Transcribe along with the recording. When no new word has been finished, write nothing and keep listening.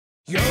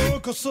よ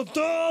うこそど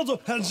うぞ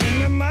はじ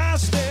めま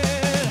して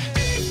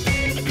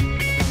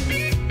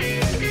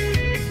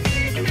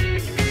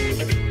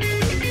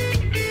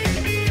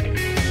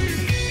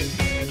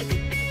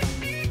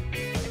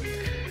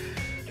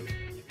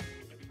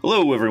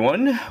Hello,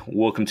 everyone.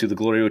 Welcome to the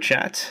GLORIO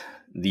Chat,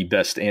 the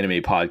best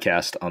anime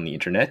podcast on the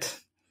internet.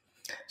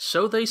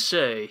 So they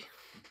say.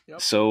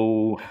 Yep.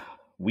 So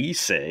we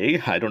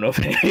say. I don't know if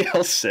anybody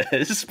else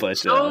says, but...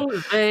 So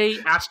they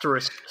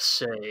asterisk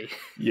say.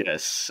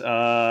 Yes.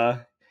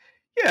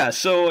 Yeah,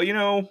 so, you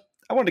know,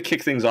 I wanted to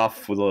kick things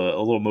off with a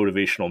little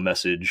motivational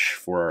message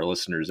for our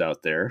listeners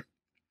out there.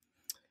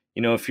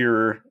 You know, if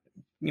you're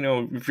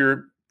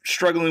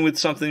struggling with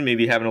something,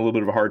 maybe having a little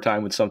bit of a hard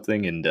time with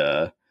something,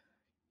 and...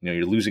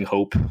 you're losing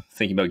hope,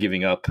 thinking about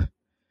giving up.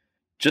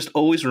 Just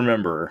always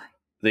remember,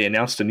 they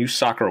announced a new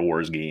Sakura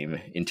Wars game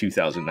in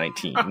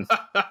 2019.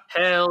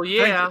 Hell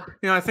yeah!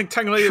 I think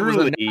technically it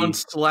was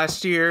announced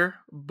last year,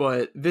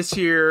 but this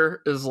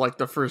year is like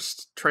the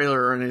first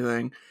trailer or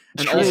anything,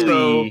 and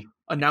also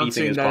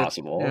announcing that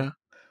possible. Yeah.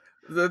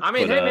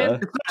 Hey man,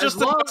 it's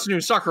not just the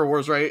new Sakura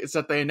Wars, right? It's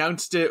that they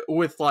announced it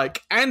with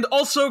and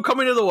also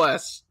coming to the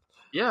West.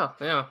 Yeah,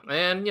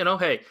 and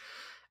hey.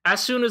 As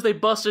soon as they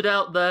busted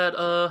out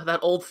that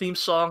old theme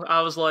song,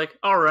 I was like,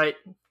 all right,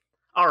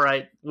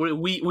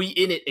 we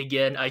in it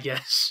again, I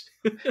guess.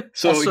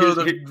 So also,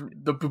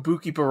 the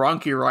Bubuki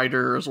Baranki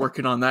writer is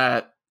working on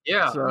that.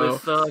 Yeah,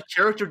 with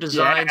character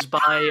designs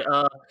by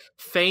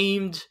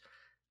famed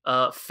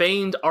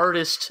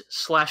artist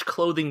 /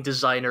 clothing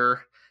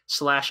designer /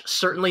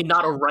 certainly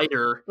not a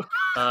writer,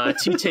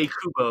 Tite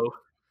Kubo.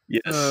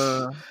 Yes,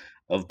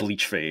 of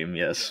Bleach fame,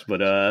 yes,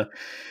 but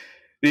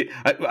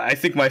I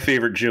think my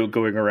favorite joke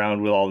going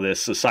around with all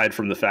this, aside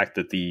from the fact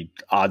that the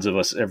odds of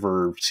us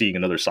ever seeing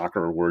another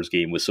Sakura Wars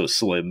game was so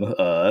slim,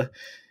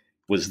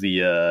 was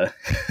the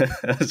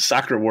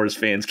Sakura Wars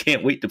fans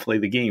can't wait to play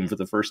the game for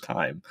the first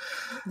time.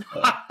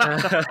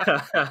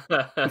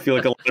 I feel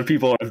like a lot of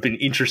people have been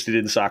interested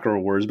in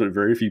Sakura Wars, but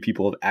very few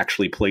people have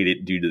actually played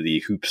it due to the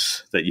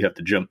hoops that you have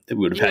to jump. That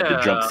we would have had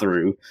to jump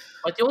through.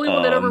 Like the only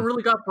one that ever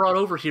really got brought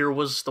over here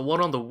was the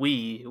one on the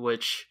Wii,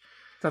 which.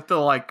 Is that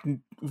the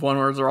one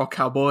where they're all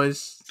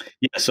cowboys?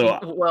 Yeah.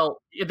 So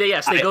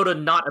they go to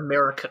not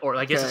America, or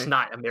I guess it's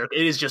not America.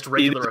 It is just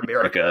regular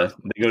America.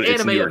 They go to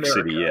anime New York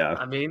America. City. Yeah.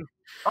 I mean,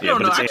 I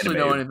don't actually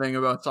know anything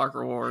about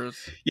Sakura Wars.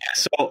 Yeah.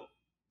 So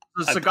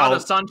the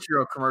Sagata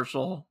Sanshiro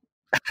commercial.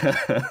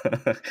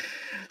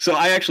 So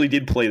I actually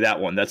did play that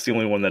one. That's the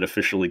only one that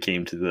officially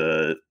came to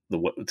the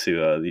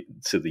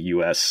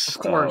U.S.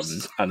 On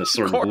a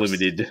sort of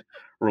limited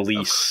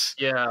release.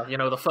 Yeah,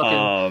 the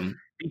fucking.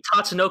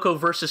 Tatsunoko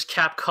versus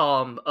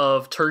Capcom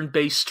of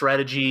turn-based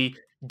strategy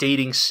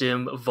dating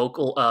sim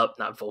visual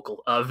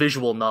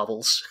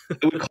novels. I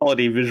would call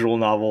it a visual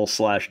novel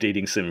 /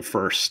 dating sim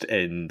first,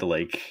 and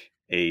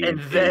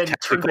then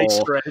turn-based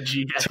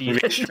strategy at the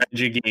end.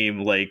 Strategy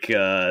game,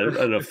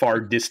 a far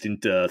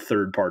distant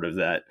third part of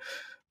that.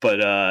 But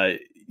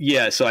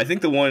so I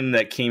think the one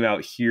that came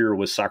out here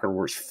was Sakura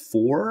Wars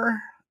 4,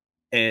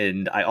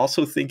 and I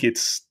also think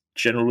it's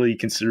generally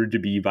considered to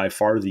be by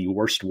far the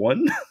worst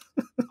one.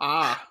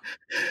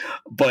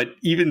 But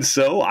even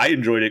so, I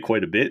enjoyed it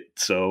quite a bit,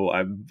 so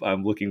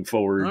I'm looking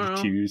forward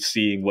to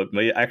seeing what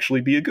may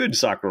actually be a good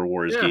Sakura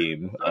Wars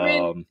game. I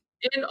mean,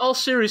 in all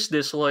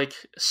seriousness,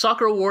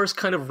 Sakura Wars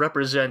kind of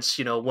represents,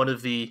 one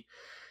of the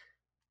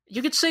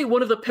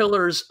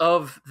pillars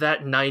of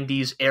that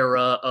 90s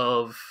era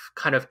of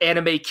kind of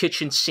anime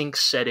kitchen sink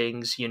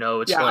settings,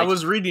 I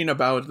was reading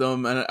about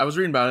them, and I was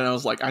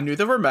like, I knew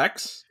there were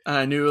mechs, and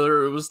I knew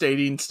there was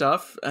dating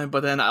stuff, but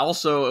then it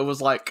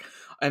was like,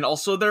 and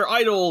also they're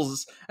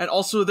idols, and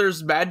also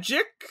there's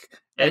magic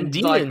and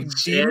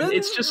demons. Demons.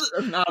 It's just,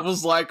 and I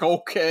was like,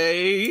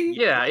 okay,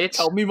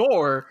 tell me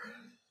more.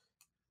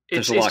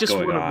 It's just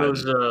one of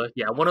those,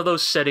 one of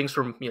those settings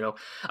from,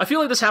 I feel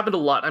like this happened a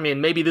lot. I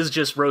mean, maybe this is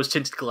just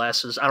rose-tinted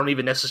glasses. I don't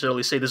even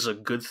necessarily say this is a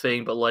good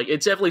thing, but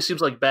it definitely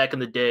seems like back in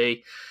the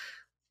day,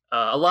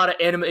 a lot of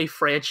anime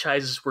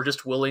franchises were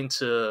just willing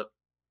to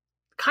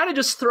kind of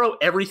just throw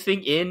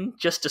everything in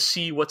just to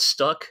see what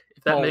stuck,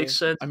 if that makes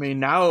sense. I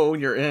mean, now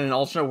you're in an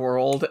alternate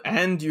world,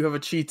 and you have a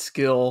cheat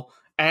skill,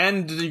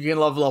 and you can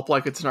level up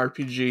like it's an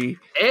RPG.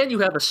 And you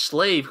have a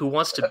slave who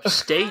wants to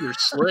stay your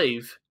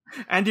slave.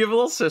 And you have a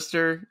little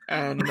sister,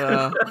 and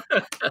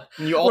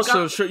you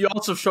also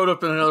showed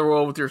up in another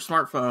world with your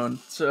smartphone.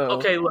 So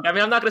okay, look, I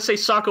mean, I'm not gonna say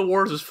Sakura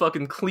Wars was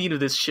fucking clean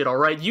of this shit. All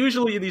right,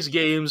 usually in these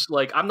games,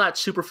 I'm not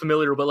super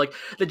familiar, but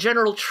the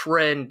general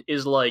trend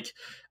is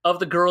of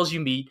the girls you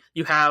meet,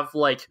 you have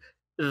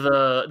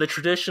the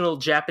traditional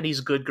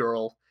Japanese good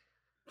girl,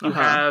 you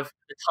have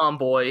the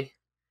tomboy,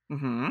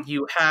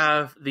 you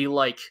have the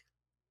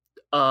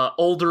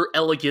older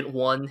elegant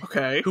one,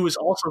 who is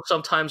also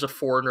sometimes a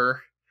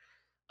foreigner.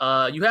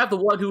 You have the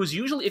one who is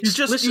usually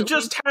explicitly... You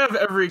just have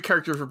every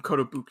character from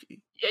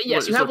Kotobuki.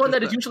 Yes, you have one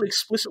that is usually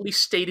explicitly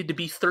stated to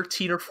be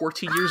 13 or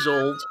 14 years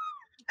old,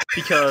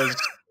 because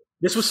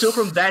this was still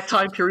from that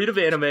time period of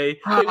anime. Wait,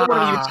 we're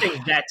not even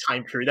saying that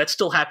time period. That's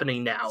still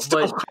happening now.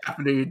 Still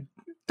happening.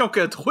 Don't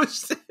get it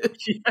twisted.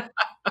 Yeah.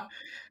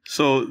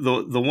 So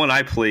the one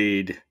I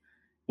played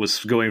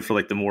was going for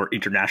like the more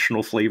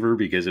international flavor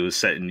because it was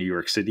set in New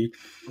York City.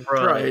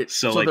 Right.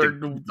 So like the I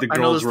know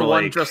girls there's were the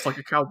one like dressed like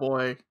a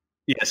cowboy.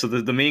 Yeah, so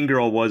the main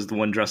girl was the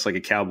one dressed like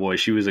a cowboy.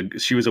 She was a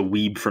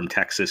weeb from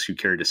Texas who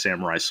carried a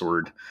samurai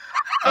sword.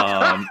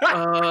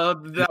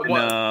 That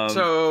one.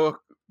 So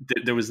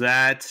there was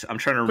that. I'm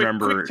trying to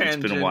remember. It's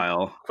been a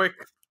while. Quick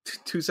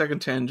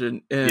 2-second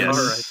tangent. Is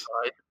Yes.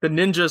 the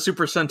Ninja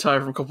Super Sentai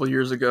from a couple of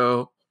years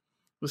ago.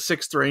 The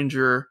Sixth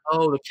Ranger.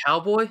 Oh, the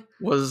cowboy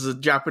was a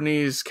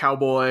Japanese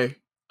cowboy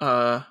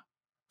from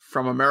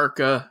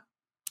America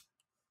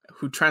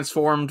who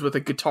transformed with a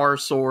guitar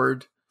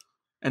sword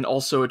and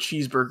also a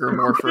cheeseburger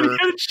morpher. a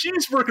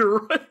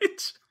cheeseburger,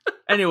 right?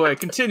 Anyway,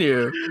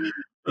 continue.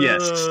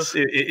 Yes,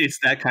 it's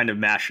that kind of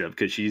mashup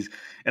because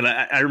and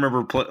I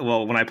remember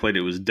when I played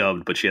it was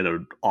dubbed, but she had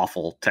an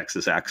awful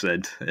Texas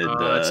accent. And,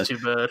 that's too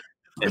bad.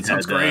 That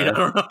sounds great. I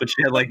don't know. But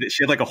she had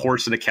like a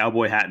horse and a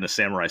cowboy hat and a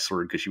samurai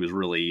sword because she was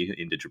really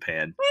into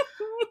Japan.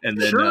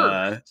 And then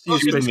she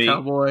was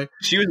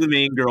the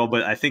main girl,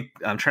 but I think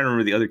I'm trying to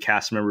remember the other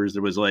cast members.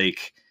 There was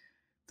like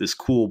this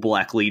cool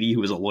black lady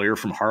who was a lawyer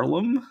from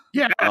Harlem.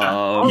 Yeah,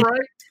 all right.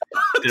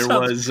 There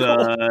was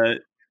cool.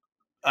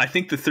 I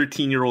think the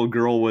 13-year-old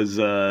girl was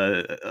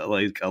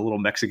like a little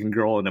Mexican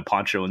girl in a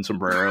poncho and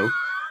sombrero.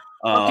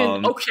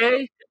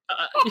 Okay.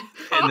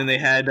 And then they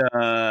had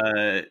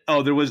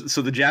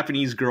the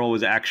Japanese girl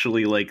was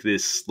actually like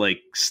this like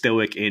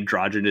stoic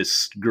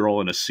androgynous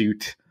girl in a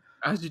suit.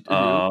 As you do.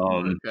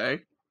 Okay.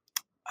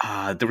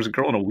 There was a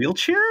girl in a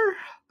wheelchair.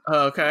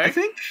 Okay. I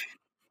think.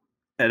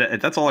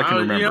 And that's all I can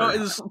remember. You know,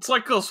 it's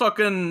like those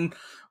fucking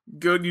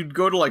you'd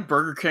go to like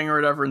Burger King or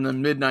whatever in the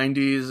mid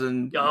 '90s,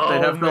 and they'd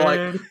have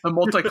the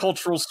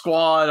multicultural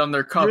squad on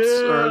their cups.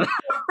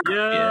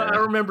 Yeah, I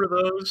remember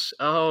those.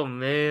 Oh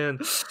man.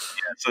 Yeah,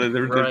 so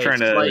they're trying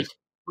to like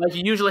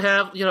you usually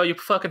have, you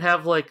fucking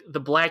have like the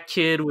black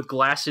kid with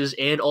glasses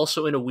and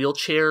also in a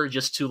wheelchair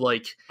just to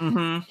like,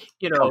 cover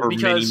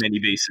because many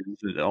bases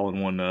all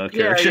in one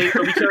character. Yeah,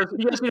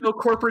 because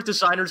corporate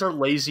designers are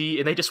lazy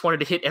and they just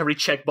wanted to hit every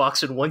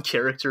checkbox in one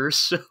character.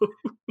 So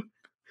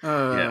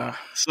yeah.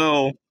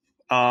 So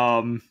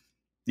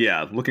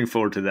looking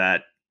forward to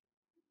that.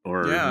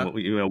 Or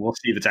we'll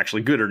see if it's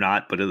actually good or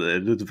not. But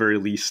at the very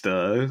least,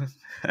 I'd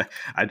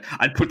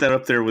put that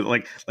up there with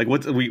like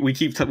what we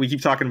keep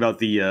talking about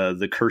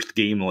the cursed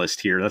game list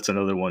here. That's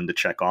another one to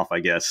check off, I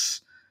guess.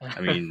 I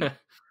mean,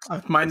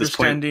 my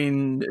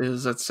understanding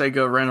is that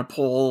Sega ran a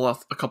poll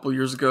a couple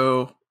years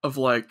ago of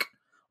like,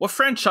 what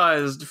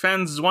franchise do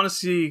fans want to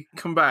see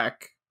come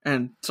back,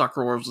 and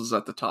Sakura Wars was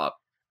at the top.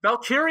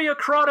 Valkyria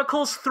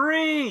Chronicles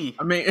 3.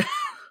 I mean.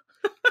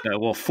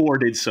 Well, 4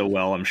 did so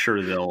well. I'm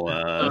sure they'll.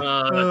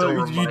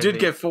 You did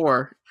get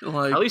 4.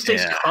 Like, at least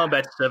Ace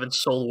Combat 7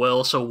 sold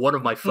well. So one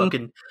of my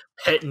fucking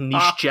pet and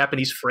niche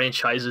Japanese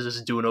franchises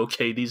is doing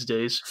okay these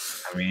days.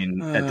 I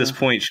mean, at this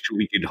point,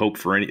 we could hope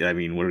for any. I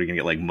mean, what are we gonna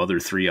get? Like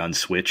Mother 3 on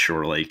Switch,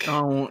 or like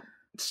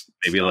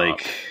maybe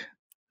like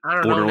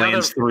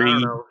Borderlands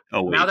 3.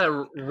 Oh wait. Now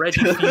that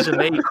Reggie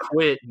Fils-Aimé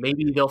quit,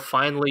 maybe they'll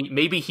finally.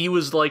 Maybe he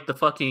was like the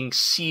fucking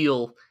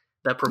seal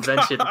that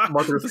prevented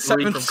Mother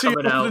 3 from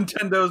coming out.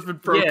 Nintendo's been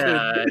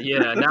broken.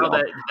 Yeah. Now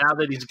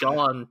that he's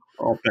gone,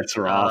 all bets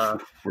are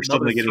off. We're still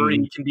Mother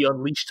 3 can be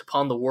unleashed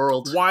upon the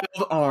world. Wild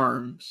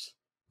Arms.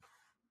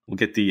 We'll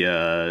get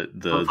the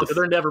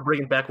they're never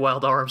bringing back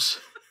Wild Arms.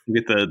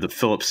 We'll get the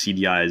Philips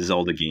CDI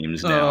Zelda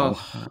games now.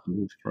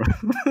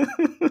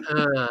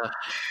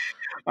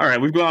 All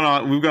right, we've gone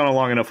on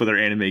long enough with our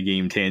anime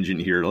game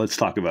tangent here. Let's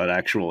talk about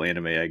actual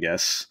anime, I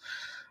guess.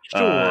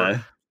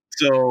 Sure.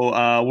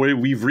 So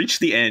we've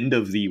reached the end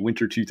of the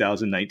winter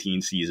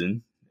 2019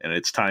 season, and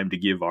it's time to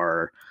give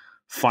our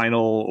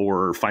final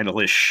or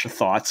final-ish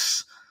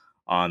thoughts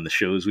on the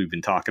shows we've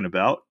been talking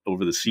about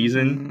over the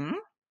season.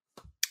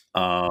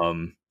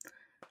 Mm-hmm.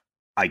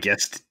 I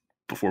guess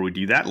before we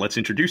do that, let's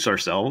introduce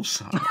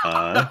ourselves.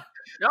 9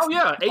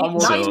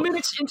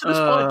 minutes into this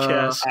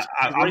podcast.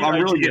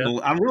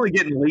 I'm really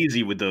getting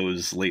lazy with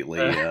those lately.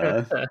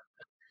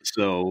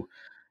 So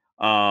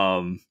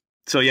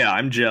yeah,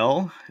 I'm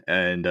Jel,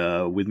 and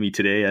with me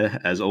today,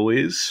 as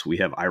always, we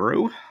have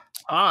Iro.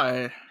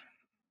 Hi.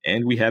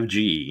 And we have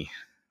G.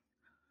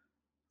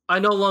 I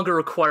no longer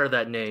require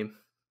that name.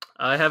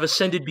 I have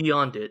ascended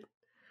beyond it.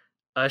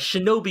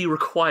 Shinobi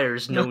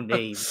requires no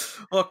name.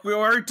 Look, we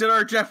already did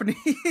our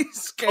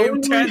Japanese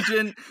game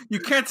tangent. You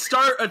can't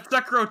start a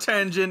Sekiro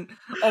tangent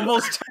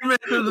almost 10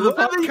 minutes into the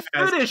podcast.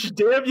 Let me finish,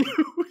 damn you.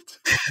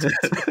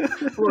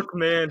 Look,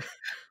 man,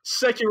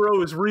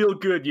 Sekiro is real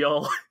good,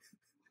 y'all.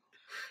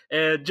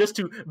 And just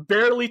to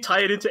barely tie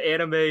it into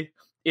anime,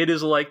 it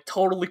is like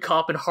totally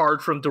copping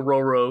hard from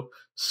Dororo.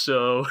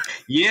 So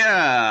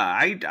yeah,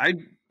 I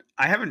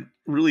haven't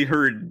really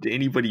heard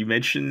anybody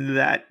mention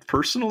that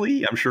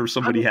personally. I'm sure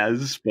somebody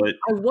has, but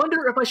I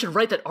wonder if I should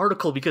write that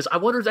article because I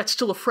wonder if that's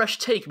still a fresh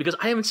take because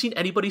I haven't seen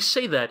anybody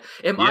say that.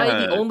 Am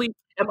I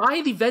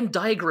the Venn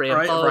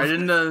diagram? Right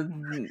in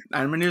the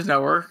Anime News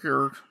Network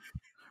or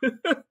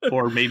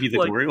Or maybe the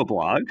GLORIO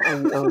blog.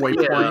 Or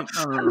Waypoint.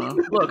 I don't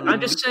know. Look, I'm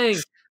just saying,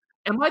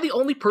 am I the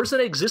only person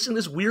that exists in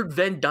this weird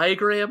Venn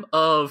diagram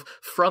of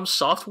From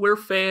Software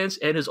fans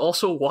and is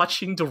also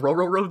watching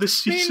Dororo this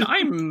season?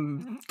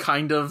 I'm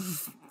kind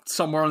of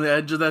somewhere on the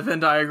edge of that Venn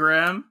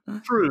diagram.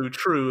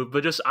 True,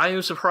 but just I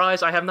am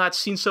surprised I have not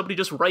seen somebody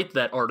just write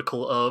that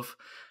article of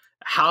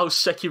how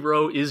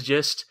Sekiro is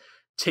just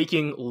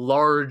taking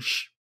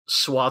large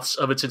swaths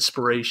of its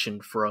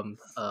inspiration from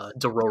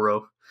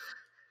Dororo.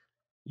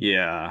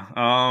 Yeah.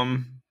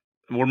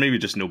 Or maybe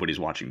just nobody's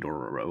watching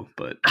Dororo,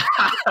 but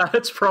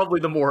that's probably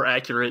the more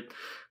accurate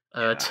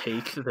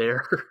take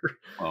there.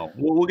 Well,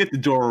 we'll get to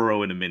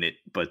Dororo in a minute,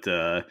 but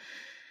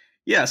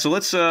yeah. So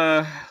let's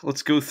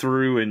go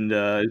through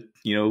and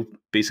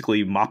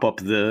basically mop up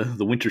the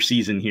winter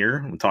season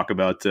here. We'll talk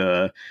about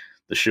the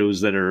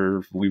shows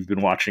that we've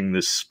been watching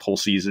this whole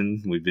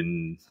season. We've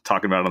been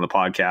talking about on the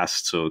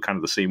podcast, so kind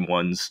of the same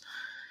ones.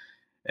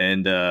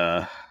 And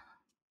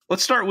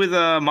let's start with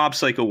Mob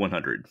Psycho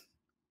 100.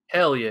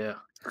 Hell yeah.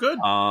 Good.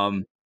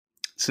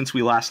 Since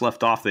we last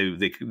left off,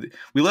 we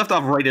left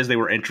off right as they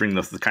were entering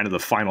the kind of the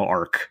final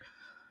arc,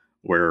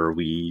 where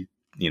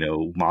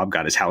Mob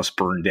got his house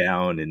burned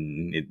down,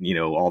 and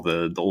all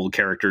the old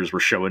characters were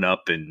showing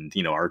up, and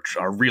our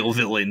real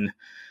villain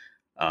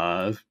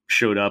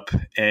showed up,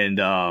 and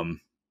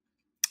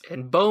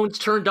Bones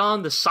turned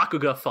on the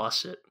Sakuga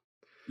faucet.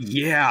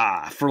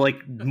 Yeah, for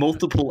like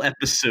multiple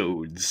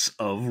episodes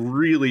of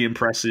really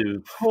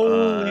impressive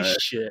holy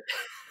shit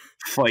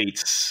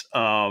fights.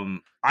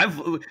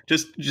 I've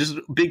just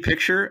big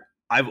picture,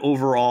 I've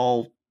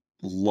overall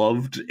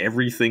loved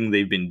everything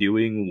they've been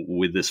doing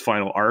with this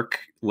final arc,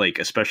 like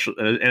especially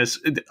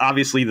and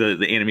obviously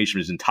the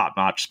animation is in top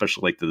notch,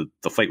 especially like the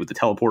fight with the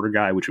teleporter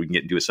guy, which we can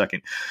get into a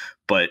second.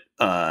 But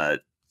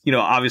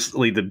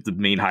obviously the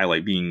main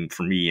highlight being,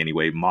 for me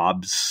anyway,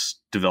 Mob's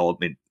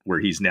development, where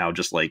he's now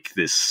just like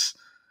this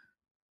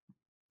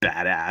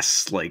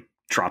badass, like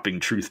dropping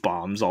truth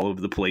bombs all over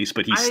the place,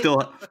 but he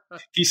still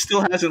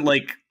hasn't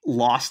like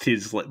lost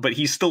his, but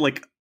he's still a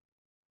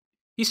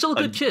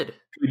good kid,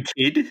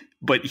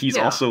 but he's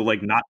also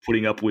like not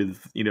putting up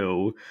with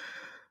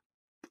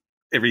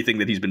everything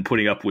that he's been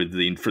putting up with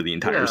for the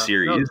entire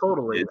series. No,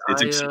 totally.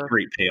 It's a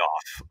great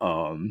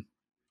payoff.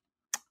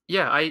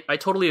 Yeah, I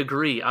totally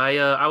agree.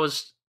 I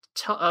was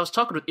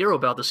talking with Iro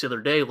about this the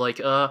other day. Like,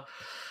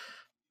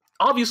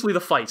 obviously the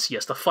fights.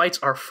 Yes, the fights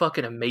are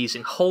fucking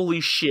amazing.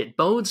 Holy shit,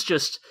 Bones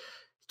just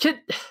can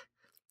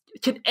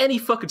any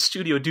fucking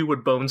studio do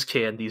what Bones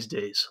can these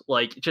days?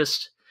 Like,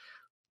 just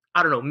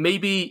I don't know.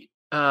 Maybe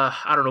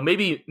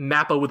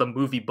Mappa with a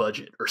movie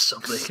budget or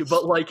something.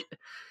 But like,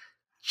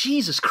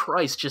 Jesus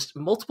Christ, just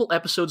multiple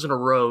episodes in a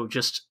row,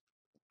 just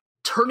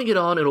turning it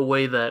on in a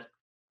way that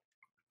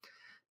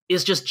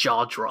is just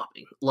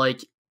jaw-dropping.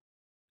 Like,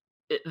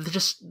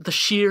 just the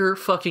sheer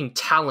fucking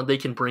talent they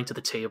can bring to the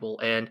table,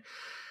 and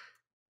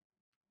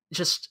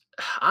just,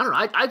 I don't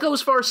know, I go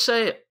as far as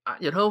say,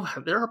 there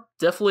are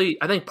definitely,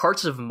 I think,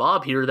 parts of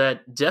Mob here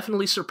that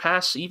definitely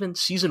surpass even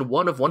season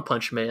 1 of One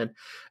Punch Man,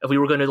 if we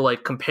were going to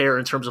like compare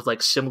in terms of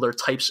like similar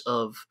types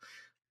of,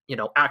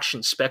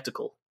 action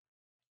spectacle.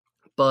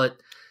 But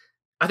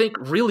I think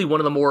really one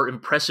of the more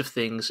impressive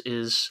things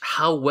is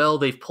how well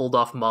they've pulled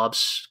off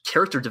Mob's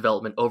character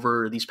development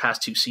over these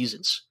past 2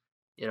 seasons.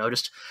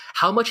 Just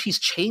how much he's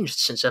changed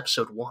since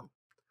episode 1.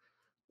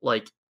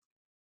 Like,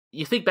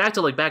 you think back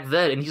to like back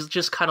then, and he's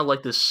just kind of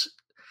like this.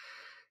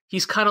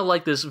 He's kind of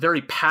like this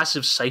very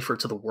passive cipher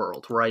to the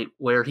world, right?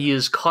 Where he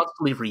is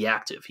constantly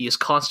reactive. He is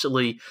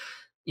constantly,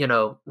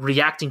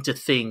 reacting to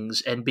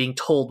things and being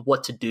told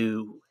what to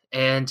do.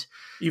 And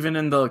even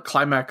in the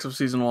climax of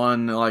season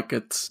 1, like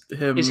it's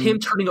him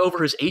turning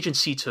over his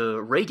agency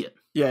to Reagan.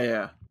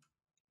 Yeah.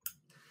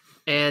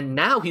 And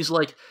now he's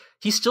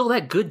still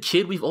that good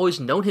kid we've always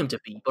known him to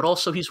be, but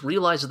also he's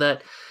realized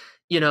that,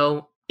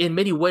 in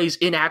many ways,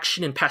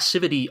 inaction and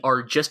passivity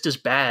are just as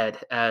bad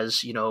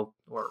as,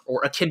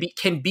 or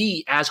can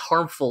be as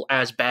harmful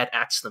as bad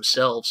acts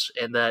themselves.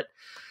 And that,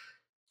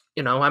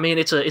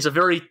 it's a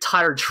very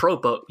tired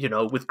trope, but,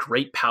 with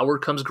great power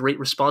comes great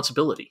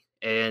responsibility.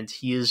 And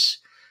he is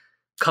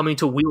coming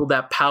to wield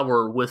that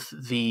power with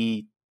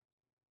the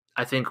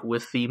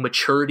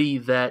maturity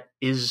that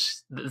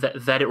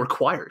it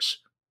requires.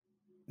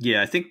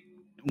 Yeah, I think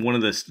one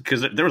of the,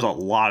 because there was a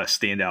lot of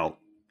standout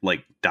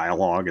like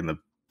dialogue in the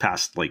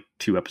past like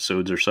 2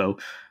 episodes or so,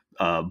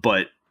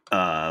 but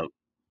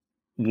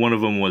one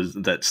of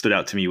them that stood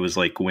out to me was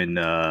like when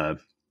the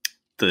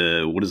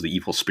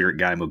evil spirit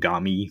guy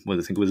Mogami, what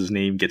I think was his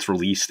name, gets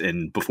released,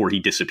 and before he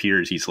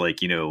disappears, he's like,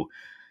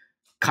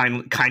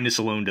 kindness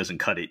alone doesn't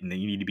cut it, and then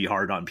you need to be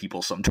hard on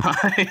people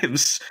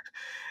sometimes.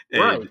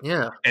 Right,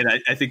 yeah. And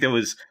I think that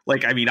was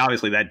like, I mean,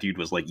 obviously that dude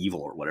was like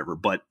evil or whatever,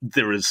 but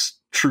there was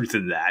truth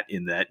in that,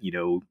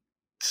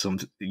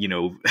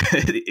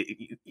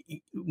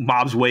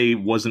 Mob's way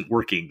wasn't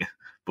working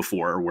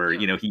before, where,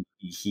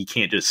 he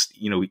can't just,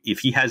 if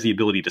he has the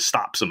ability to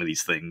stop some of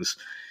these things,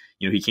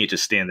 he can't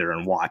just stand there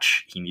and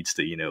watch. He needs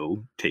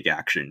to, take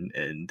action,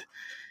 and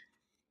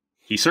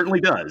he certainly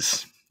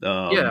does.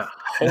 Yeah,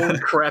 holy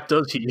crap,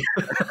 does he?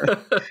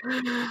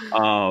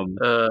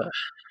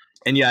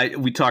 And yeah,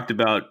 we talked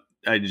about.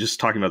 I just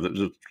talking about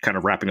the kind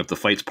of wrapping up the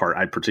fights part.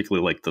 I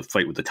particularly like the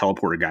fight with the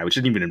teleporter guy, which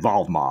didn't even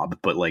involve Mob,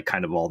 but like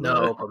kind of all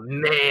but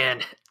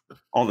man,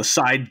 all the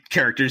side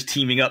characters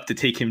teaming up to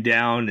take him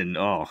down, and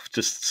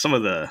just some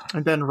of the.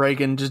 And then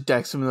Reagan just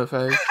decks him in the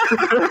face.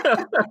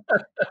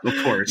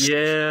 Of course,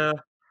 yeah.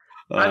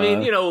 I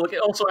mean,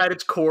 also at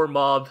its core,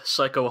 Mob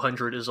Psycho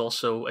 100 is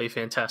also a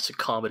fantastic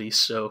comedy.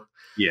 So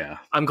yeah,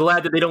 I'm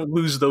glad that they don't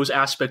lose those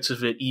aspects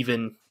of it,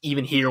 even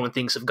here when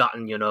things have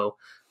gotten,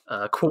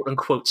 quote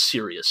unquote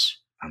serious.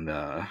 And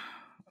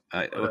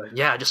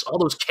just all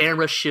those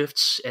camera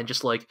shifts and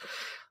just like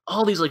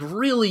all these like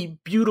really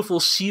beautiful,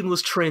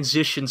 seamless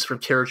transitions from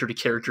character to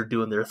character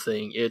doing their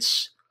thing.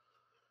 It's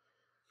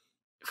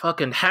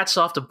fucking hats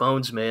off to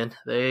Bones, man.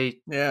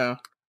 Yeah.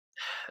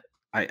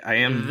 I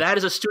am. That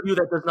is a studio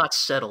that does not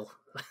settle.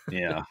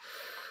 Yeah,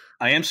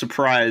 I am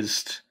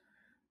surprised.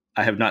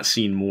 I have not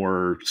seen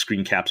more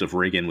screen caps of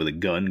Reagan with a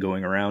gun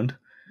going around.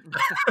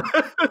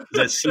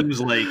 That seems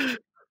like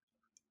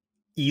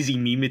easy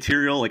meme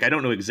material. Like I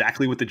don't know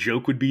exactly what the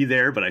joke would be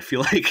there, but I feel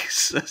like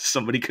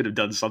somebody could have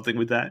done something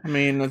with that. I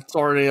mean, it's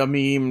already a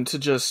meme to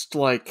just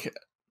like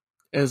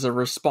as a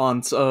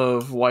response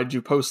of why'd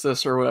you post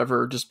this or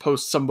whatever. Just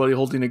post somebody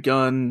holding a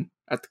gun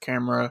at the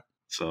camera.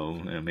 So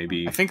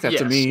maybe I think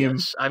that's a meme.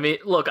 Yes. I mean,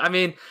 look.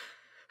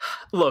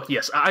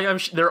 Yes, I'm.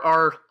 There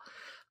are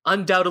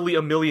undoubtedly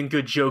a million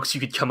good jokes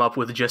you could come up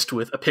with just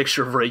with a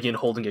picture of Reagan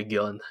holding a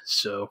gun.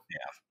 So yeah,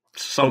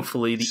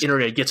 hopefully the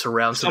internet gets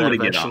around to that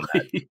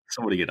eventually.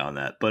 Somebody get on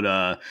that,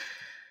 but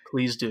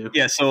please do.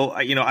 Yeah, so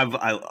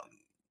I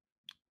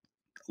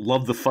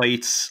love the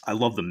fights. I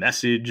love the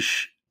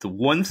message. The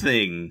one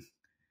thing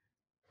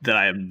that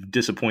I am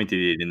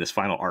disappointed in this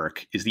final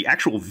arc is the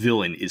actual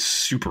villain is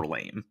super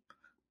lame.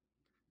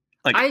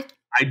 Like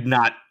I'm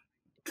not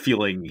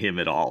feeling him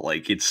at all.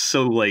 Like it's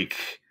so like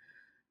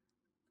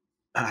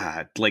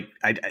I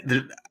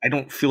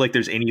don't feel like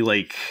there's any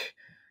like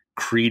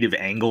creative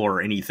angle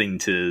or anything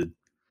to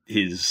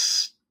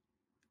his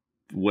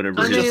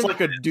whatever. He's just like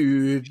a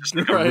dude, just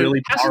like a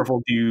really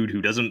powerful dude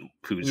who's not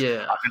going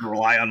to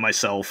rely on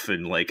myself,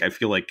 and like I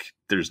feel like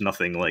there's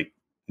nothing like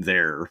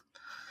there.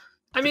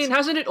 I mean,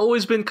 hasn't it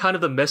always been kind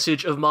of the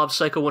message of Mob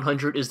Psycho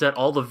 100 is that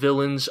all the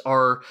villains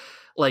are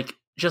like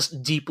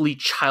just deeply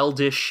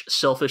childish,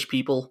 selfish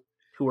people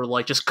who are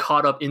like just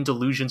caught up in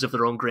delusions of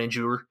their own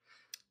grandeur?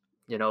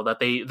 That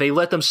they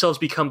let themselves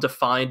become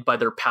defined by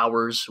their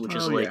powers, which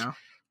is the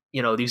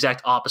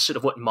exact opposite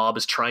of what Mob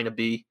is trying to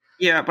be.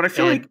 Yeah, but I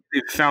feel like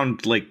they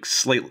found like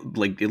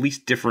at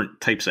least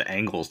different types of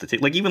angles to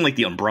take. Like even like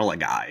the umbrella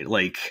guy,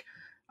 like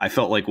I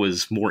felt like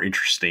was more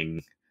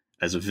interesting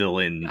as a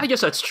villain. I guess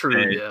that's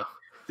true. Yeah,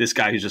 this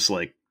guy who's just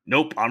like,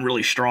 nope, I'm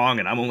really strong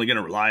and I'm only going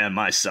to rely on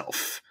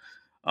myself.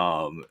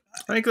 I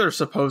think they're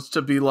supposed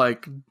to be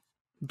like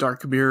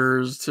dark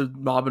mirrors to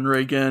Mob and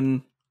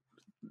Reagan,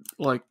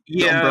 like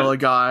the umbrella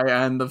guy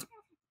and the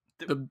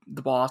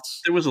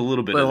boss. There was a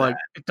little bit of like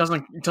that.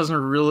 It doesn't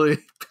really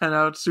pan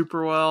out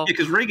super well. Yeah,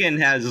 because Reagan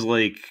has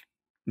like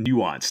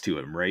nuance to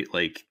him, right?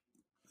 Like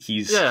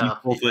he's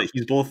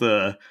both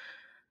a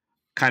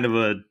kind of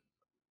a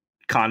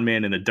con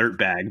man and a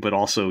dirtbag, but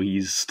also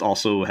he's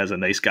also has a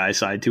nice guy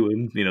side to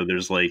him.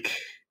 There's like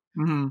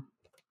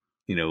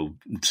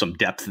some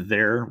depth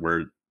there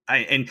where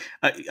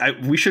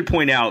we should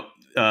point out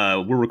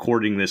we're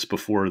recording this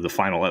before the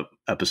final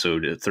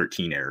episode at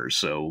 13 airs,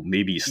 so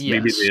maybe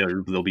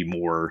there'll be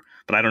more,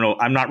 but I don't know.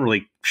 I'm not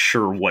really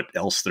sure what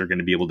else they're going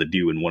to be able to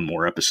do in one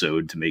more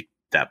episode to make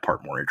that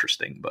part more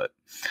interesting, but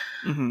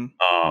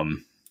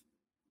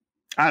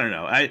I don't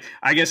know.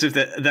 I guess if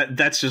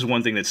that's just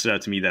one thing that stood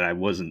out to me that I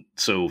wasn't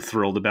so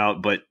thrilled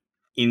about, but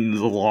in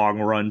the long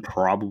run,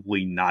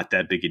 probably not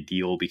that big a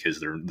deal because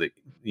the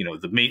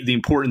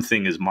important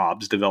thing is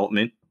Mob's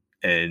development,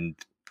 and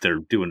they're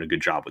doing a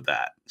good job with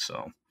that.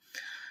 So,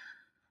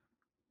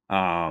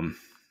 I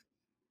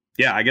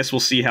guess we'll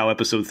see how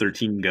episode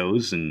 13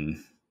 goes,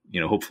 and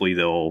hopefully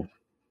they'll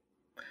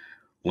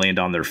land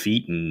on their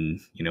feet, and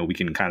we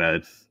can kind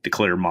of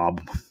declare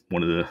Mob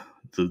one of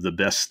the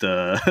best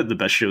the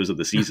best shows of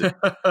the season.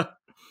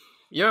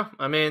 Yeah,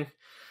 I mean,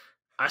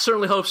 I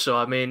certainly hope so.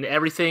 I mean,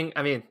 everything.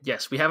 I mean,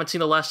 yes, we haven't seen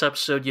the last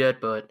episode yet,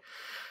 but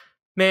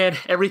man,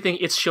 everything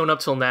it's shown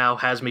up till now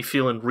has me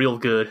feeling real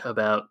good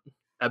about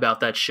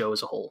that show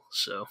as a whole.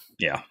 So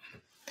yeah.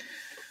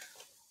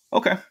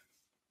 Okay,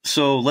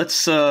 so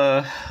let's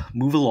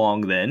move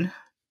along then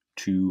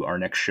to our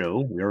next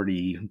show. We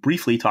already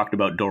briefly talked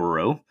about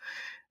Dororo,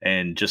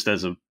 and just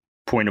as a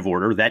point of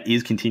order, that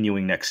is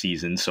continuing next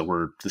season.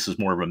 So this is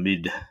more of a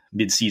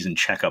mid-season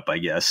checkup, I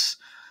guess.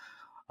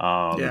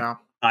 I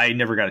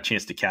never got a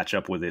chance to catch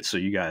up with it, so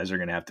you guys are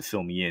going to have to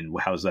fill me in.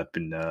 How's that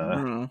been?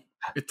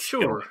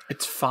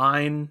 It's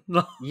fine.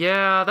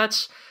 Yeah,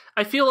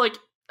 I feel like,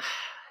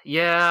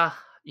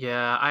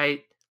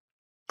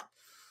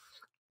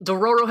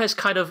 Dororo has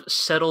kind of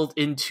settled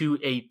into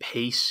a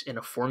pace and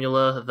a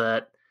formula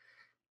that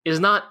is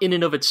not in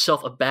and of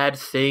itself a bad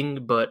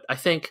thing, but I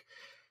think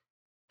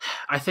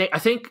I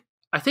think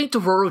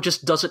Dororo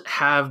just doesn't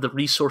have the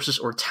resources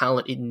or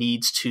talent it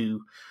needs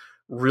to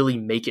really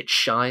make it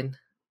shine.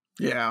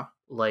 Yeah.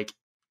 Like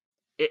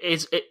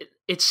it's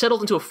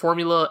settled into a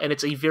formula, and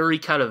it's a very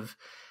kind of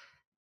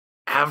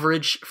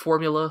average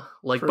formula,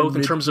 like For both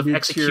in terms of mid-tier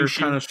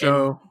execution kind of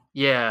show. and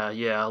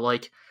yeah,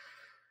 like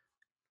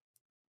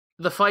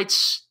the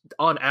fights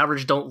on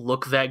average don't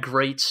look that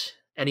great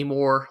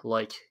anymore.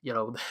 Like,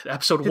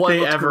 episode Did 1 they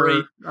looked ever?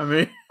 great. I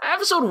mean,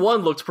 Episode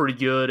 1 looked pretty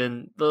good,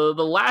 and the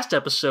last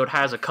episode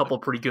has a couple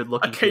pretty good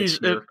looking hits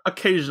here.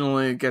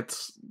 occasionally it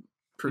gets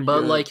pretty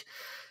But good. like,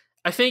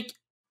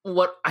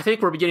 what I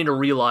think we're beginning to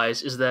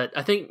realize is that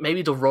I think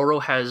maybe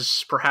Dororo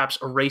has perhaps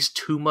erased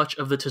too much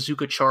of the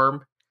Tezuka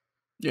charm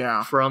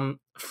yeah. from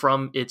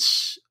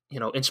its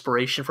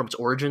inspiration, from its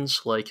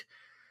origins. Like,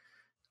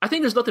 I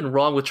think there's nothing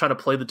wrong with trying to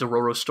play the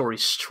Dororo story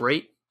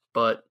straight,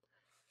 but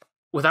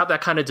without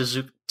that kind of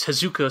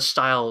Tezuka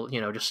style,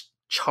 just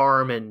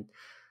charm and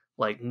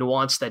like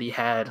nuance that he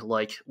had,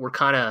 like we're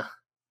kind of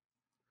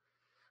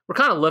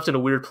left in a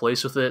weird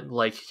place with it.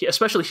 Like,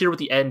 especially here with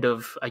the end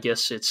of, I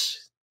guess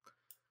it's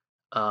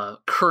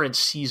current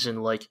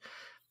season, like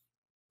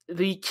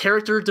the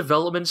character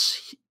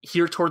developments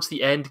here towards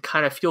the end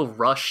kind of feel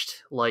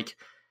rushed. Like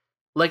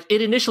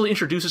it initially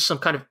introduces some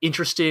kind of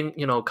interesting,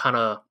 kind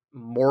of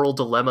moral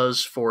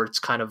dilemmas for its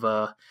kind of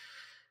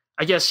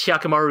I guess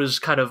Hyakkimaru's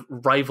kind of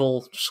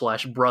rival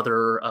 /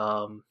 brother,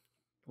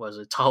 was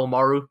it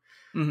Tahomaru?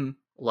 Mm-hmm.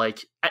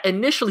 Like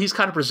initially he's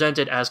kind of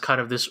presented as kind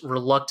of this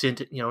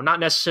reluctant, not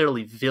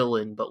necessarily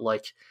villain, but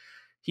like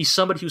he's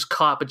somebody who's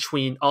caught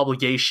between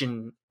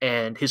obligation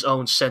and his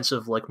own sense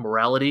of like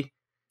morality,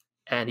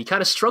 and he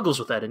kind of struggles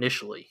with that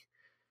initially.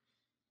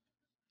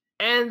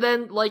 And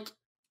then like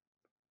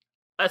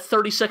a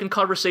 30-second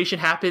conversation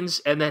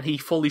happens, and then he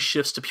fully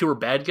shifts to pure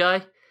bad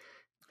guy,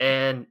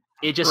 and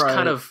it just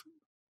kind of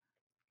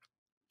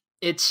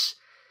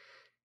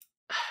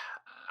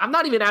I'm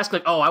not even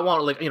asking like, I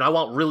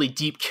want really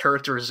deep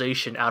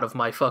characterization out of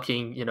my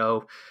fucking,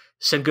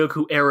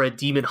 Sengoku era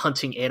demon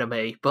hunting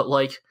anime, but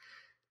like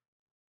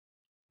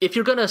if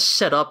you're gonna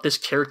set up this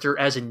character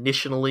as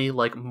initially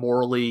like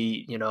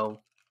morally,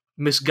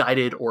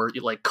 misguided or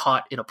like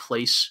caught in a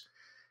place,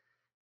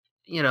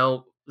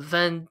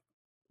 then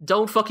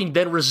don't fucking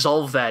then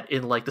resolve that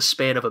in like the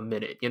span of a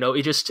minute.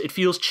 It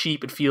feels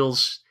cheap.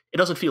 It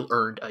doesn't feel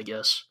earned, I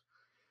guess.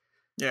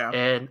 Yeah.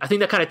 And I think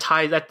that kind of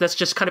that's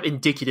just kind of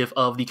indicative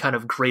of the kind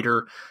of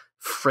greater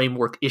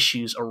framework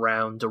issues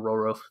around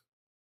Dororo.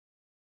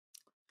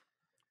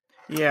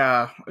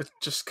 Yeah, it's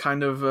just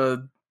kind of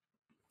a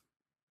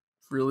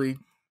really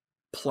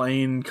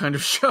plain kind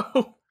of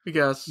show, I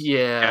guess.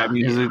 Yeah, I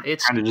mean,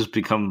 it's kind of just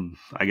become,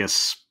 I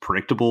guess,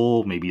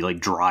 predictable, maybe like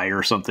dry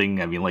or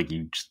something. I mean, like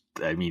you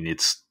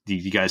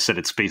guys said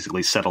it's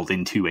basically settled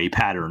into a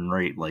pattern,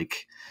 right?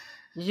 Like,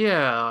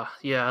 yeah,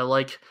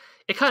 like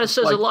it kind of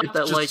says a lot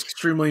that like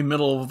extremely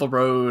middle of the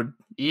road.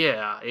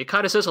 Yeah, it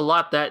kind of says a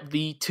lot that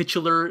the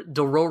titular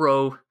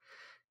Dororo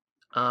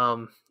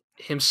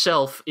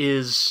himself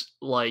is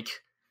like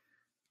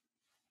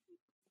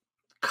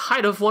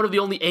kind of one of the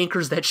only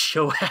anchors that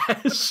show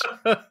has,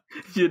 because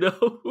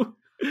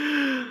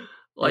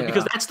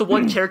that's the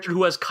one character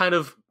who has kind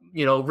of,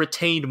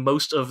 retained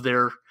most of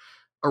their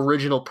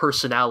original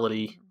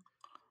personality,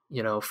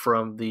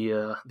 from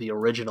the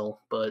original,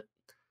 but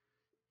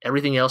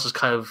everything else is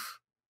kind of,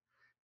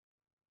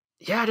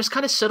 just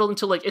kind of settled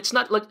into like, it's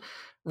not like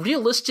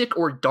realistic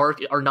or dark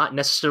are not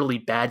necessarily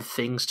bad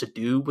things to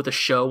do with a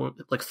show,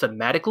 like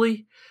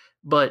thematically,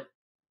 but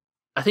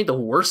I think the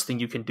worst thing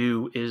you can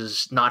do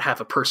is not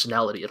have a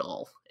personality at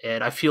all.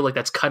 And I feel like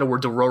that's kind of where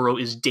Dororo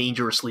is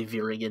dangerously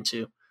veering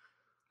into.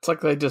 It's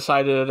like they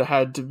decided it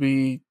had to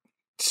be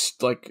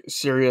like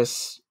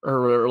serious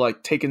or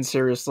like taken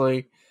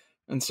seriously.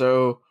 And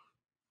so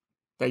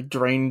they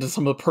drained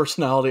some of the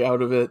personality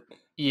out of it.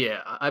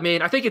 Yeah. I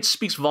mean, I think it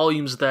speaks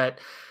volumes that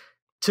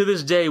to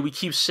this day, we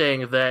keep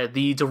saying that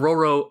the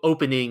Dororo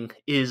opening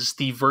is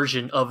the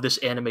version of this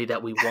anime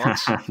that we want.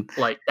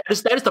 Like that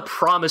is the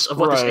promise of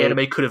what this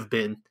anime could have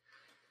been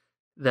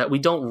that we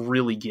don't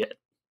really get.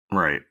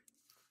 Right.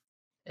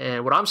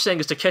 And what I'm saying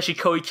is Takeshi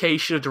Koike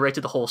should have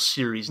directed the whole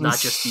series, not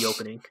just the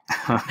opening.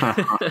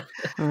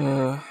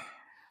 Well,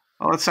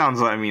 it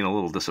sounds, a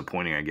little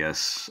disappointing, I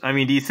guess. I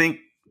mean, do you think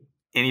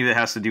any of it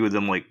has to do with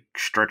them like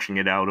stretching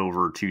it out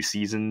over 2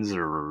 seasons,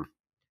 or?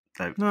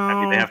 No. I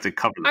mean, they have to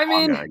cover the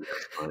manga, I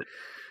guess, but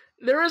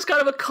there is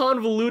kind of a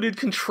convoluted,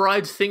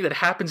 contrived thing that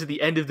happens at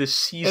the end of this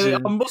season.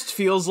 It almost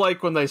feels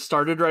like when they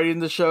started writing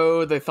the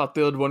show, they thought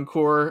they had 1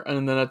 core,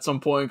 and then at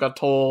some point got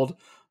told,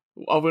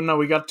 "Oh no,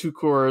 we got 2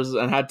 cores,"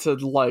 and had to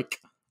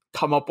like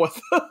come up with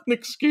an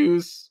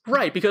excuse.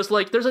 Right, because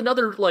like there's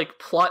another like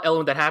plot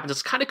element that happens.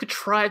 It's kind of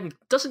contrived and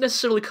doesn't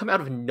necessarily come out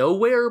of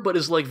nowhere, but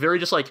is like very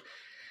just like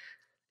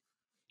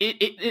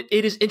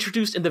it is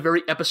introduced in the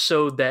very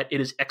episode that it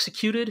is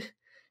executed.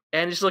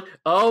 And it's like,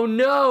 oh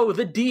no,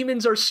 the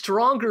demons are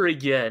stronger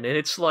again. And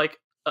it's like,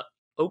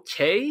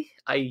 okay,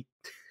 I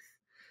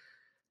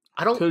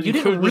I don't. You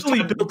didn't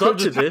really build up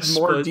to this.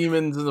 More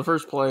demons in the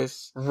first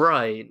place.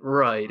 Right.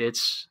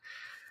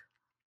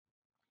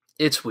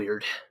 It's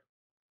weird.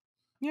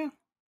 Yeah.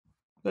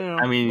 Yeah,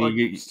 I mean,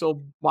 like,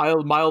 still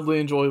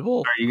mildly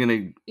enjoyable. Are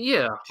you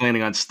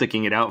planning on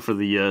sticking it out for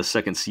the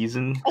second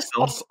season?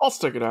 I'll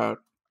stick it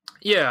out.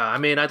 Yeah, I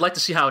mean, I'd like to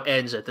see how it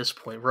ends at this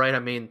point, right? I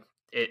mean,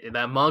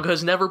 that manga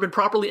has never been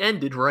properly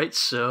ended, right?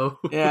 So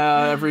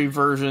yeah, every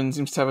version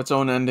seems to have its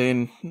own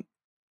ending.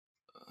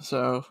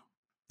 So,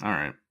 all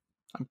right,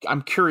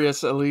 I'm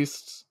curious at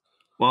least.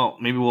 Well,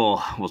 maybe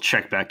we'll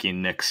check back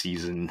in next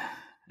season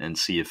and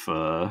see if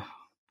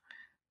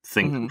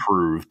things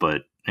improve.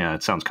 But yeah,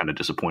 it sounds kind of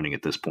disappointing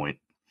at this point.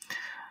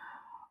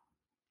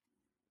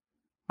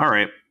 All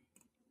right,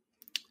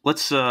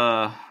 let's.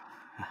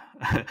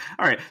 All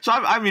right, so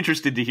I'm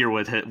interested to hear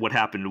what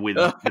happened with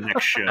the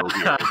next show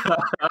here.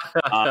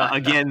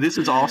 Again, this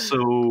is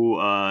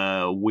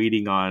also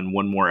waiting on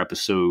one more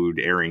episode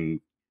airing.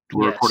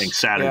 We're recording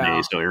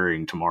Saturday, so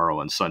airing tomorrow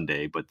and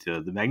Sunday. But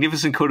the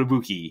Magnificent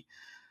Kotobuki,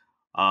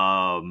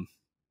 how's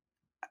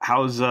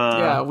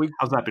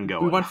that been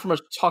going? We went from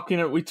talking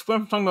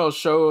about a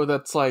show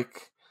that's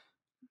like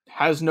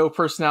has no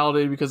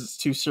personality because it's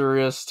too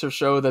serious to a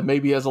show that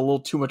maybe has a little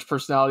too much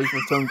personality for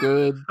its own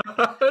good.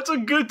 That's a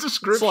good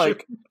description. It's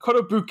like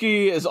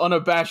Kotobuki is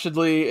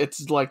unabashedly,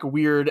 it's like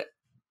weird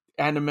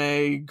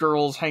anime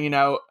girls hanging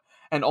out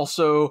and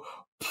also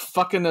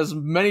fucking as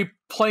many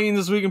planes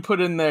as we can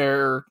put in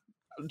there.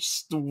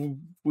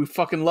 We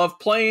fucking love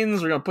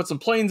planes. We're gonna put some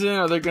planes in.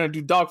 Are they gonna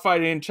do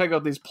dogfighting? Check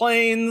out these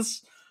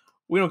planes.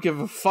 We don't give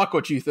a fuck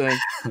what you think.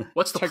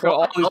 What's the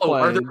plot?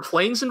 Are there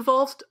planes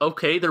involved?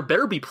 Okay, there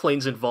better be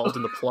planes involved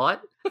in the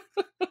plot.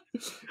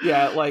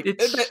 Yeah, like it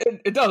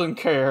doesn't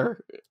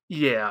care.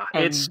 Yeah,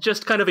 it's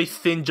just kind of a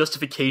thin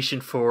justification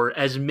for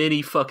as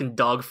many fucking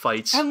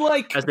dogfights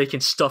as they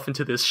can stuff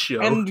into this show.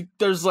 And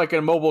there's like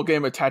a mobile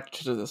game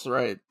attached to this,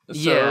 right? So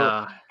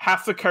yeah.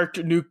 half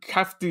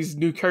these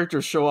new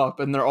characters show up,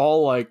 and they're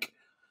all like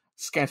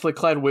scantily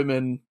clad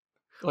women,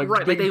 like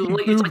right? big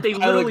It's like they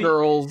literally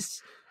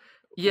girls.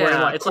 Yeah,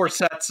 wearing, like, it's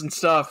corsets and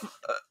stuff.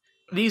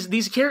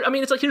 These characters. I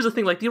mean, it's like here's the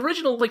thing: like the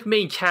original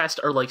main cast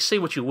are like say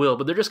what you will,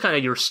 but they're just kind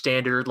of your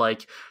standard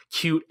like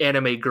cute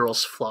anime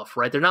girls fluff,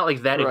 right? They're not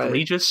like that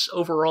egregious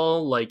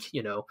overall, like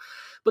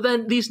But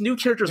then these new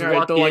characters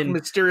walk in, like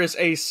mysterious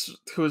ace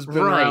who has been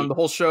around the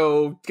whole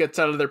show gets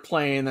out of their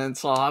plane, and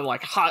it's all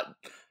like hot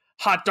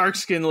dark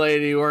skinned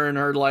lady wearing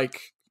her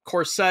like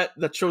corset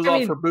that shows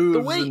off her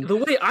boobs. The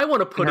way I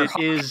want to put it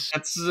is.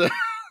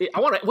 I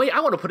want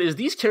to put it is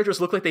these characters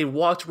look like they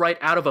walked right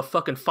out of a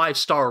fucking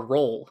 5-star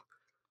role,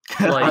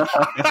 like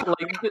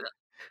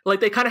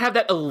they kind of have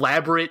that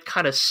elaborate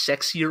kind of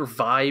sexier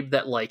vibe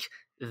that like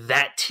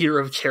that tier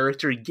of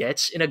character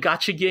gets in a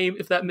gacha game,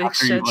 if that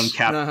makes sense. You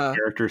uncap the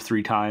character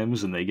 3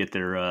 times and they get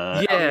their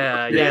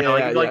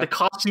the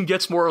costume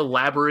gets more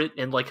elaborate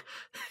and like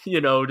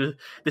the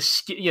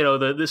skin,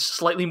 the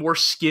slightly more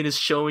skin is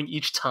showing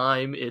each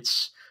time.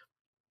 It's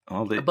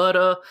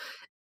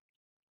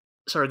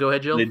sorry, go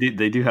ahead, Jill.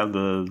 They do have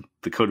the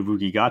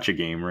Kotobuki gacha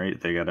game, right?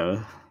 They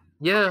gotta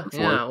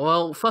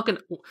Well, fucking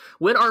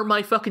when are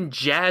my fucking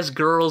jazz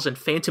girls and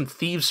phantom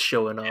thieves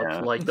showing up?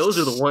 Yeah. Like those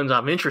are the ones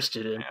I'm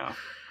interested in. Yeah.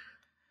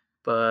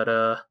 But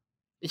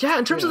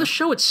in terms of the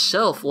show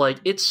itself, like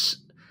it's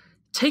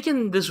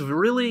taken this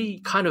really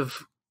kind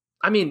of.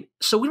 I mean,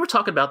 so we were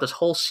talking about this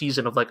whole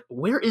season of like,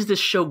 where is this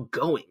show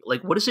going?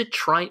 Like, what is it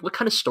trying? What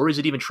kind of story is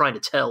it even trying to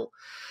tell?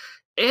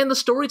 And the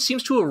story it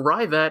seems to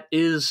arrive at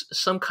is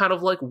some kind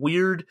of like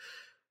weird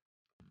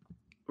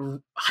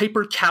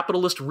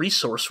hyper-capitalist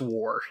resource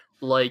war.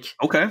 Like,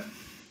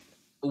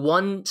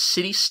 one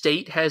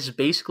city-state has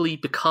basically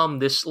become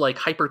this like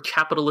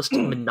hyper-capitalist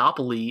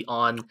monopoly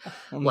on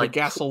like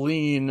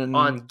gasoline and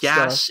on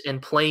gas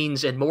and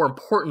planes, and more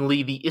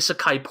importantly, the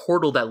isekai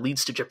portal that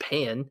leads to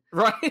Japan.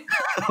 Right.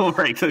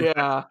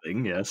 Yeah.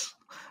 Yes.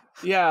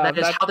 Yeah. That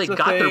is how they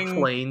got their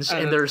planes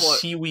and their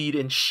seaweed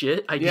and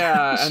shit. I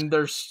guess. And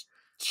they're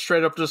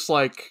straight up just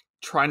like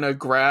trying to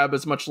grab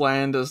as much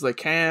land as they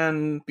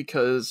can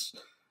because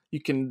you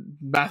can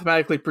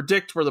mathematically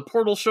predict where the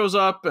portal shows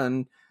up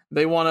and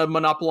they want to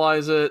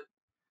monopolize it.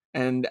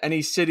 And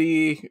any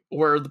city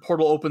where the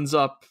portal opens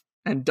up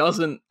and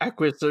doesn't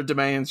acquiesce their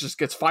demands just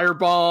gets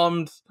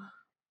firebombed.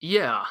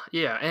 Yeah.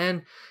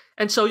 And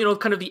so,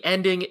 kind of the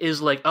ending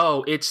is like,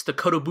 oh, it's the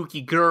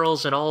Kotobuki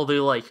girls and all the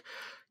like,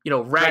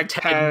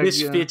 ragtag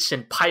misfits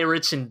and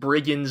pirates and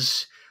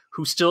brigands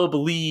who still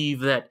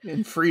believe that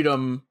in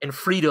freedom,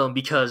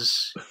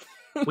 because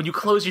when you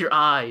close your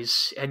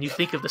eyes and you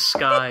think of the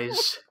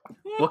skies,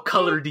 what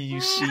color do you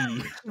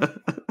see?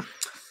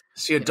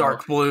 See a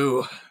dark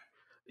blue.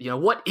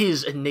 What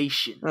is a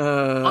nation?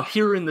 Up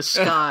here in the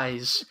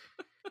skies,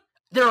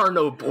 there are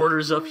no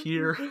borders up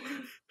here.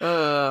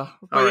 All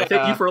right,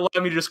 thank you for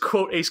allowing me to just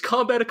quote Ace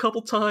Combat a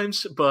couple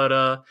times,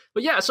 but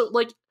yeah, so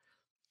like,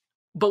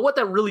 but what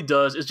that really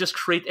does is just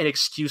create an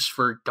excuse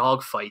for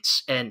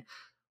dogfights and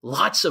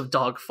lots of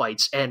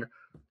dogfights and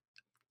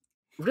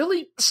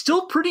really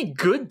still pretty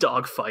good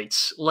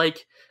dogfights.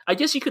 Like, I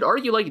guess you could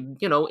argue, like,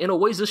 you know, in a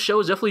ways, this show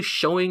is definitely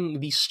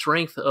showing the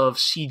strength of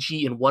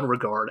CG in one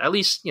regard. At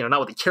least, you know, not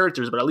with the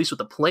characters, but at least with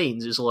the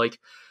planes, is like,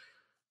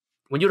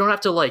 when you don't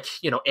have to, like,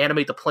 you know,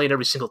 animate the plane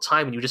every single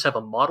time and you just have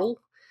a model,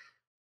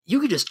 you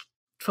could just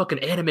fucking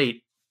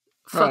animate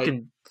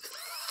fucking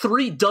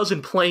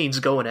 36 planes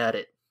going at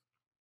it.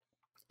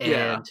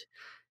 And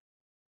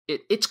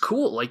it's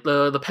cool. Like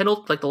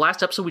the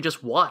last episode we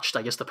just watched,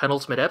 I guess the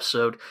penultimate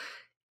episode,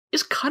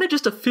 is kind of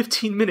just a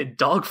 15-minute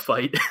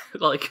dogfight.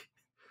 Like,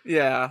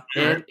 yeah.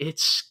 And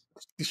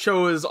the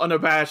show is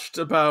unabashed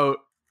about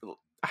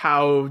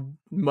how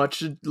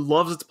much it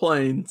loves its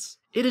planes.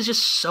 It is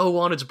just so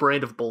on its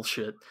brand of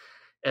bullshit.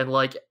 And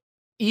like,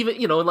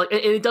 even, you know, like, and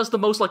it does the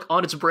most like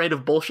on its brand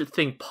of bullshit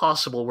thing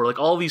possible, where like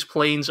all these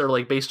planes are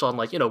like based on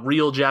like, you know,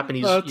 real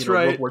Japanese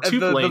World War II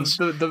planes.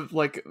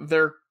 Like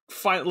they're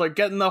like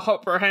getting the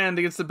upper hand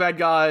against the bad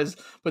guys,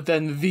 but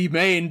then the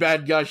main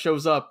bad guy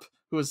shows up,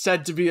 who is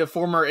said to be a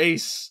former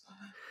ace.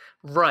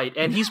 Right,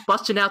 and he's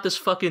busting out this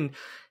fucking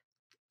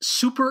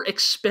super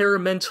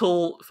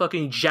experimental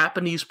fucking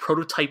Japanese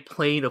prototype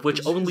plane, of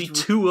which only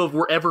 2 of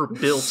were ever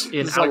built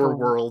in our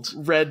world.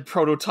 Red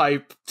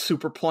prototype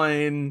super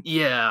plane.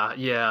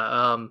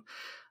 Yeah.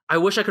 I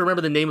wish I could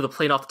remember the name of the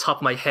plane off the top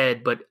of my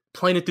head, but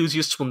plane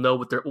enthusiasts will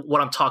know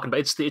what I'm talking about.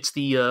 It's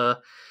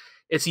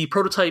the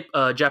prototype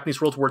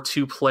Japanese World War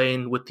II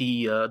plane with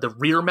the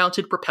rear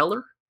mounted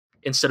propeller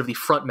instead of the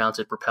front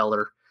mounted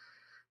propeller,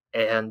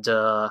 and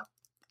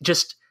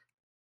just.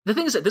 The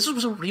thing is that this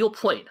was a real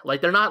plane. Like,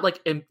 they're not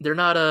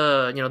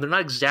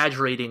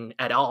exaggerating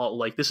at all.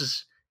 Like, this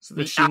is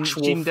the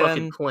actual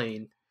fucking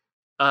plane.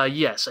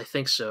 Yes, I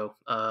think so.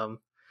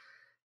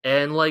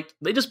 And like,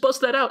 they just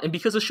bust that out. And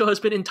because the show has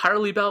been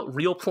entirely about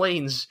real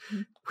planes,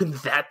 when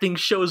that thing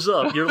shows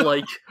up, you're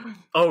like,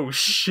 oh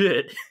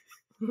shit.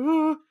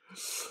 Well,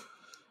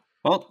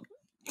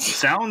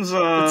 sounds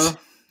like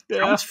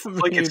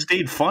it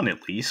stayed fun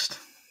at least.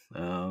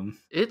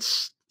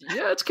 It's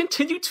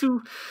continued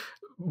to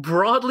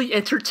broadly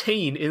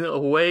entertain in a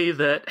way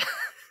that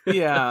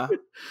I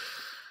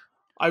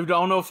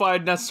don't know if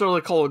I'd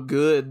necessarily call it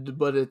good,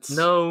 but it's you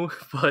know,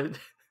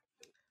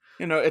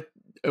 it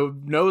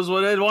knows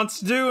what it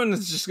wants to do and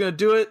it's just gonna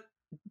do it.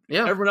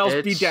 Yeah, everyone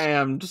else be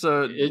damned.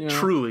 So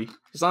truly,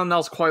 there's nothing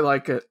else quite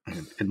like it.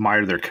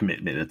 Admire their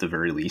commitment at the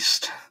very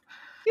least.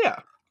 Yeah.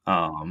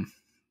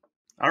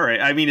 All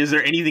right. I mean, is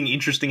there anything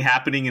interesting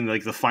happening in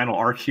like the final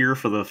arc here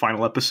for the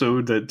final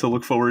episode to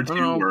look forward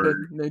to? Or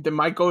they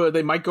might go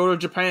to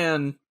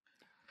Japan.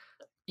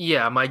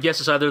 Yeah, my guess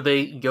is either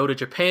they go to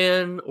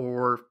Japan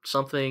or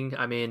something.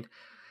 I mean,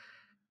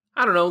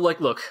 I don't know.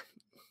 Like, look,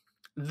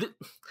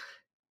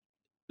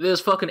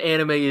 this fucking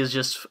anime is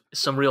just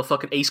some real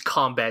fucking Ace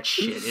Combat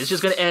shit. It's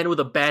just gonna end with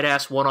a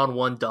badass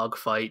one-on-one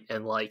dogfight,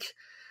 and like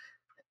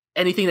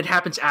anything that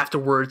happens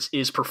afterwards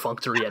is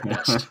perfunctory at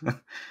best.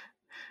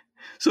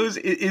 So is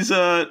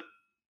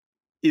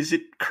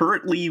it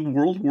currently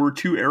World War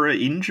II era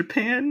in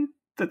Japan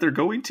that they're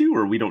going to,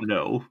 or we don't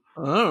know?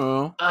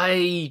 Oh,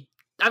 I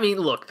mean,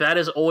 look, that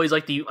is always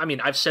like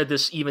I've said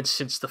this even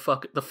since the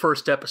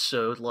first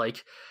episode.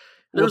 Like,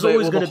 there's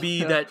always going to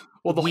be that.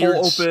 Well, the weird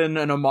whole open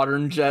and a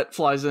modern jet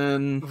flies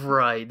in.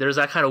 Right, there's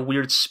that kind of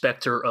weird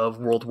specter of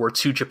World War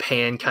II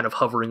Japan kind of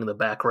hovering in the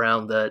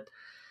background that.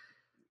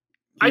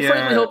 I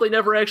frankly hope they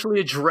never actually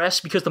address,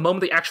 because the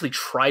moment they actually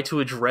try to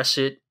address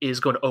it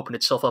is going to open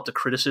itself up to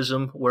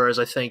criticism. Whereas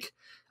I think,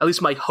 at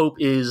least my hope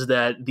is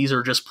that these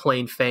are just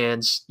plain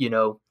fans, you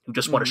know, who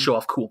just want to show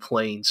off cool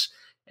planes,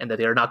 and that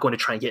they are not going to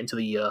try and get into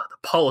the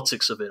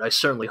politics of it. I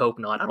certainly hope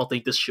not. I don't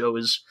think this show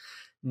is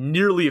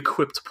nearly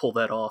equipped to pull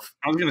that off.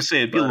 I was going to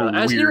say it'd be a little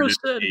weird.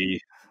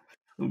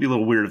 It would be a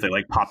little weird if they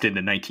like popped into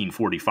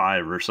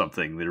 1945 or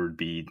something. There would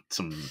be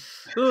some.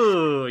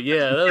 Oh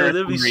yeah,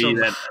 that'd be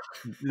some.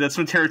 That's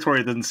some territory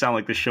that doesn't sound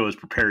like the show is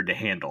prepared to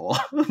handle.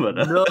 But,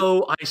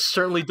 no, I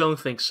certainly don't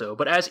think so.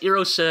 But as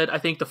Iro said, I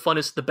think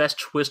the best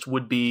twist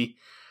would be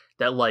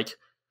that like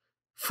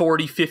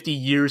 40, 50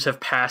 years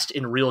have passed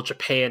in real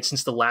Japan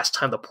since the last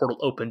time the portal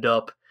opened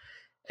up,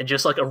 and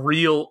just like a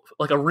real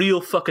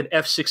fucking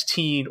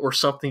F-16 or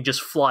something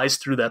just flies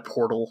through that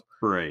portal.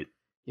 Right.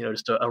 You know,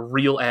 just a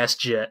real ass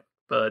jet.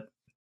 But,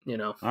 you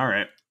know, all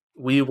right,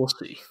 we will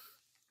see.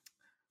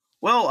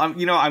 Well,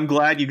 I'm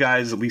glad you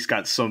guys at least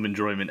got some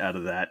enjoyment out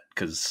of that,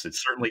 because it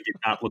certainly did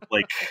not look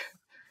like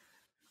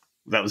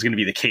that was going to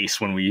be the case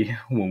when we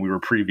were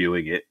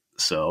previewing it.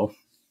 So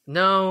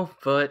no,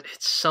 but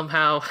it's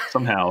somehow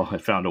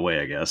it found a way,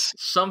 I guess.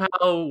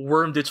 Somehow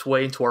wormed its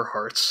way into our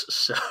hearts.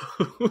 So,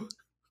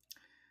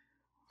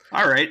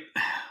 all right,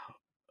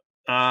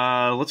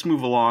 let's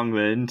move along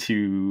then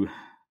to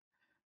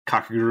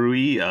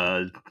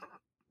Kakegurui.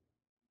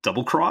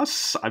 Double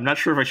cross? I'm not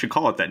sure if I should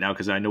call it that now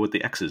because I know what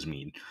the X's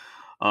mean.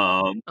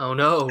 Oh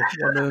no!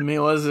 One of the mean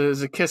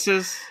is it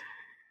kisses?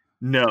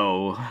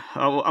 No,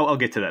 I'll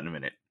get to that in a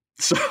minute.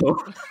 So,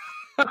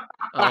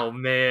 Oh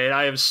man,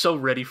 I am so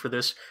ready for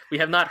this. We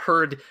have not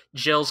heard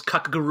Gel's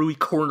Kakegurui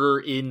corner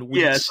in weeks.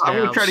 Yeah, so I'm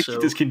going to try to so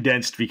keep this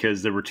condensed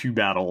because there were 2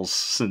 battles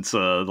since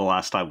the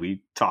last time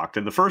we talked.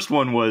 And the first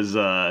one was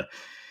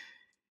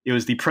it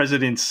was the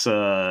president's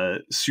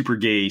super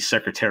gay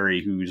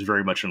secretary who's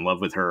very much in love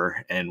with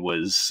her and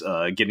was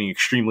getting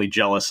extremely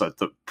jealous at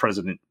the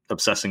president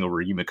obsessing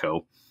over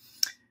Yumiko.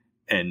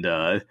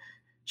 And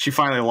she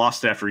finally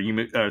lost it after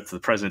the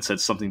president said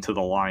something to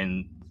the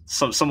line,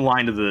 some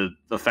line to the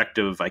effect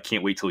of, "I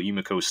can't wait till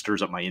Yumiko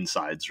stirs up my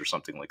insides," or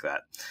something like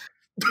that.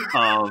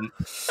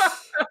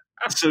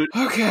 So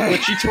Okay.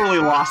 but she totally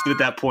lost it at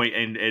that point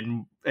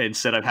and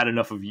said, I've had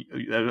enough of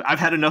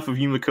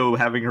Yumiko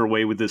having her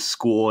way with this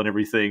school and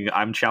everything.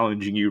 I'm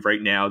challenging you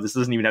right now. This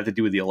doesn't even have to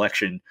do with the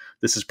election.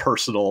 This is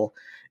personal,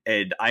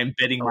 and I'm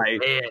betting my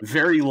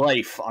very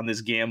life on this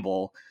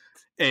gamble.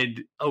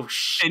 And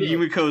shit. And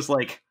Yumiko's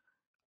like,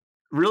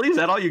 really? Is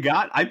that all you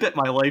got? I bet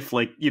my life,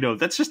 like,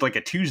 that's just like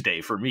a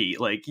Tuesday for me.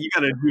 Like, you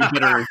gotta do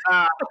better.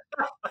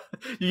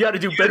 You gotta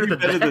do better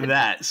than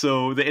that.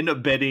 So they end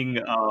up betting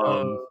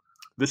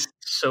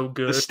so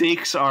good. The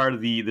stakes are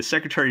the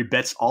secretary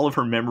bets all of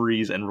her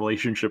memories and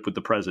relationship with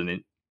the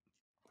president.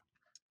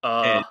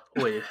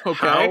 Wait,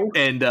 okay. how?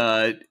 And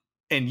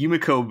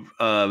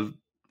Yumiko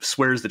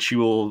swears that she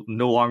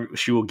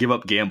will give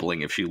up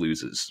gambling if she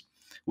loses,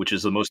 which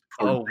is the most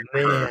important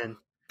thing for her.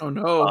 Oh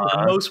no.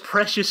 The most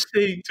precious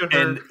thing to her.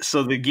 And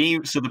so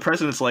the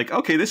president's like,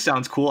 okay, this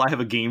sounds cool. I have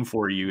a game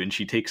for you. And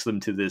she takes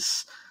them to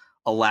this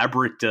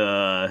elaborate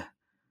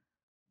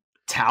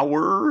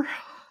tower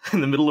in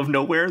the middle of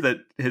nowhere that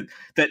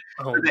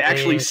they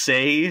actually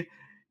say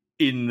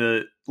in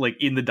the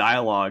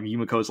dialogue.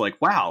 Yumiko's like,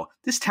 wow,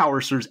 this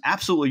tower serves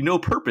absolutely no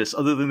purpose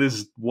other than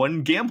this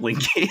one gambling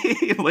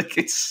game. Like,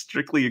 it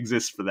strictly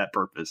exists for that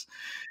purpose.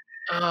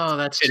 Oh,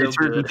 that's and so it turns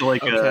good. into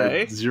like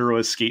a zero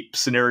escape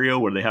scenario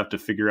where they have to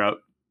figure out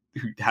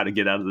how to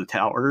get out of the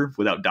tower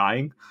without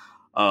dying.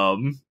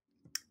 The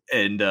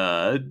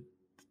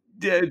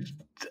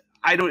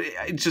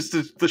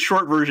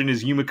short version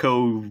is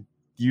Yumiko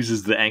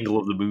uses the angle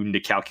of the moon to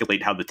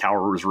calculate how the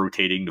tower was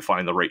rotating to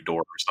find the right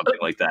door or something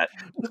like that.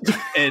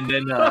 And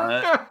then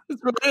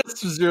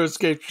it's zero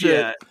escape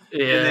shit.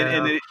 Yeah.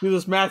 And then do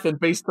this math in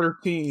base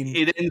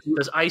 13.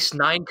 Does Ice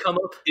 9 come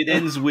up? It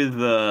ends with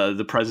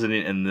the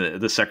president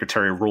and the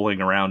secretary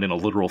rolling around in a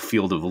literal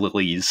field of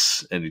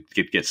lilies, and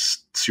it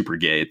gets super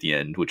gay at the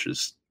end, which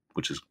is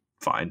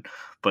fine.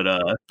 But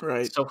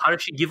right. So how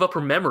did she give up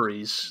her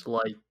memories?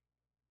 Like,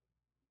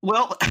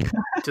 well,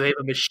 do they have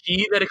a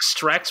machine that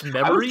extracts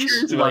memories? I was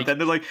curious about that.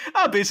 They're like,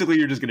 basically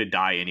you're just going to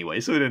die anyway.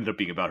 So it ended up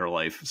being about her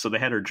life. So they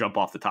had her jump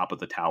off the top of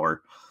the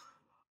tower.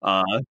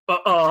 But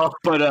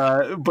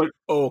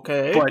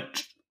okay.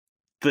 But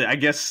I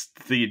guess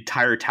the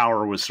entire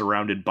tower was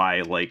surrounded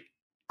by like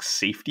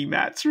safety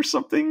mats or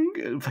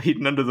something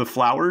hidden under the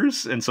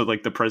flowers. And so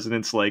like the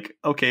president's like,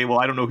 okay, well,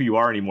 I don't know who you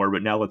are anymore,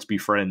 but now let's be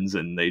friends.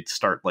 And they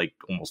start like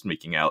almost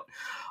making out.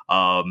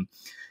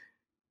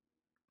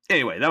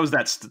 Anyway, that was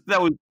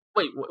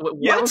wait, what?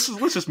 Yeah, let's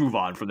just move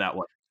on from that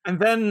one. And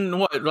then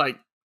what? Like,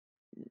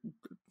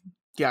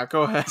 yeah,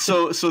 go ahead.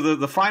 So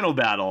the final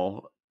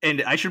battle,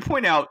 and I should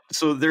point out,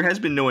 so there has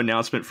been no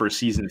announcement for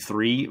season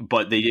 3,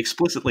 but they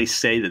explicitly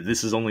say that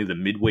this is only the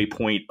midway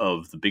point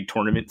of the big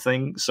tournament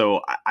thing.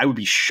 So I would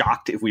be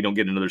shocked if we don't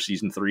get another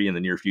season 3 in the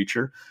near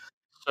future.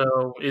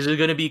 So is it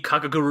going to be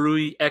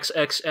Kakegurui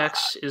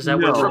XXX? Is that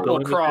where we're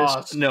going with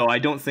this? No, I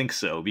don't think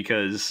so,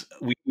 because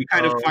we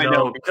kind of find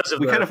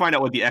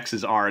out what the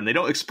X's are, and they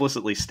don't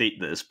explicitly state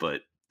this,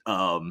 but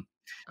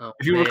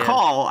if you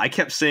recall, I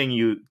kept saying to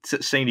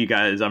you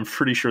guys, I'm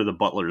pretty sure the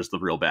butler is the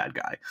real bad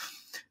guy,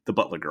 the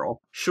butler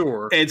girl.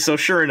 Sure. And so,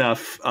 sure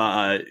enough,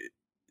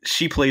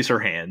 she plays her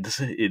hand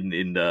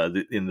in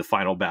the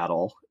final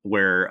battle,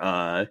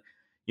 where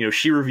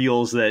she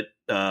reveals that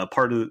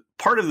part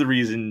of the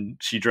reason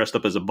she dressed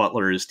up as a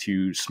butler is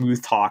to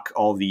smooth talk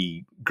all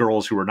the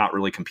girls who are not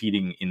really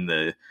competing in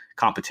the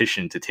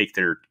competition to take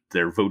their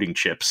voting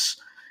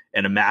chips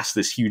and amass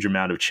this huge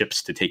amount of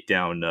chips to take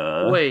down.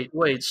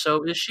 Wait.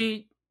 So is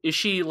she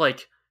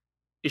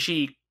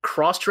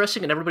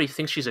cross-dressing and everybody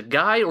thinks she's a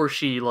guy, or is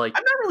she like?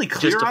 I'm not really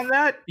clear on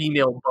that.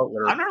 Female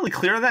butler. I'm not really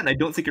clear on that, and I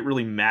don't think it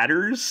really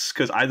matters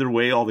because either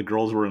way, all the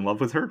girls were in love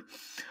with her.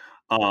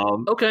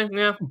 Okay,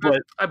 yeah,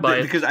 but I buy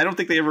it because I don't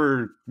think they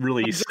ever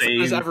really say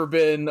there's ever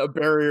been a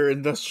barrier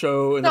in this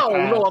show. No,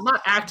 I'm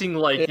not acting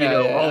like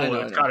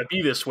it's gotta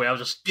be this way. I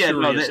was just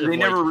curious. They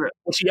never.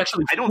 Was she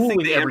actually? I don't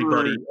think they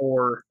everybody,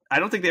 or I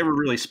don't think they ever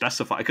really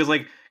specify because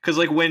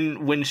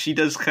when she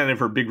does kind of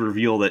her big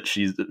reveal that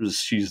she's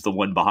the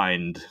one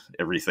behind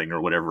everything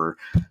or whatever,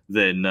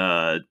 then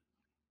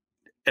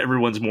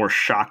everyone's more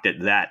shocked at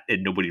that,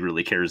 and nobody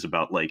really cares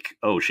about like,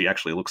 oh, she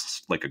actually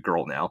looks like a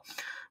girl now.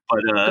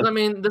 But I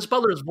mean, this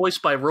butler is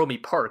voiced by Romy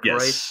Park, yes.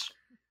 Right?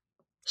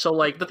 So,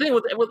 like, the thing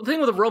with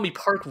the Romy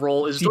Park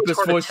role is deepest it's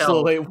hard voice, to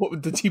tell.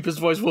 The deepest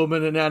voice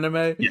woman in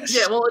anime. Yes.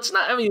 Yeah, well, it's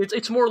not. I mean,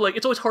 it's more like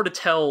it's always hard to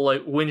tell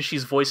like when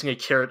she's voicing a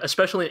character,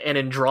 especially an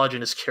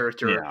androgynous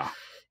character. Yeah.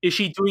 Is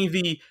she doing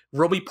the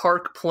Romy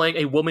Park playing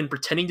a woman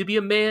pretending to be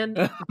a man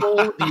role,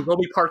 the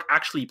Romy Park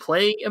actually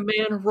playing a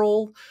man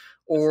role,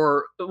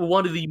 or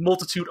one of the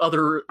multitude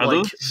other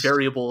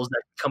variables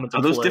that come into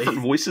play? Are those different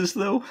voices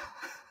though?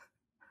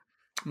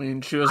 I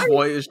mean, she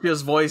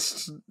has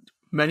voiced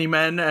many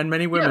men and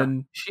many women.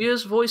 Yeah, she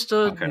has voiced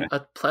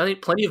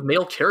plenty of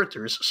male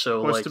characters.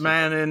 So voiced a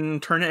man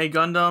in Turn A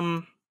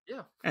Gundam.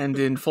 Yeah, and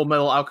in Full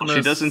Metal Alchemist.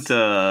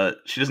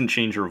 She doesn't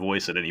change her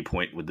voice at any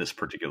point with this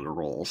particular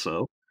role.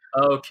 So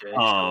okay.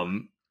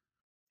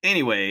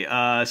 Anyway,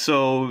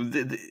 so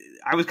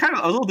I was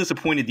a little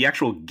disappointed. The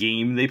actual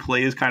game they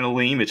play is kind of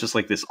lame. It's just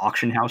like this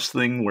auction house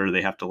thing where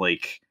they have to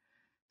like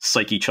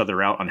psych each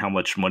other out on how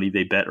much money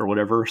they bet or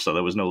whatever. So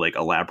there was no like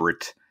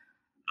elaborate.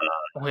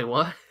 Wait,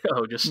 what?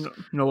 Oh, just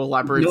no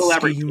elaborate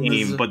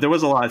game, but there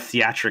was a lot of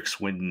theatrics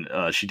when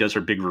she does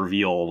her big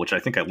reveal, which I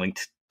think I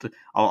linked.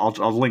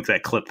 I'll link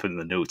that clip in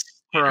the notes.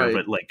 Right. Here,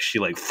 but like she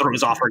like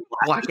throws off her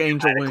black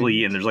angel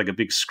wings, and there's like a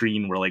big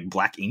screen where like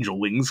black angel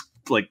wings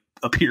like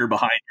appear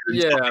behind her.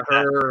 Yeah,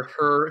 like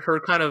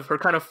her kind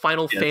of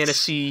Final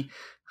Fantasy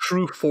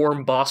true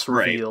form boss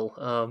reveal.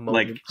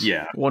 Like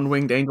one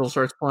winged angel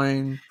starts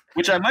playing,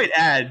 which I might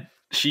add.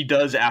 She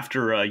does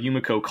after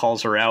Yumiko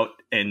calls her out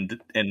and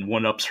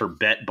one-ups her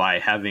bet by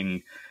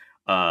having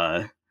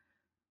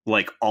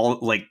like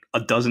a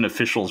dozen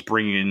officials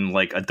bring in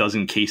like a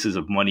dozen cases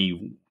of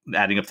money,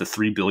 adding up to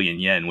 3 billion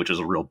yen, which is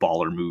a real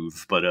baller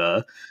move.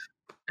 But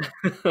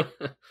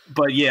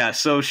but yeah,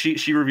 so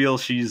she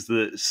reveals she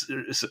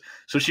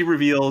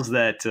reveals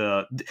that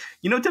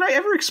did I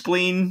ever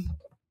explain?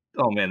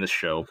 Oh man, this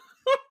show.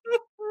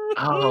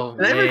 Oh,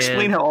 did I ever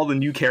explain how all the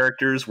new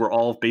characters were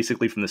all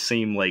basically from the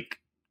same like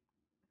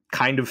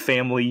kind of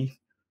family?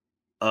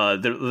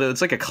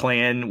 It's like a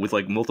clan with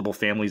like multiple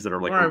families that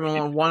are like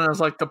one is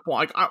like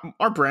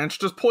our branch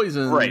does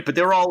poison, right? But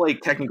they're all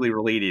like technically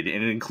related,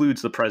 and it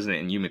includes the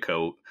president and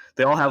Yumiko.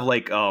 They all have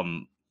like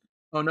oh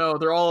no,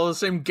 they're all the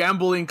same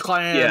gambling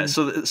clan. Yeah,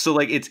 so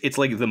like it's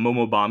like the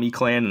Momobami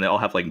clan, and they all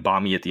have like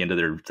Bami at the end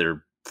of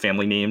their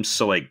family names.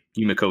 So like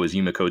Yumiko is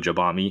Yumiko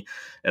Jabami,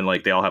 and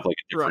like they all have like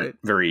a different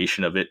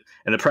variation of it.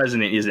 And the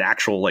president is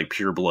actual like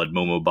pure blood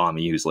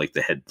Momobami, who's like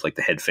the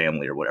head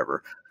family or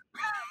whatever.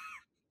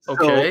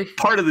 Okay. So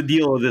part of the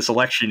deal of this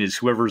election is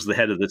whoever's the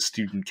head of the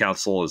student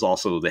council is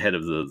also the head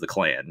of the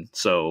clan.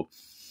 So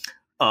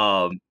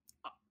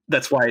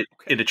that's why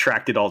it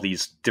attracted all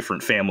these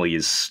different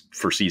families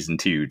for season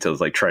 2 to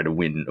like try to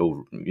win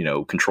over,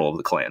 control of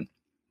the clan.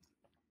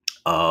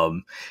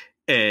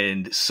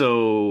 And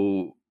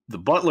so the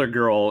butler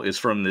girl is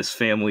from this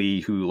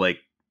family who like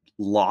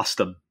lost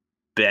a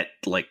bet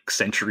like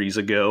centuries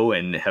ago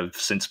and have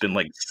since been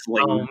like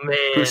slaves. Oh man.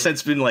 Who've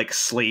since been like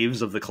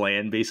slaves of the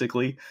clan,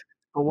 basically.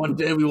 But one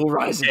day we will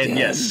rise again. And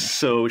yes,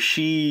 so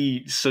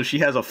she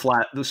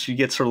has she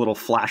gets her little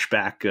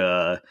flashback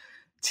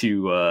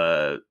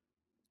to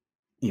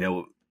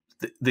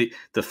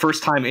the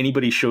first time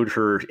anybody showed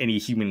her any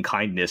human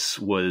kindness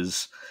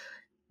was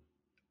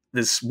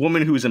this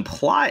woman who's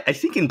implied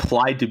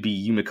to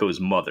be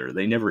Yumiko's mother.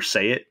 They never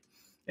say it,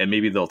 and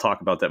maybe they'll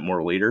talk about that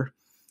more later.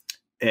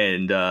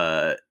 And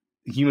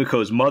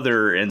Yumiko's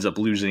mother ends up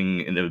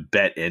losing in a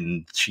bet,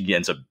 and she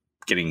ends up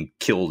getting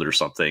killed or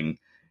something.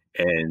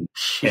 And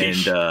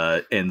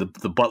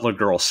the butler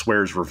girl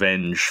swears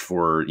revenge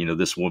for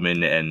this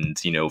woman and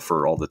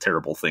for all the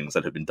terrible things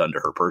that have been done to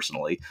her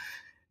personally.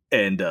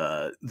 And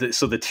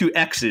so the two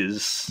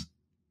X's,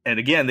 and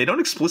again they don't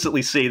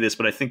explicitly say this,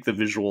 but I think the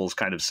visuals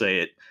kind of say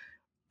it.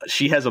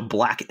 She has a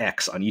black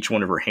X on each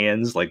one of her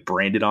hands, like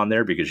branded on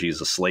there because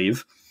she's a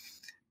slave.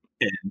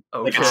 And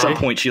like at some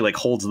point she like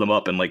holds them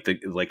up and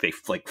they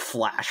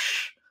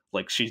flash.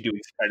 Like she's doing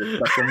some kind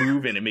of special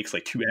move, and it makes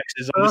like 2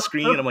 X's on the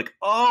screen. And I'm like,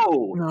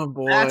 oh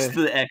boy, that's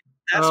the X.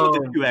 That's what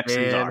the 2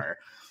 X's are.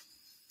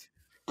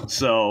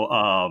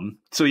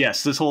 So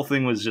yes, this whole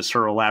thing was just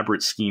her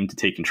elaborate scheme to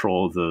take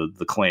control of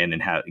the clan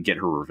and get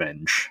her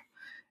revenge.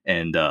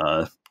 And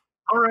all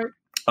right,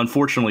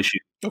 unfortunately, she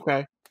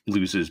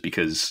loses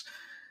because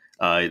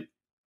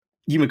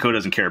Yumiko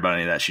doesn't care about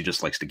any of that. She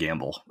just likes to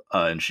gamble,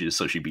 and she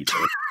beats her.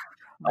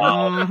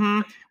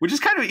 Which is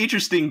kind of an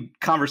interesting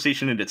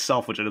conversation in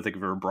itself, which I don't think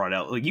I've ever brought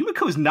out. Like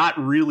Yumiko's not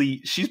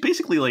really, she's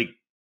basically like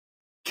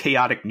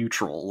chaotic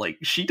neutral. Like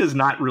she does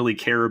not really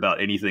care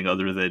about anything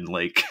other than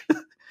like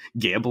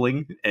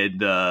gambling, and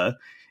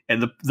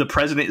the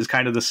president is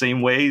kind of the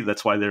same way.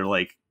 That's why they're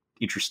like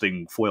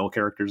interesting foil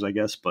characters, I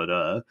guess.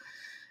 But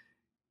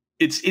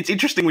it's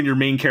interesting when your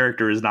main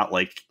character is not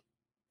like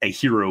a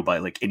hero by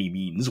like any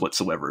means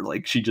whatsoever.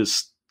 Like she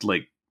just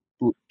like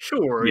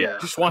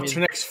just wants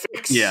her next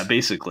fix. Yeah,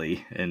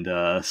 basically. And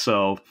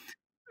so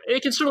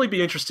it can certainly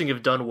be interesting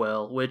if done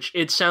well, which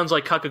it sounds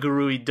like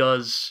Kakegurui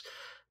does.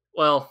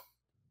 Well,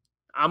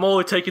 I'm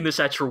only taking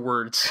this at your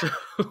words.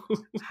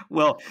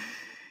 Well,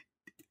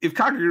 if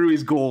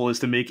Kakegurui's goal is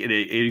to make it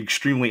an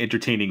extremely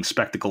entertaining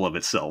spectacle of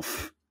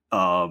itself,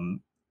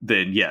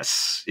 then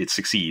yes, it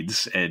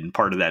succeeds. And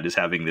part of that is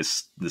having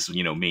this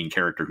main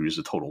character who's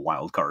a total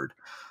wild card.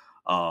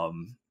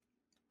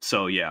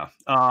 So yeah.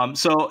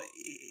 So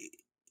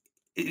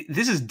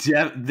this is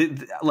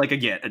like,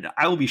 again,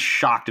 I will be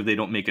shocked if they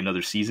don't make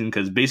another season,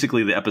 because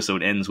basically the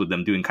episode ends with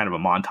them doing kind of a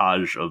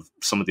montage of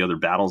some of the other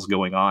battles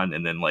going on,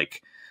 and then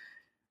like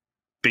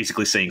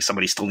basically saying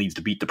somebody still needs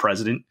to beat the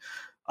president.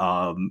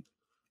 And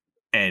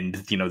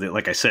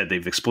like I said,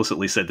 they've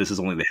explicitly said this is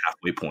only the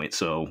halfway point,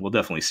 so we'll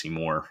definitely see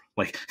more.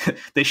 Like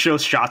they show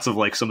shots of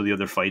like some of the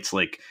other fights,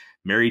 like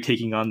Mary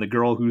taking on the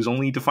girl whose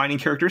only defining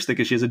characteristic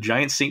is she has a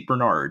giant Saint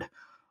Bernard.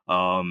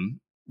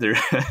 There.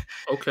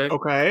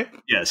 Okay.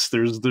 Yes,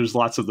 there's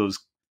lots of those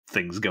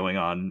things going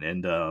on,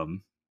 and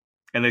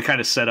they kind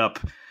of set up.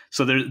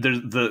 So there's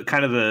the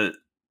kind of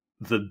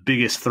the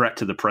biggest threat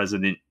to the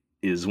president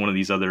is one of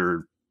this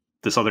other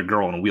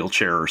girl in a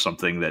wheelchair or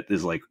something that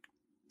is like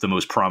the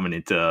most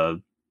prominent,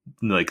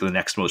 like the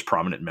next most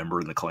prominent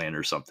member in the clan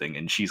or something,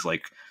 and she's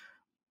like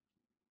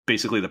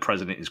basically the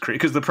president is crazy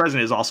because the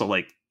president is also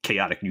like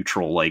chaotic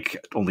neutral,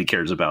 like only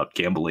cares about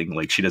gambling,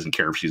 like she doesn't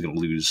care if she's going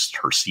to lose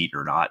her seat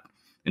or not.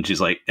 And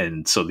she's like,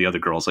 and so the other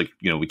girl's like,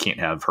 we can't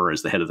have her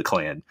as the head of the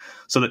clan.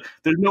 So that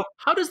there's no.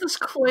 How does this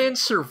clan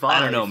survive?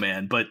 I don't know,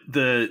 man. But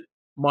the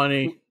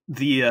money,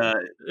 they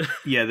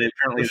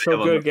apparently so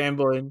have good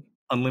gambling,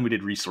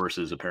 unlimited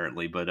resources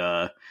apparently.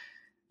 But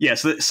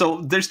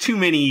so there's too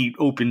many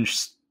open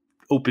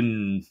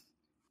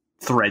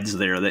threads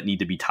there that need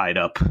to be tied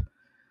up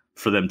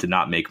for them to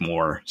not make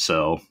more.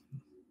 So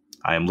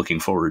I am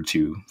looking forward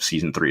to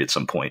season 3 at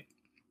some point.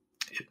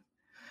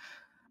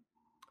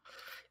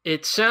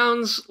 It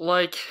sounds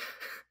like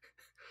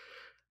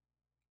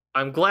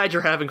I'm glad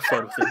you're having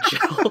fun with it,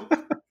 Joe.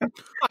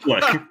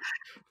 Look,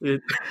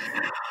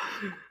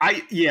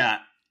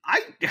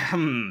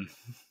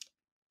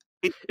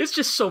 it's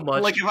just so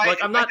much. Like,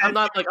 I'm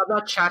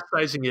not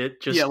chastising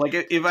it. Just like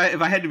if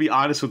I had to be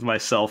honest with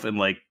myself and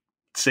like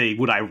say,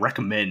 would I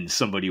recommend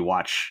somebody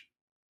watch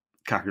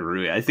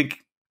Kakegurui? I think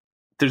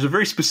there's a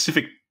very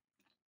specific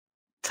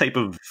type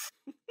of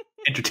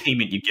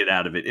entertainment you get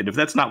out of it, and if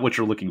that's not what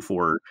you're looking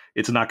for,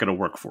 it's not going to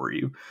work for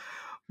you.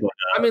 But,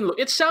 I mean, look,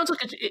 it sounds like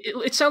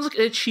it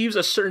achieves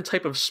a certain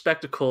type of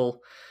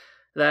spectacle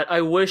that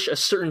I wish a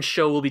certain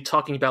show we'll be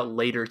talking about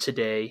later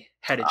today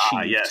had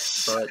achieved.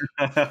 Yes, but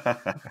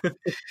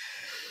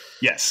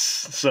yes.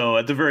 So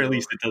at the very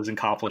least, it does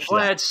accomplish that.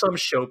 Glad some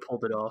show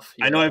pulled it off.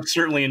 Yeah. I know I've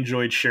certainly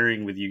enjoyed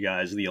sharing with you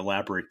guys the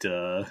elaborate,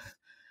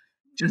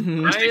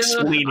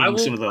 explaining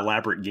some of the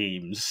elaborate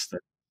games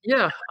that.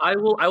 Yeah, I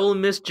will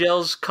miss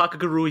Gel's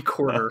Kakegurui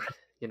corner.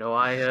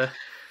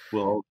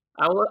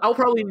 I'll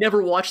probably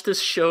never watch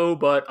this show,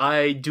 but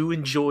I do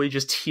enjoy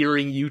just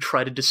hearing you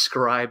try to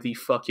describe the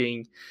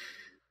fucking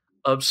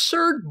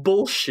absurd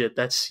bullshit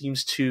that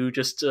seems to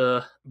just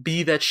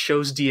be that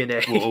show's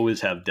DNA. We'll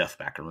always have Death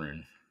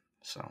Macaroon.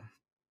 So,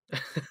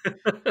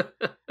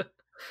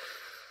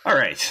 all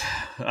right.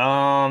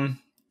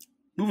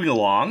 Moving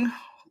along,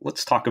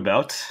 let's talk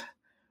about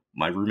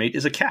My Roommate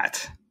is a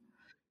Cat.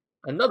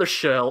 Another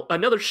show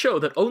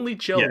that only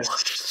Joe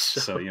watched.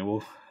 So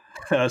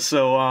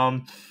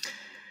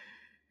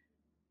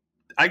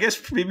I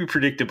guess maybe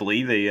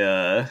predictably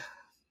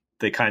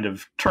they kind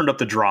of turned up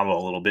the drama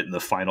a little bit in the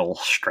final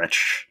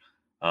stretch.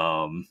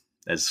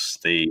 As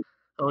they.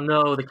 Oh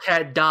no, the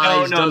cat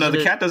dies. No,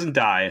 the cat doesn't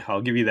die. I'll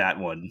give you that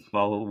one.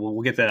 Well,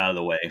 we'll get that out of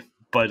the way.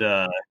 But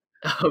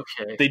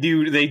okay, they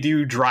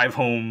do drive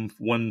home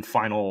one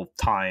final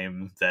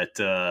time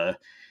that.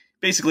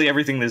 Basically,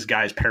 everything this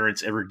guy's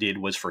parents ever did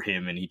was for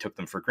him, and he took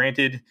them for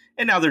granted.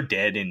 And now they're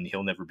dead, and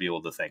he'll never be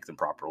able to thank them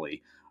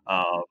properly.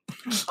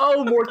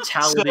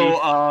 Mortality!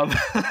 So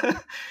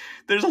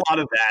there's a lot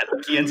of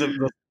that. He ends up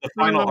the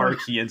final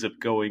arc. He ends up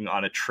going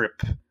on a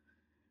trip.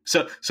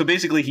 So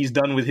basically, he's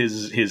done with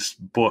his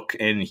book,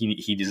 and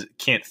he just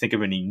can't think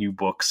of any new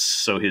books.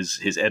 So his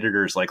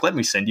editor's like, "Let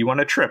me send you on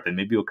a trip, and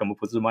maybe you'll come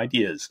up with some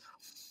ideas."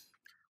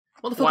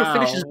 Motherfucker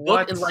finished his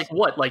book in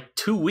like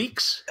 2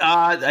 weeks?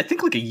 I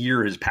think like a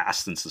year has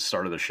passed since the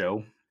start of the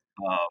show.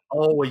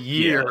 A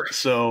year. Yeah,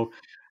 so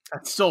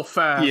that's so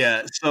fast.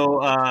 Yeah,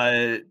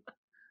 so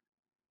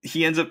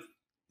he ends up,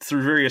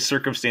 through various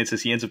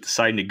circumstances, he ends up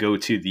deciding to go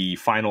to the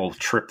final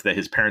trip that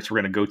his parents were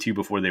going to go to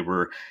before they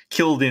were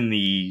killed in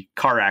the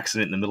car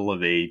accident in the middle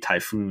of a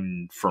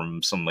typhoon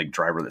from some like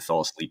driver that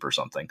fell asleep or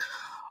something.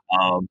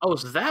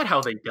 Is that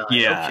how they died?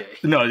 Yeah. Okay.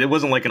 No, it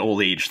wasn't like an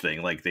old age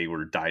thing. Like they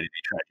were died in a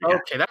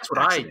tragic Okay, that's what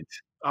accident.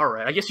 All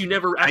right. I guess you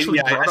never actually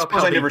brought up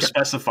how I never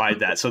specified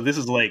that. So this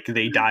is like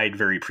they died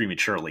very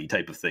prematurely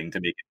type of thing to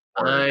make it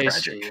more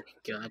tragic. See.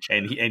 Gotcha.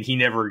 And he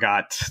never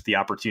got the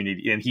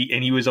opportunity. And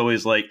he was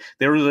always like,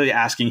 they were really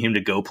asking him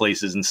to go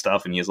places and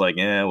stuff, and he was like,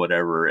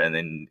 whatever. And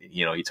then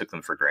he took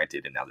them for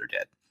granted, and now they're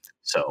dead.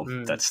 So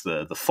that's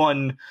the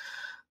fun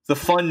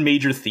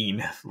major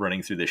theme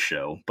running through this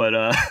show.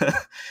 But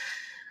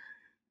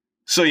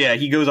so yeah,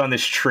 he goes on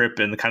this trip,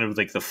 and kind of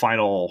like the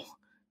final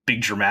big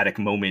dramatic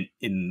moment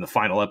in the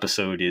final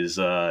episode is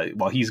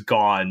while he's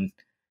gone,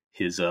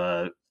 his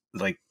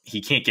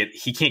he can't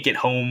get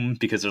home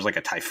because there's like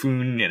a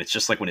typhoon, and it's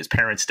just like when his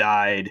parents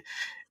died,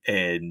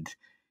 and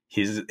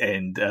his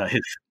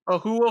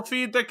who will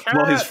feed the cat?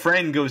 well, his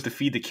friend goes to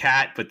feed the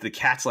cat, but the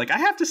cat's like, I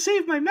have to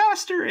save my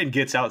master, and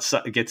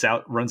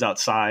runs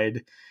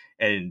outside,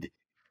 and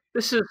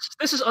This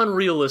is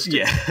unrealistic.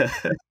 yeah.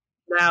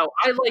 Now,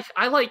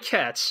 I like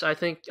cats. I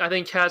think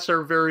cats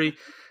are very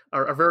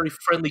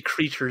friendly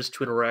creatures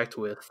to interact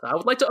with. I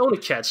would like to own a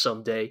cat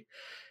someday.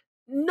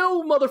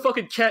 No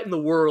motherfucking cat in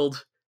the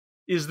world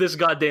is this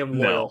goddamn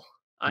loyal.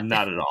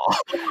 Not at all.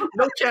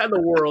 No cat in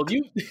the world.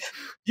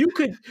 You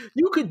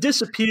could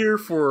disappear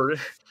for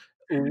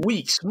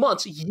weeks,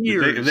 months,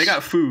 years. If they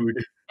got food,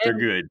 they're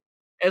good.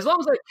 As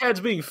long as that cat's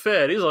being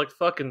fed, he's like,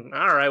 fucking,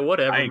 all right,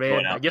 whatever,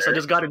 man. I guess I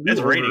just got to do it.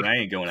 It's raining. I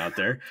ain't going out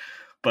there.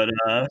 But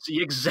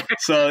exactly.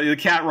 So the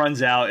cat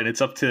runs out, and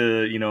it's up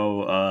to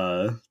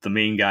the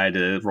main guy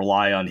to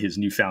rely on his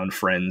newfound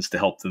friends to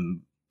help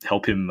him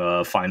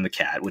find the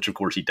cat, which of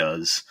course he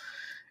does,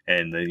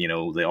 and then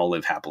they all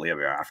live happily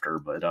ever after.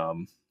 But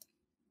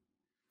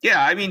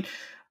yeah, I mean,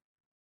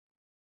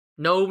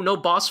 no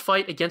boss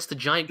fight against the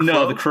giant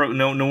crow.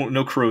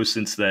 No crow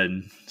since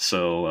then.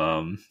 So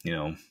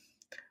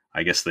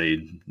I guess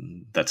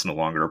that's no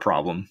longer a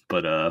problem.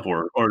 But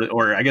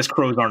or I guess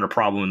crows aren't a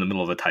problem in the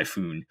middle of a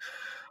typhoon.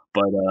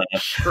 But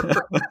sure.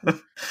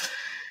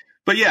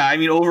 But yeah, I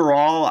mean,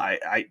 overall,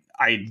 I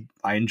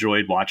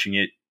enjoyed watching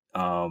it.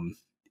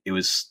 It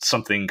was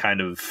something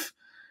kind of,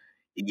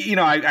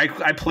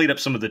 I played up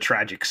some of the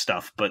tragic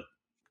stuff, but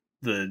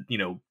the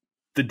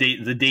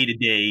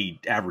day-to-day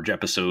average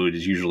episode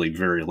is usually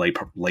very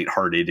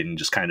lighthearted and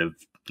just kind of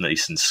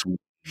nice and sweet.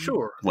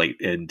 Sure. Light,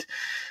 and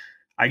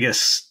I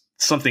guess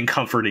something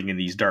comforting in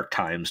these dark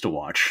times to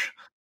watch.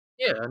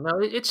 Yeah, no,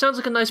 it sounds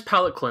like a nice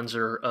palate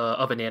cleanser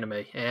of an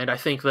anime, and I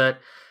think that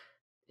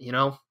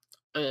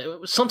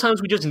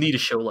sometimes we just need a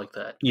show like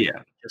that.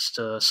 Yeah, just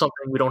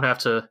something you don't have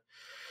to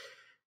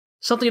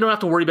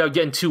worry about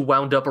getting too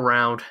wound up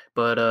around,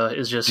 but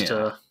is just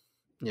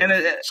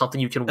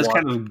something you can watch. As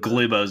kind of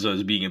glib as I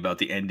was being about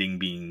the ending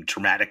being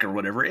traumatic or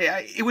whatever,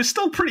 it was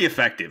still pretty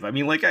effective. I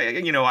mean, like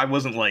I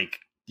wasn't like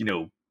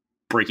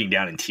breaking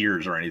down in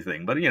tears or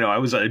anything, but I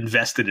was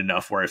invested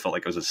enough where I felt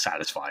like it was a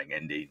satisfying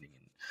ending.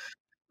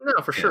 No,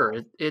 for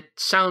sure. It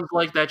sounds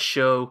like that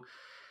show.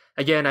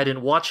 Again, I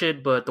didn't watch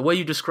it, but the way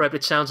you described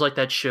it sounds like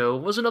that show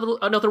was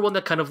another one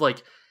that kind of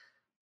like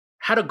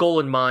had a goal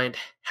in mind,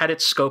 had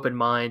its scope in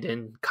mind,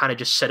 and kind of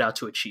just set out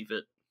to achieve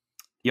it.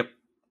 Yep.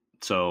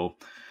 So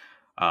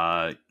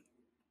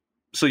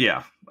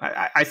yeah,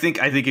 I think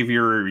if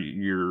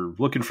you're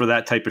looking for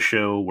that type of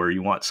show where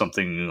you want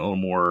something a little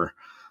more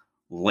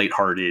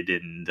lighthearted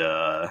and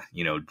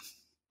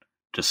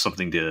just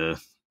something to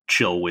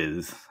chill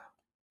with,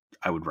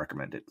 I would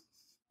recommend it.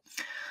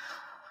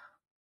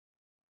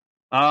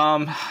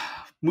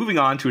 Moving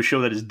on to a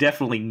show that is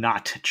definitely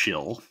not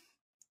chill.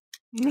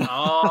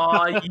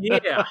 Oh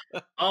yeah!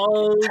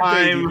 Oh,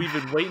 baby, we've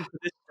been waiting for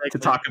this to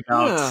talk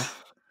about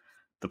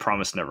The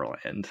Promised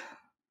Neverland.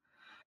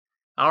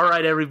 All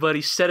right,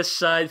 everybody, set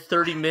aside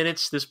 30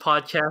 minutes. This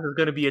podcast is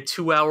going to be a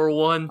 2-hour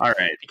one. All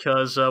right,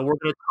 because we're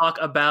going to talk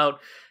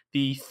about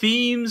the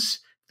themes,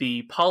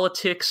 the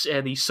politics,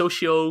 and the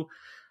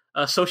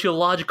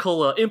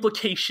sociological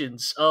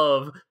implications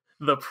of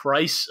The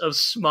Price of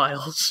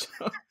Smiles.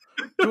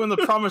 Doing The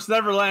Promised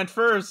Neverland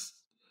first.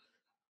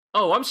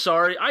 Oh, I'm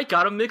sorry. I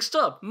got them mixed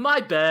up. My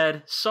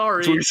bad.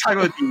 Sorry. So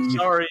sorry.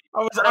 I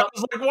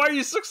was like, why are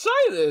you so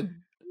excited?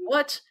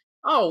 What?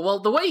 Oh, well,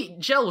 the way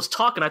Jell was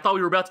talking, I thought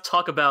we were about to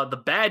talk about the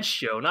bad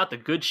show, not the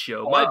good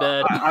show. My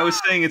bad. I was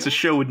saying it's a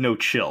show with no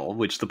chill,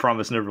 which The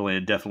Promised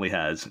Neverland definitely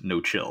has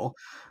no chill.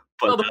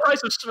 But, well, The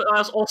Price of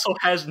Smiles also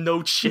has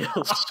no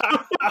chills.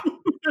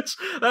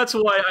 That's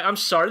why I'm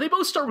sorry. They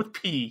both start with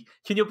P.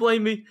 Can you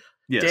blame me?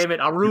 Yes. Damn it!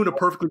 I'll ruin a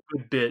perfectly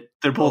good bit.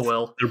 They're both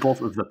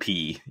with the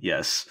P.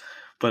 Yes.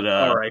 But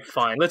all right,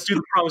 fine. Let's do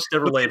The Promised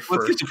Neverland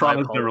first. Let's get The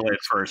Promised Neverland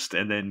first,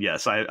 and then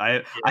yes,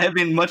 I have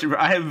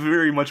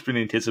very much been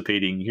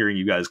anticipating hearing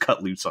you guys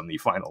cut loose on the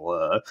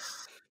final.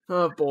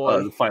 Oh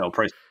boy, the final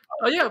price.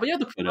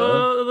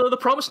 The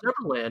Promised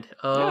Neverland.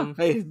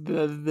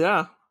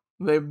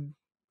 They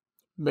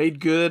made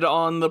good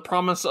on the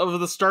promise of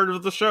the start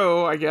of the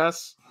show, I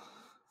guess.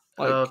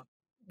 They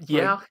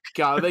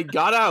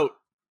got out.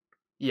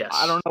 Yes.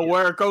 I don't know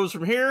where it goes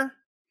from here.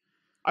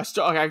 I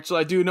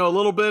do know a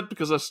little bit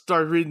because I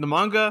started reading the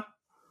manga.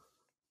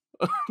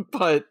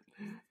 But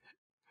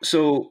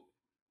so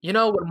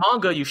what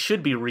manga you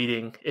should be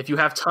reading if you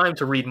have time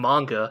to read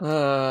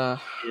manga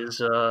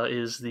is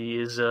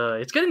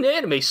it's getting an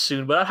anime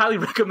soon, but I highly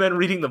recommend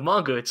reading the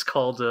manga. It's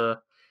called Beastars.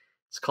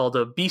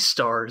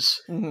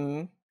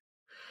 Mm-hmm.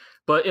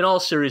 But in all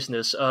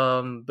seriousness,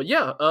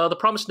 The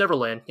Promised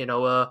Neverland,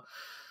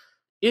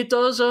 it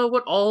does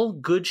what all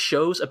good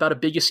shows about a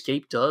big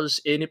escape does,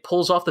 and it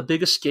pulls off the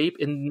big escape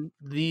in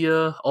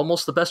the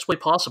almost the best way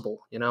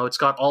possible. It's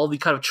got all the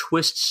kind of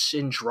twists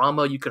and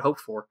drama you could hope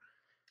for.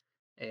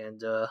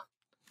 And I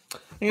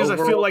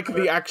feel like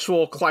the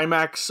actual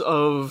climax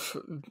of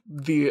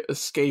the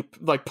escape,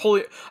 I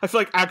feel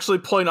like actually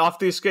pulling off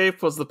the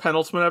escape was the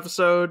penultimate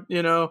episode,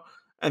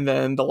 and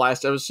then the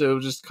last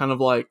episode just kind of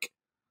like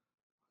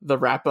the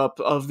wrap up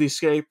of the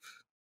escape.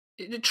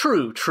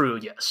 True,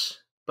 yes.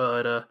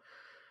 But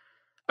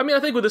I mean, I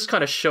think with this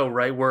kind of show,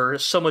 right, where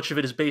so much of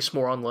it is based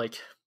more on like,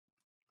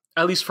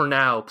 at least for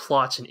now,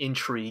 plots and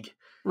intrigue.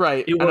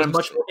 Right. It was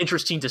much more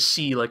interesting to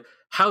see like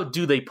how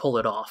do they pull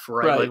it off,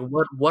 right?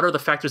 Like what are the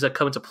factors that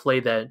come into play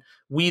that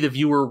we, the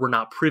viewer, were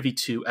not privy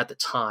to at the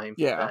time?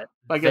 Yeah.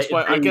 I guess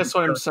what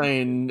I'm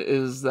saying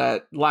is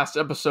that last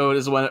episode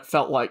is when it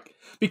felt like,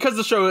 because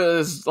the show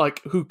is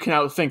like who can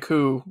outthink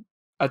who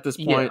at this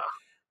point.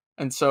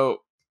 And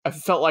so I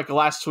felt like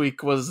last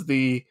week was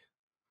the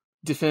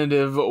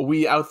definitive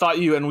we outthought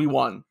you and we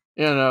won,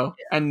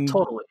 and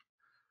totally.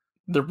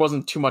 There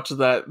wasn't too much of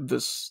that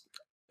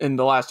in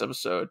the last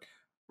episode.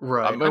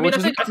 Right. Which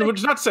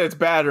is not to say it's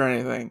bad or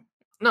anything.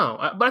 No,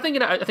 but I think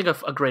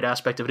a great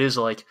aspect of it is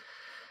like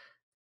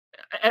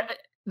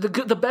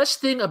the best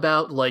thing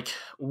about like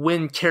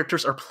when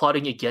characters are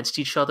plotting against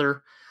each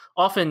other,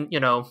 often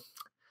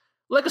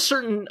like a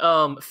certain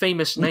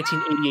famous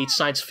 1988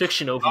 science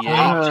fiction OVA.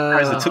 I'm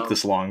surprised it took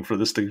this long for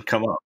this to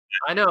come up.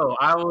 I know.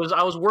 I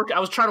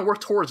was trying to work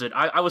towards it.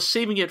 I was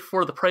saving it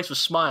for The Price of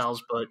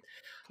Smiles, but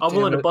I'm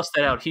willing to bust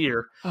that out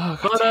here.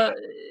 But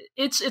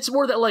it's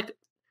more that like,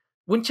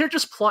 when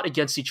characters plot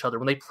against each other,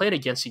 when they plan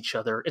against each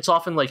other, it's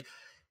often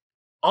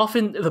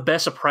the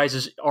best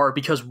surprises are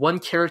because one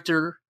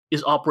character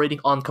is operating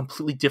on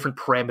completely different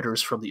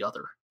parameters from the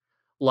other.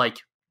 Like,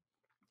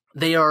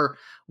 they are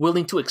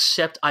willing to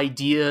accept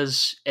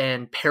ideas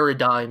and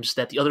paradigms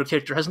that the other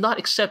character has not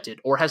accepted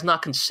or has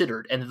not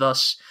considered, and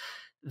thus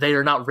they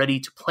are not ready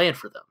to plan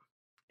for them.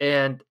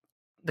 And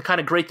the kind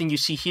of great thing you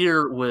see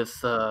here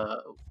with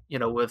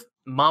with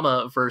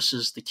Mama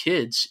versus the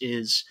kids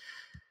is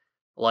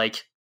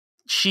like,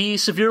 she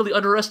severely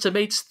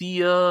underestimates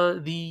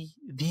the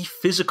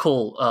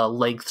physical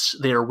lengths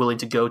they are willing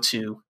to go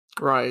to,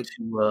 right,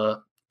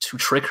 to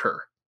trick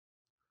her.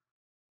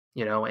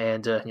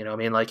 I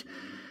mean, like,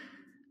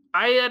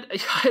 I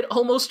had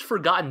almost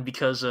forgotten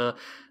because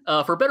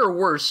for better or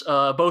worse,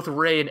 both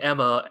Ray and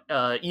Emma,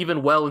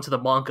 even well into the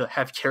manga,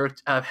 have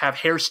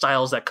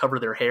hairstyles that cover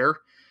their hair.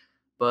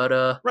 But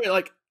right,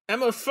 like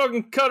Emma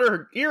fucking cut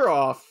her ear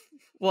off.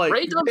 Like,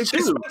 Ray does they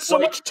too. spent so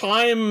much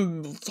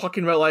time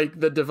talking about like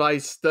the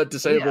device that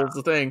disables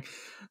the thing,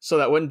 so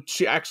that when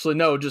she actually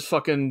just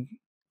fucking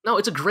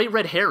it's a great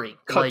red herring.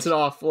 Cuts it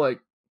off.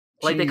 Like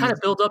they kind of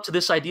build up to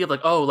this idea of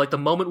like, oh, like the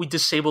moment we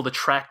disable the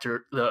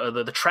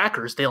the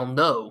trackers, they'll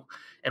know,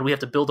 and we have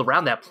to build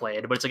around that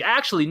plan. But it's like,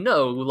 actually,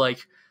 no, like,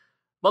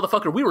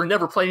 motherfucker, we were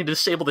never planning to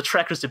disable the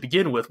trackers to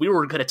begin with. We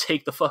were going to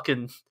take the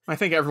fucking. I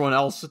think everyone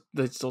else,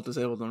 they still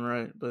disabled them,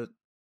 right? But.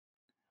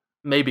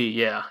 Maybe,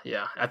 yeah.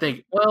 I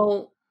think,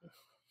 well,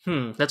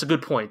 that's a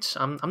good point.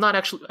 I'm not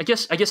actually. I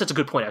guess that's a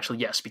good point, actually.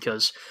 Yes,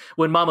 because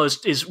when Mama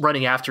is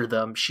running after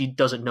them, she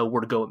doesn't know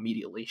where to go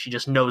immediately. She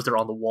just knows they're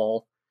on the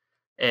wall,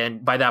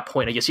 and by that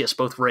point, I guess yes,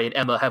 both Ray and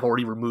Emma have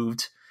already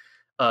removed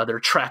their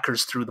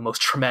trackers through the most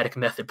traumatic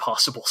method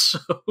possible. So,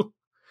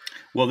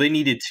 well, they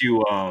needed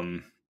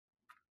to.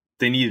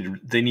 They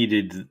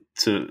needed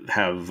to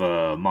have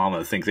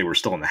Mama think they were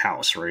still in the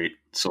house, right?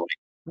 So.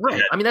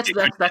 Right. I mean, that's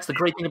the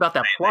great thing about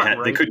that plot,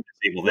 right? They couldn't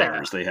disable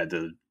theirs. They had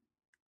to do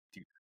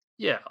that.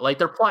 Yeah, like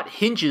their plot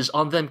hinges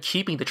on them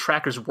keeping the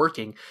trackers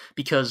working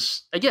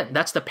because, again,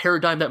 that's the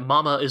paradigm that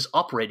Mama is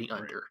operating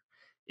under,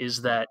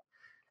 is that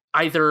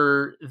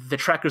either the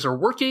trackers are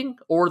working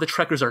or the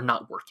trackers are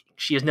not working.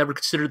 She has never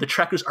considered the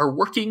trackers are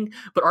working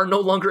but are no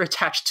longer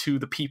attached to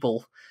the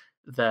people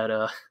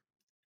that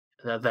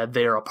that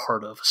they're a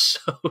part of.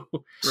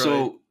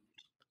 So,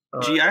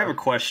 G, I have a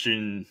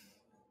question.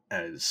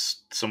 As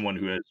someone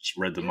who has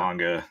read the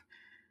manga,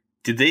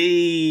 did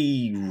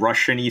they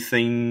rush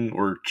anything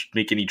or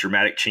make any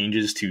dramatic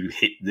changes to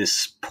hit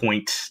this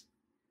point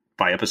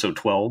by episode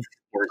 12?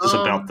 Or is this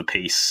about the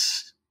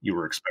pace you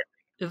were expecting?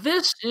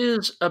 This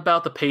is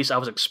about the pace I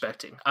was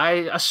expecting.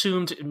 I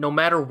assumed no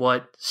matter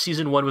what,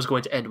 season 1 was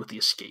going to end with the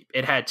escape.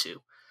 It had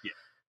to. Yeah.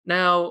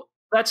 Now,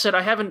 that said,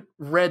 I haven't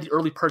read the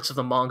early parts of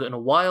the manga in a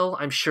while.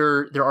 I'm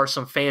sure there are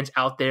some fans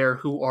out there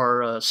who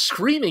are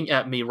screaming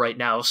at me right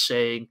now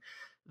saying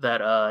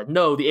that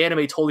no, the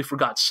anime totally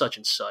forgot such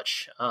and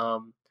such.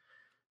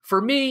 For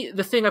me,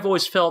 the thing I've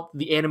always felt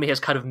the anime has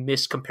kind of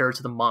missed compared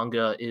to the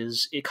manga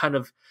is it kind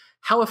of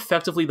how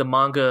effectively the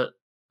manga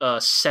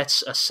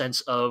sets a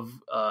sense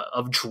of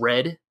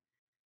dread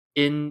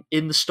in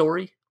the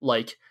story.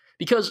 Like,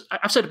 because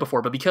I've said it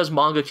before, but because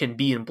manga can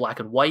be in black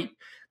and white,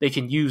 they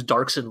can use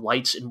darks and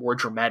lights in more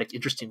dramatic,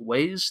 interesting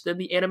ways than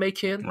the anime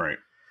can. Right.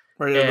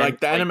 Right. Like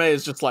the anime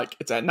is just like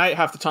it's at night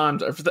half the time.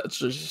 It's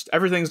just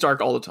everything's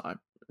dark all the time.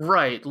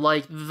 Right,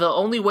 like, the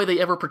only way they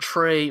ever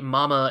portray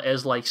Mama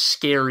as, like,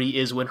 scary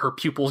is when her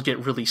pupils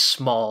get really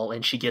small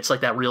and she gets,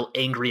 like, that real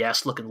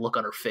angry-ass looking look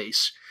on her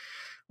face.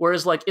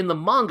 Whereas, like, in the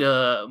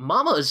manga,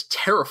 Mama is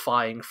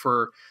terrifying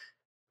for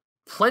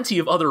plenty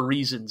of other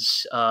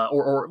reasons,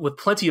 or with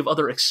plenty of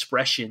other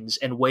expressions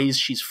and ways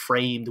she's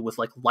framed with,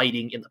 like,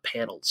 lighting in the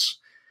panels.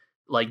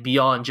 Like,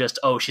 beyond just,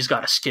 oh, she's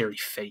got a scary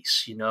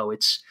face,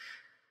 it's...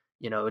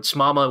 It's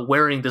Mama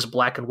wearing this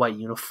black and white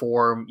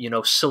uniform,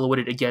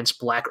 silhouetted against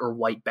black or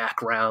white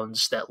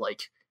backgrounds that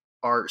like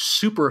are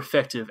super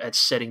effective at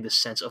setting this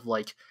sense of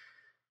like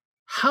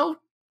how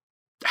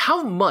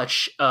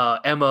much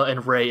Emma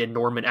and Ray and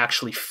Norman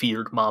actually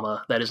feared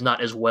Mama that is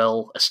not as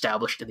well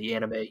established in the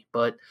anime.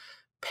 But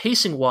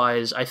pacing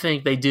wise, I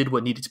think they did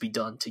what needed to be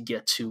done to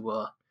get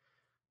to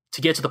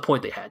the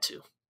point they had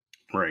to.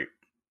 Right.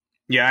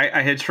 Yeah,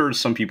 I had heard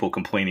some people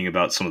complaining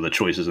about some of the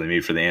choices they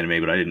made for the anime,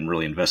 but I didn't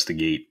really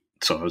investigate.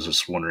 So I was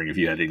just wondering if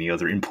you had any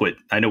other input.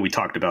 I know we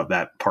talked about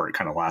that part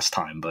kind of last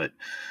time, but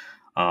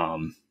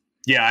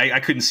yeah, I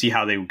couldn't see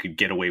how they could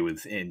get away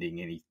with ending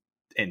with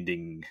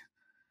anything.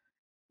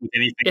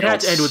 It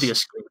had to end with the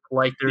escape.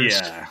 Like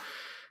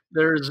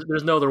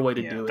there's no other way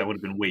to do it. That would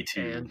have been way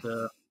too.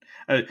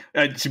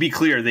 And to be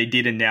clear, they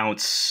did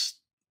announce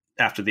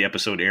after the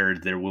episode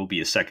aired there will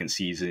be a second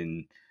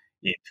season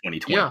in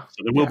 2020. Yeah.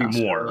 So there will be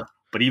more,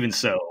 but even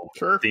so,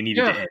 they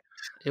needed to end.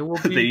 It will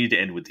be... They need to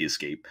end with the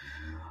escape.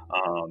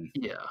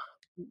 Yeah.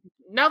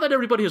 Now that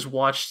everybody has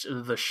watched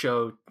the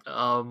show,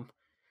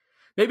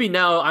 maybe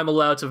now I'm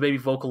allowed to maybe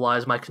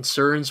vocalize my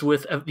concerns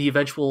with the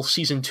eventual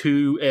season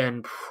 2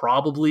 and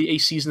probably a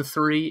season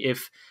 3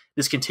 if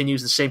this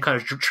continues the same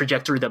kind of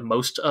trajectory that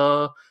most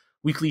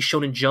Weekly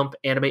Shonen Jump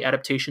anime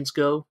adaptations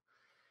go.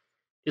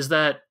 Is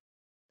that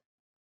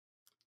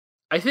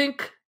I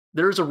think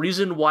there's a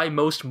reason why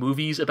most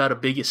movies about a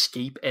big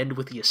escape end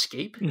with the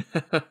escape.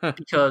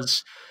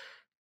 Because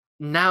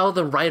now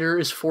the writer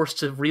is forced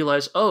to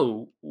realize,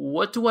 oh,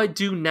 what do I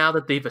do now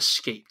that they've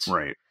escaped?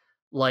 Right.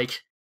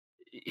 Like,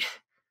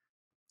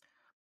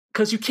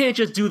 because you can't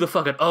just do the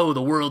fucking, oh,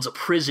 the world's a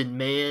prison,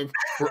 man.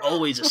 We're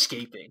always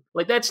escaping.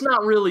 Like, that's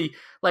not really,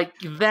 like,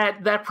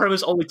 that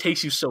premise only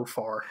takes you so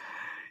far.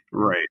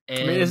 Right. And,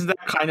 I mean, isn't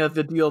that kind of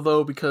the deal,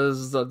 though?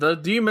 Because the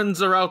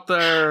demons are out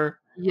there.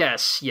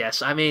 Yes.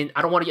 I mean,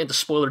 I don't want to get into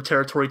spoiler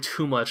territory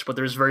too much, but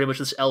there's very much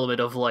this element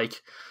of,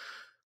 like,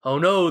 oh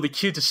no, the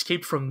kids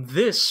escaped from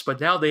this, but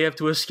now they have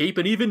to escape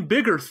an even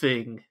bigger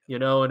thing,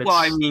 And it's... Well,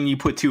 I mean, you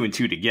put 2 and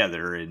 2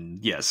 together,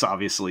 and yes,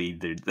 obviously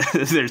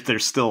they're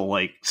still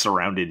like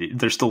surrounded.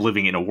 They're still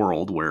living in a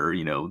world where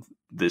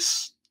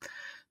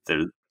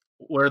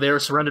where they're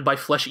surrounded by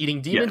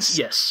flesh-eating demons.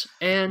 Yes.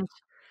 And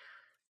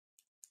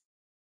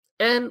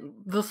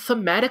the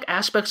thematic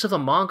aspects of the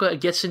manga it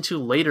gets into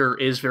later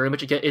is very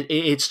much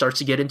it starts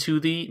to get into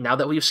the now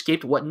that we've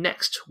escaped, what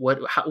next?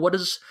 What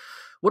does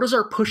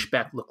our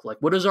pushback look like?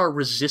 What does our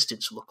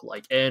resistance look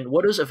like? And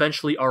what does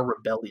eventually our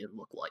rebellion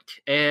look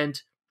like?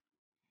 And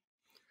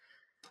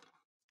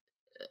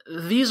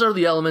these are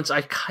the elements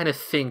I kind of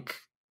think.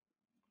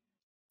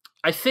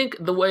 I think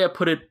the way I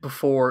put it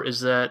before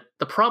is that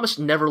the Promised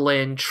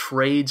Neverland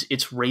trades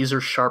its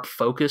razor-sharp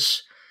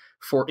focus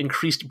for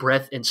increased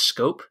breadth and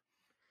scope.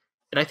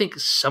 And I think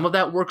some of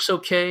that works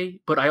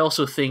okay, but I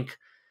also think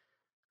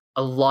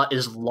a lot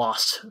is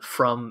lost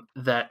from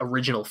that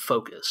original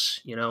focus.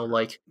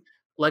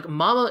 Like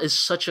Mama is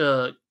such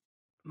a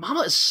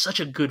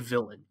good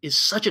villain, is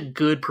such a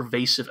good,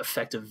 pervasive,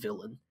 effective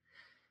villain.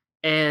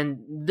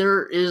 And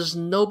there is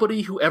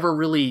nobody who ever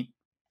really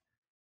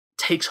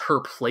takes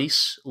her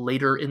place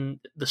later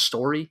in the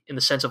story, in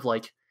the sense of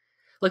like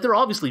they're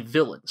obviously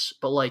villains,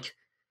 but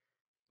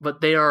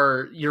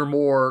you're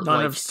more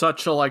none of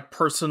such a like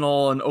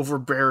personal and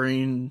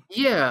overbearing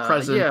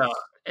presence. Yeah.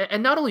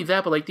 And not only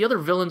that, but like the other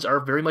villains are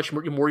very much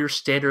more your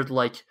standard,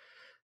 like,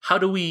 how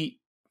do we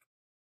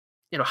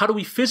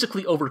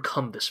physically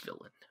overcome this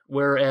villain?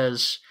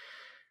 Whereas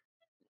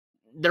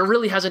there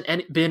really hasn't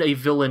been a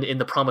villain in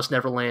the Promised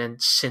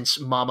Neverland since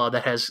Mama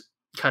that has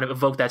kind of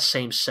evoked that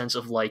same sense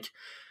of like,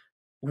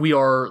 we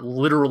are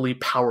literally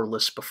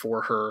powerless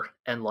before her,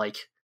 and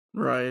like,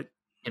 right.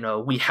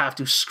 We have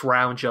to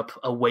scrounge up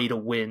a way to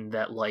win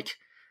that, like,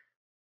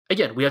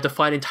 again, we have to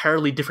find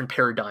entirely different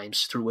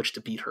paradigms through which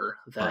to beat her.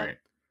 Right.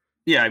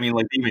 Yeah, I mean,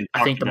 like, even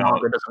I think the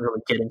manga doesn't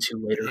really get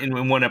into later.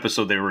 In one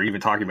episode, they were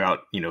even talking about,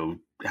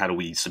 how do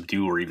we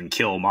subdue or even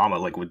kill Mama?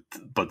 Like,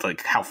 but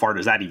like, how far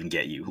does that even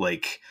get you?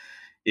 Like,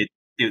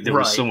 there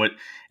was so much,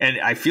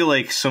 and I feel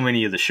like so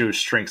many of the show's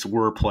strengths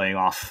were playing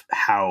off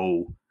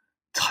how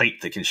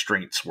tight the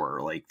constraints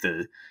were. Like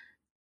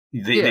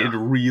they had to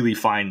really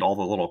find all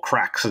the little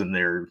cracks in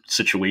their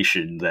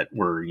situation that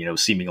were,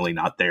 seemingly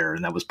not there,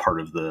 and that was part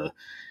of the,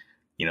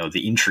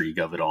 the intrigue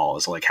of it all.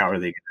 Is like, how are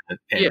they going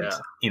to?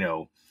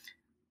 And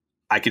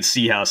I could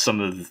see how some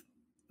of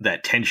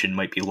that tension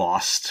might be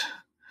lost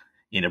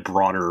in a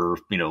broader,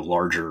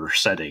 larger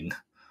setting.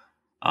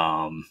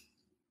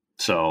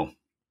 So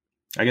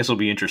I guess it'll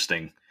be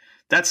interesting.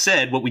 That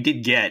said, what we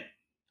did get,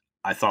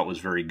 I thought was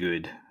very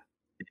good.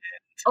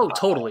 Oh,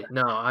 totally.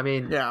 No, I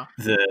mean,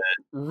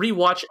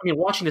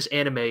 watching this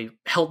anime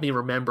helped me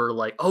remember,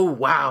 like, oh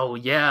wow,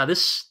 yeah,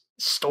 this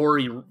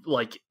story,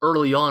 like,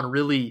 early on,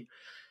 really,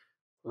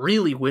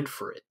 really went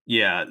for it.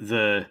 Yeah,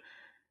 the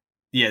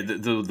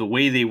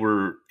way they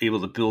were able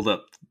to build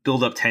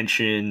up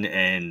tension,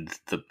 and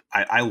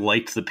I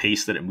liked the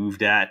pace that it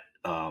moved at.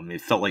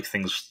 It felt like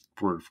things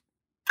were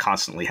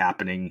constantly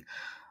happening.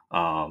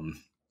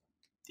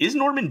 Is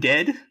Norman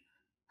dead?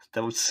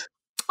 That was.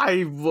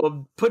 I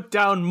will put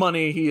down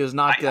money. He is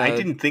not dead. I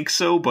didn't think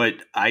so, but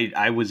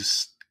I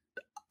was.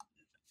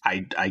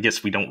 I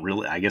guess we don't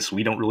really. I guess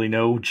we don't really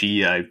know.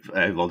 Gee,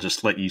 I'll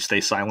just let you stay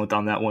silent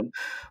on that one.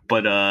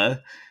 But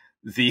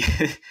the,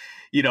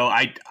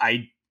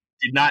 I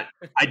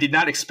did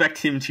not expect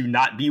him to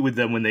not be with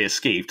them when they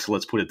escaped.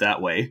 Let's put it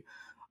that way.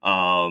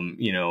 But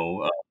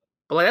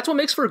like that's what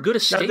makes for a good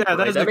escape. That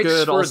right? is that a makes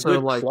good for also a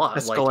good like plot.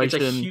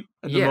 escalation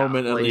at the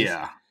moment. At least.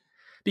 Yeah.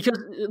 Because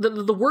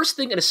the worst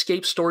thing an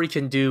escape story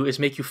can do is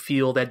make you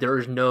feel that there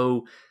are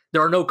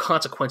no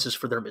consequences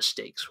for their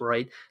mistakes,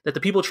 right? That the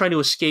people trying to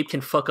escape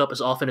can fuck up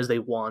as often as they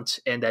want,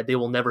 and that they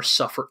will never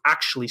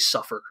actually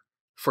suffer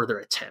for their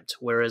attempt.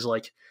 Whereas,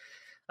 like,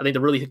 I think the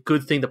really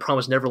good thing the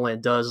Promised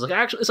Neverland does is, like,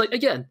 actually, it's like,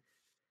 again,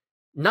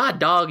 nah,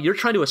 dog, you're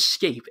trying to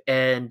escape,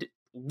 and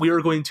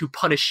we're going to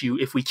punish you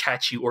if we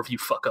catch you or if you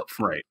fuck up.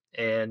 Right.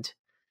 And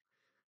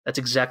that's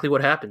exactly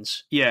what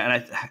happens. Yeah,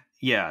 and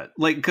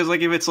like, because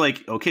like if it's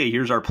like, okay,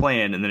 here's our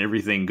plan, and then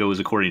everything goes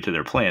according to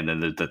their plan,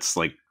 then that's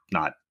like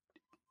not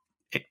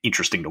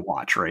interesting to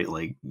watch, right?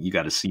 Like you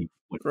got to see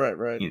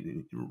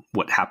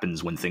what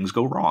happens when things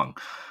go wrong.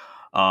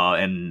 So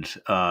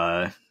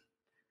I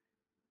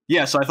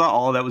thought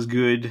all of that was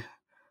good.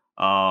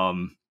 I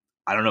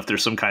don't know if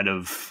there's some kind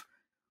of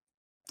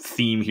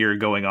theme here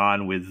going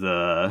on with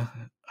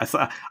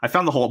I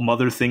found the whole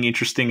mother thing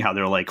interesting, how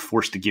they're like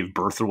forced to give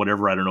birth or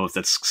whatever. I don't know if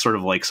that's sort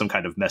of like some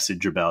kind of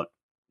message about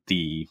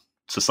the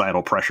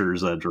societal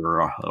pressures that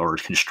or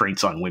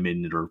constraints on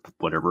women or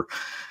whatever.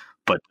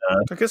 But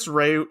I guess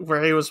Ray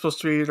was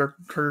supposed to be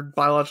her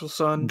biological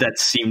son. That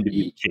seemed to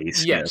be the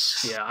case.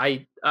 Yes. Yeah.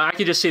 I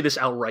could just say this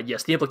outright.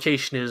 Yes. The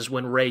implication is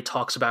when Ray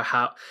talks about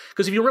how,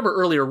 because if you remember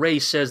earlier, Ray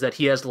says that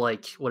he has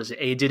like, what is it,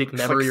 eidetic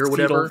memory or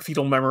whatever,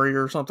 fetal memory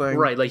or something.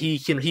 Right. Like he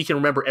can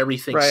remember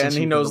everything. Right. Since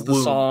and he knows the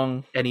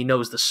song. And he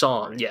knows the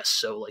song. Yes.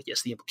 So like,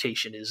 yes, the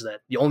implication is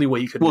that the only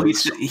way you could. Well,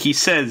 he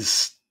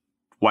says,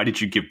 "Why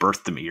did you give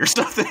birth to me?" or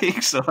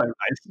something. So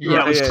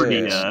that was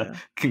pretty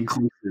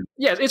conclusive.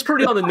 Yeah, it's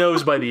pretty on the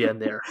nose by the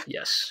end there.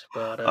 Yes,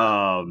 but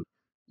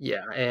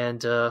yeah,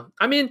 and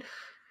I mean,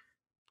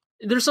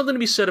 there's something to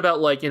be said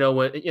about like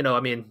I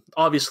mean,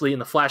 obviously in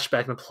the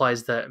flashback it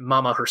implies that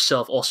Mama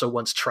herself also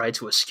once tried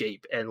to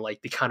escape, and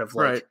like the kind of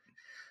like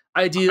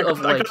idea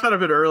of like I got that a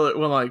bit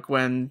early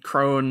when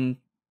Crone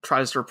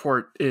tries to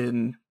report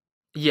in.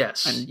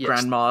 Yes, and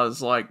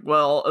Grandma's like,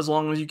 well, as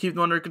long as you keep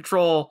them under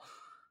control,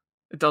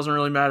 it doesn't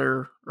really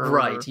matter.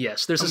 Right,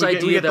 yes. There's this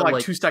idea that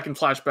like 2-second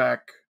flashback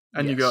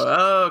and you go,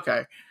 oh,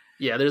 okay.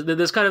 Yeah,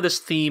 there's kind of this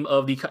theme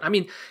of I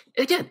mean,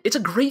 again, it's a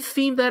great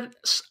theme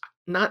that's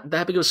not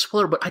that big of a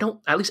spoiler, but I don't,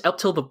 at least up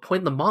till the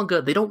point in the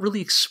manga, they don't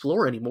really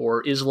explore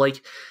anymore, is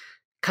like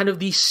kind of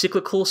the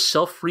cyclical,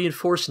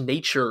 self-reinforced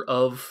nature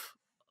of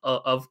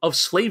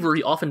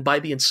slavery, often by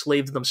the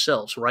enslaved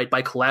themselves, right?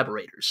 By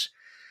collaborators,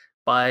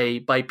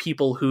 by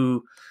people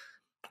who...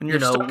 And you're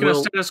stuck in a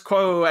status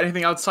quo.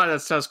 Anything outside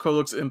that status quo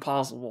looks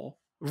impossible.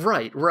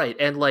 Right.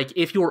 And like,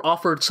 if you're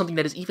offered something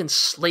that is even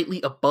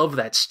slightly above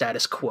that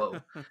status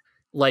quo,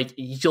 like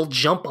you'll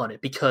jump on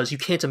it because you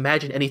can't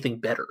imagine anything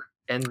better.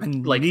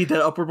 And like, you need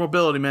that upward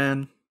mobility,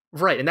 man.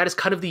 Right. And that is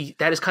kind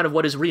of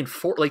what is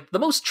reinforced. Like the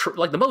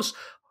most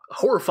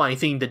horrifying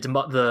thing that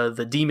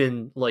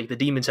the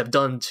demons have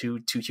done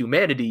to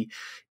humanity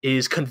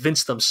is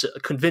convince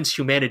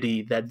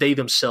humanity that they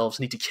themselves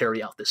need to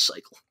carry out this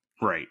cycle.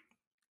 Right.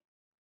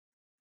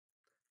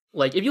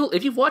 Like if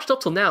you've watched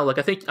up till now, like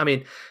I think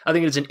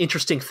it's an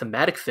interesting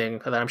thematic thing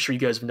that I'm sure you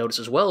guys have noticed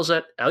as well, is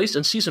that at least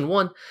in season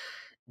 1,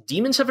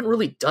 demons haven't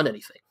really done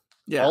anything.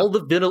 Yeah. All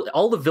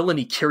the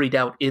villainy carried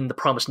out in the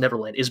Promised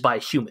Neverland is by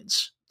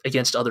humans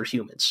against other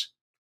humans.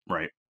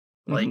 Right.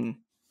 Like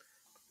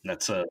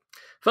that's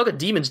fucking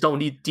demons don't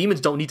need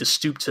to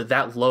stoop to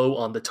that low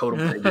on the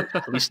totem pole.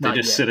 At least not they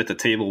just yet. sit at the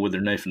table with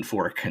their knife and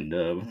fork and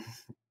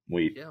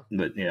wait. Yeah.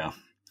 But yeah.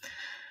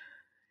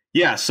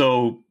 Yeah,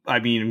 so, I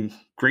mean,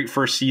 great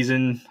first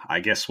season.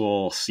 I guess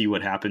we'll see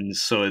what happens.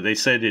 So they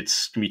said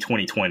it's going to be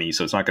 2020,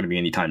 so it's not going to be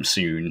anytime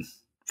soon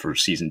for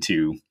season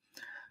 2.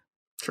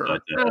 Sure.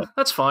 But,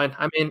 that's fine.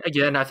 I mean,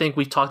 again, I think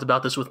we've talked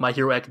about this with My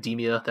Hero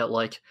Academia, that,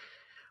 like,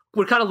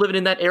 we're kind of living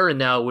in that era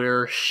now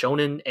where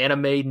shonen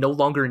anime no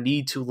longer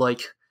need to,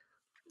 like,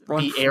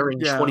 be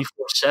airing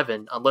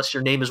 24/7 unless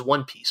your name is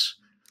One Piece.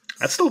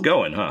 That's still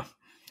going, huh?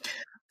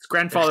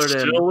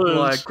 Grandfathered in,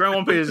 like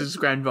One Piece is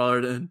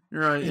grandfathered in,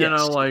 right? You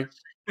know, like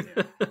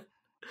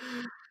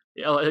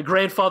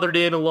grandfathered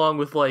in along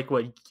with like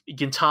what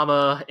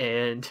Gintama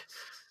and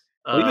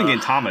even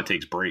Gintama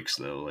takes breaks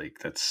though. Like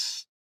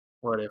that's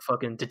what a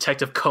fucking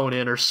Detective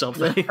Conan or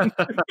something.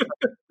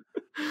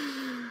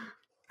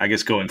 I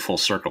guess going full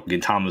circle,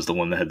 Gintama is the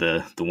one that had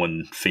the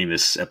one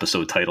famous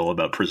episode title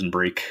about prison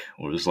break,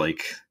 where it was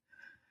like.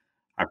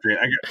 I forget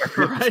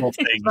the whole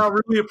thing. It's not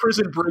really a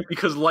prison break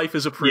because life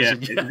is a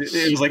prison. Yeah,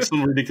 it was like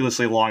some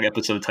ridiculously long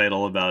episode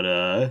title about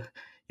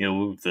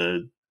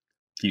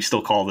you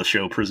still call the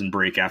show Prison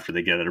Break after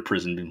they get out of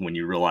prison when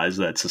you realize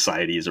that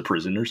society is a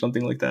prison or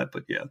something like that.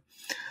 But yeah,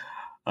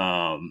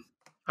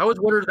 I was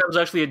wondering if that was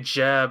actually a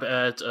jab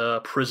at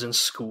Prison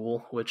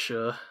School, which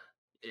I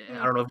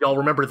don't know if y'all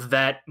remember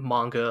that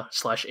manga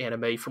 /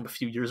 anime from a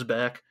few years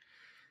back,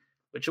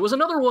 which was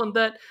another one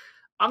that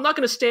I'm not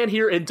going to stand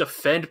here and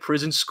defend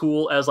Prison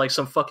School as like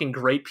some fucking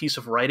great piece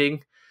of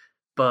writing,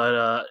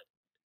 but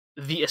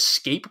the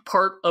escape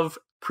part of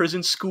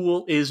Prison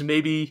School is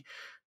maybe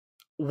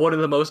one of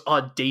the most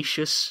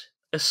audacious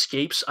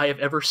escapes I have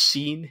ever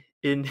seen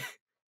in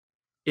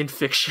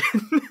fiction.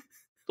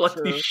 Like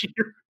Sure.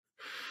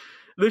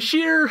 the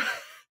sheer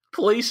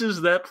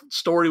places that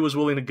story was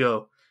willing to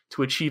go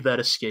to achieve that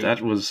escape.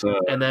 That was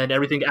and then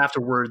everything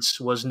afterwards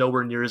was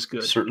nowhere near as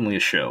good. certainly a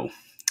show.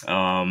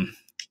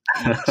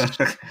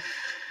 Yes.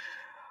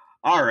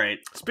 All right.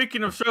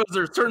 Speaking of shows,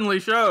 there's certainly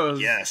shows.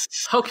 Yes.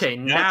 Okay,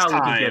 now we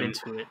can get time.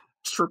 into it.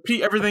 Just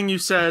repeat everything you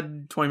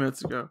said 20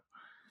 minutes ago.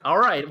 All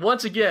right,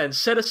 once again,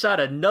 set aside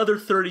another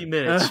 30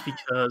 minutes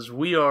because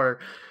we are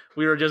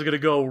just going to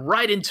go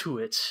right into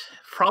it.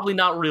 Probably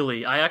not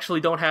really. I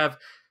actually don't have...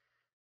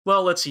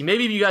 Well, let's see.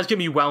 Maybe if you guys get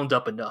me wound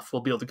up enough,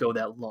 we'll be able to go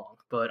that long.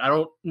 But I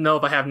don't know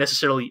if I have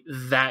necessarily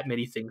that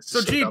many things to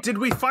So, say gee, about. did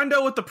we find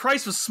out what the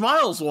price of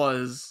Smiles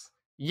was?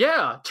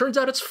 Yeah, turns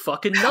out it's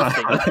fucking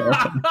nothing.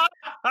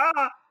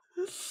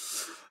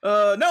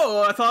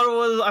 No, I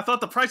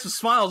thought the price of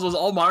Smiles was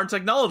all modern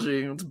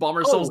technology. Let's bomb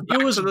ourselves Oh, back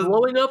it was to the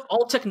blowing up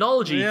all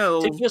technology, Yeah,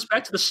 taking us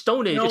back to the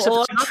Stone Age. You know, Except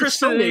it's not the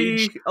Stone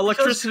Age,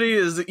 electricity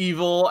is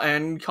evil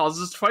and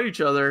causes us to fight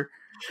each other.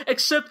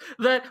 except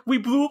that we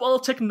blew up all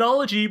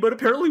technology, but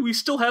apparently we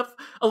still have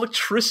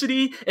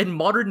electricity and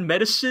modern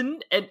medicine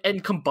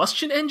and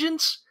combustion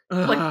engines.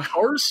 Like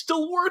cars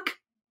still work.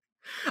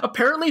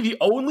 Apparently, the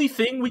only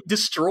thing we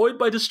destroyed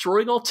by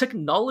destroying all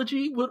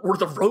technology were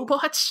the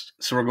robots.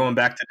 So we're going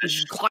back to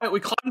We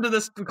climbed to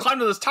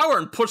this tower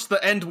and pushed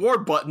the end war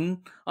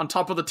button on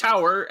top of the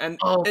tower, and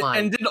Oh it my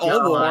ended all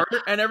God. war,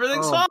 and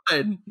everything's Oh.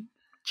 fine.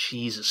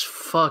 Jesus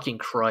fucking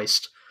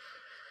Christ.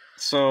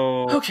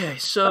 So Okay,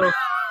 so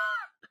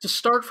to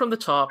start from the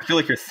top, I feel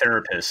like you're a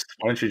therapist.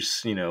 Why don't you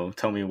just,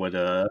 tell me what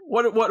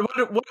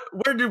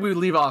Where did we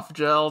leave off,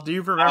 Jel? Do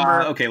you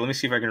remember? okay, let me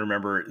see if I can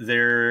remember.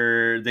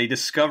 They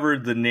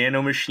discovered the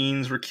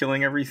nanomachines were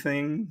killing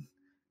everything.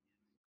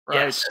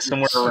 Right. yes,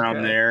 Somewhere yes, around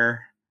okay.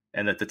 there,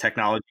 and that the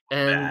technology was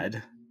and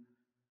bad.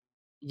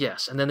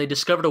 yes, and then they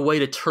discovered a way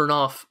to turn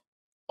off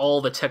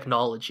all the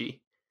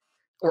technology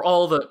or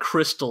all the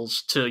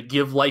crystals to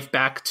give life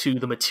back to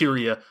the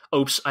materia.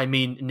 Oops, I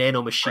mean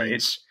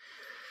nanomachines.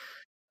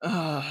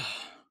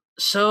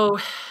 So,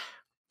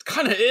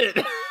 Kind of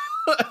it.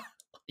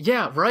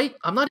 yeah, right?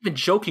 I'm not even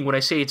joking when I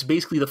say it's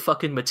basically the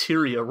fucking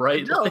materia,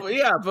 right? No, but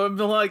yeah, but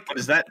like, What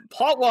is that?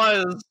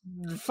 plot-wise,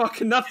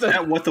 fucking nothing. Is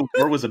that what the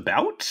war was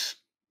about?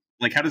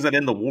 Like, how does that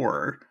end the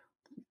war?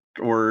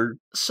 Or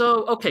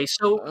So, okay,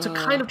 so to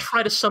kind of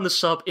try to sum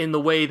this up in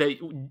the way that,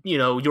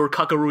 your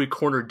Kakegurui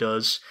Corner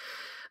does,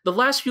 the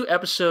last few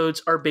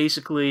episodes are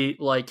basically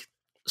like,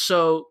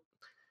 so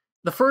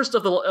the first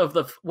of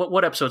the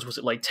what episodes was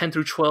it, like 10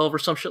 through 12 or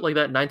some shit like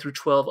that, 9 through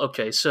 12?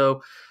 Okay,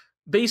 so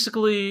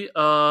basically,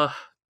 the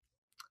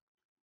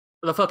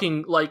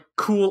fucking, like,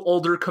 cool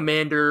older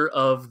commander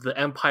of the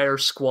Empire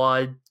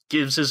squad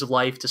gives his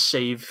life to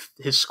save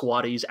his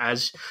squaddies,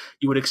 as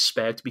you would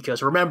expect,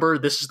 because remember,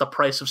 this is the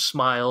price of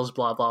Smiles,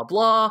 blah, blah,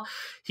 blah.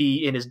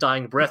 He, in his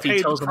dying breath, he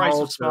paid tells the them price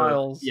all of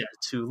Smiles.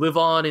 to live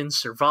on and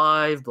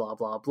survive, blah,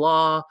 blah,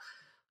 blah.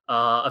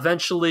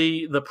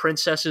 Eventually, the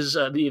princesses,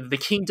 the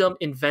kingdom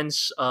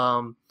invents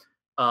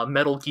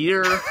Metal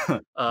Gear. They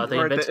Right,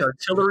 invent an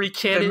artillery They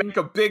cannon make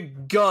a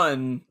big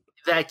gun.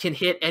 that can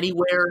hit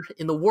anywhere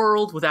in the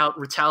world without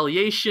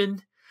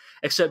retaliation,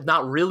 except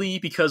not really,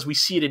 because we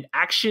see it in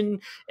action,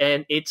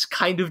 and it's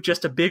kind of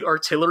just a big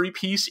artillery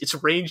piece. Its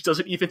range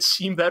doesn't even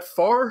seem that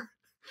far.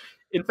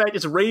 In fact,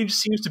 its range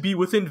seems to be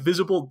within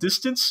visible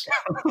distance.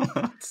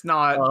 It's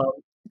not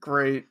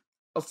great.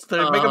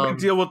 They make a big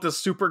deal with the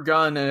super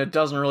gun, and it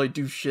doesn't really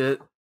do shit.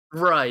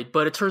 Right,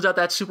 but it turns out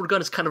that super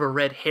gun is kind of a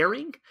red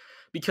herring,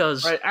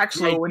 because Right,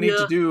 actually, what we need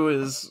to do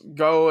is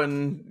go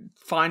and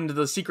find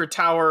the secret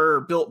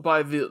tower built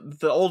by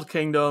the Old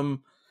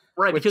Kingdom.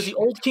 Right, because the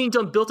Old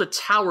Kingdom built a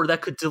tower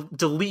that could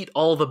delete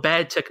all the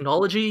bad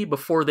technology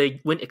before they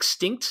went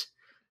extinct.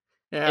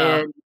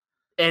 Yeah.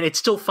 And it's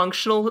still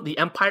functional. The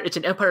Empire, it's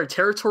an Empire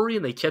territory,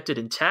 and they kept it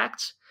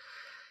intact.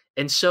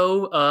 And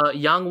so,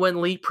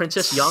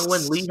 Princess Yang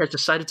Wen-li has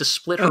decided to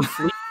split her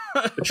fleet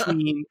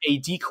between a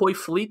decoy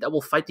fleet that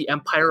will fight the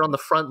Empire on the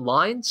front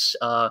lines,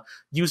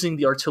 using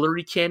the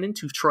artillery cannon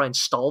to try and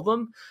stall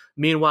them.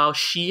 Meanwhile,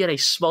 she and a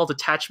small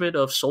detachment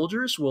of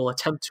soldiers will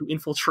attempt to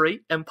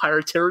infiltrate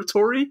Empire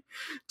territory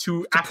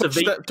to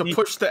activate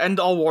push the end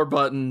all war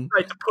button.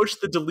 Right, to push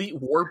the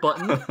delete war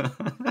button.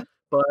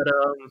 But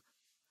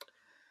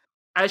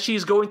as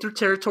she's going through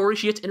territory,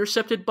 she gets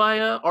intercepted by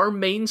our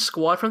main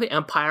squad from the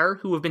Empire,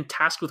 who have been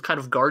tasked with kind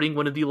of guarding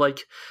one of the, like,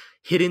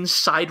 hidden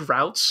side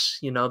routes.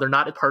 They're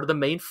not a part of the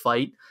main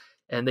fight.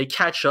 And they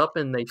catch up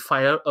and they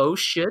find out, oh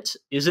shit,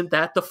 isn't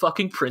that the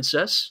fucking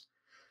princess?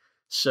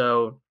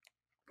 So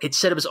it's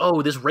set up as,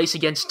 this race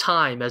against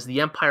time, as the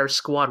Empire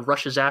squad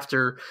rushes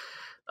after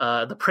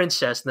the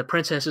princess, and the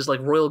princess's like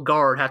royal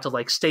guard have to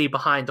like stay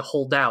behind to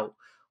hold out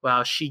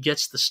while she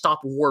gets the stop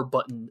war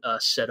button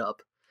set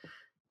up.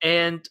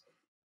 And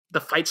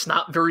the fight's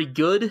not very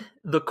good.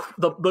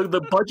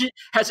 The budget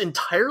has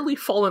entirely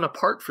fallen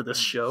apart for this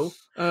show.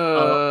 There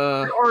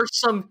are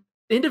some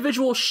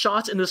individual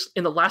shots in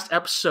the last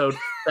episode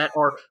that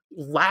are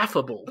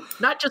laughable.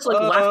 Not just like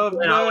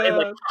laughable and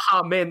like,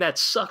 ah man, that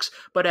sucks.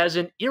 But as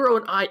in Iro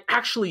and I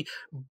actually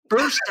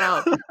burst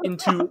out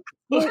into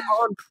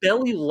full-on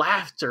belly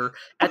laughter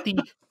at the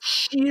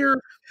sheer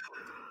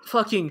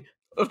fucking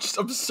just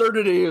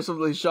absurdity of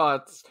some of these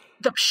shots.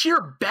 The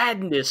sheer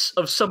badness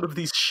of some of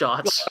these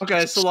shots.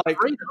 Okay, so like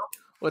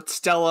with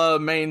Stella,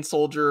 main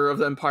soldier of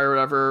the Empire,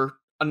 whatever,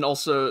 and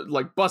also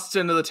like busts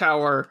into the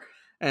tower,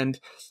 and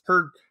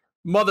her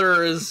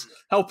mother is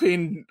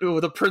helping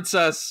the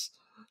princess.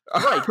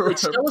 Right, like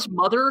Stella's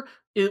mother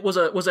was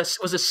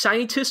a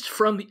scientist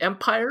from the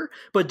Empire,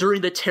 but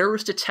during the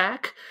terrorist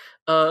attack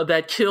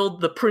that killed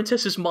the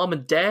princess's mom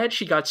and dad,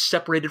 she got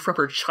separated from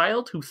her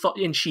child,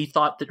 she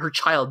thought that her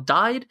child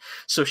died,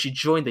 so she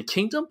joined the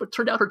kingdom, but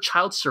turned out her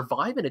child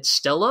survived, and it's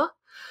Stella.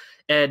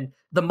 And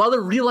the mother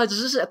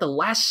realizes this at the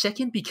last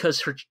second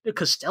because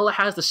Stella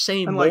has the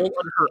same mole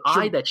under her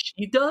eye that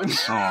she does.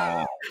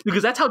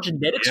 Because that's how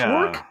genetics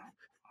work.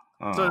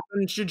 So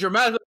then she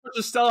dramatically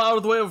pushes Stella out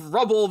of the way of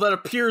rubble that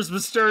appears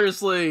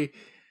mysteriously.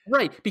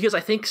 Right, because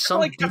I think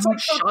some dude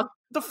shot...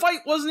 The fight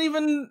wasn't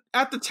even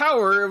at the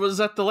tower, it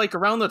was at the lake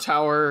around the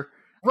tower.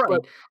 Right.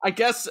 But I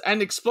guess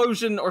an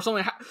explosion or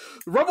something.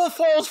 Rubble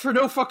falls for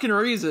no fucking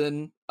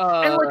reason.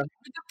 And like,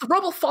 the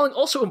rubble falling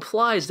also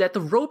implies that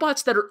the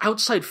robots that are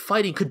outside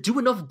fighting could do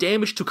enough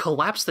damage to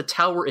collapse the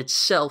tower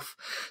itself.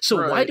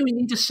 So why do we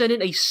need to send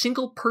in a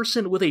single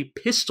person with a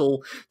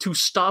pistol to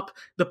stop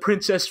the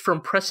princess from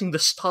pressing the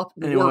stop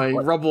war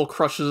button? Rubble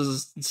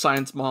crushes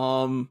Science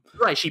Mom.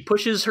 Right, she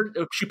pushes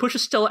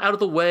Stella out of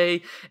the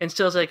way, and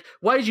Stella's like,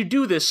 "Why did you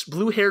do this,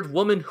 blue-haired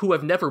woman who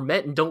I've never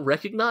met and don't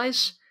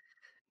recognize?"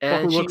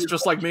 And who looks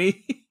just like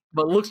me.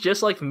 But looks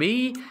just like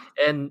me,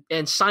 and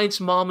Science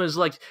Mom is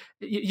like,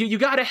 you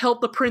gotta help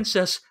the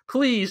princess,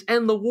 please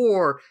end the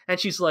war. And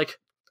she's like,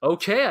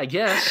 okay, I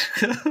guess.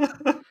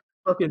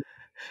 Fucking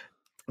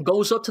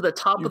goes up to the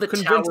top of the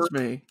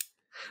tower,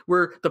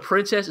 where the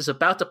princess is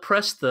about to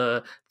press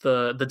the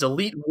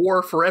delete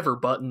war forever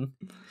button,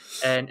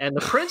 and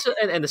the princess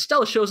and the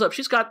Stella shows up.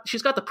 She's got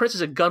the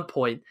princess at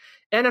gunpoint.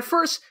 And at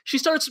first, she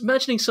starts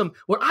mentioning some,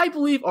 what I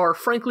believe are,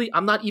 frankly,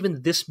 I'm not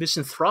even this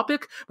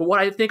misanthropic, but what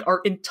I think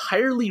are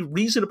entirely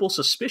reasonable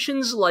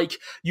suspicions, like,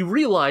 you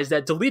realize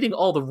that deleting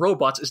all the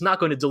robots is not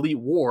going to delete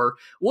war.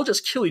 We'll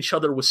just kill each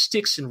other with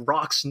sticks and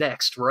rocks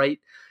next, right?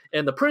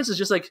 And the prince is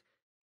just like,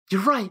 you're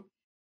right,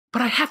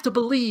 but I have to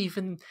believe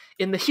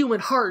in the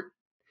human heart.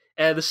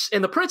 And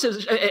the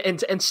princess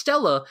and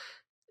Stella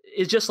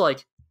is just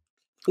like,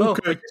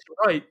 okay, I guess you're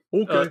right.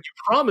 Okay. You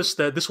promised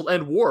that this will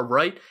end war,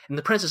 right? And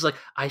the prince is like,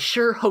 I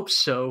sure hope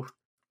so.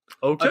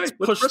 Okay, let's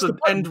push the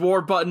end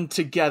war button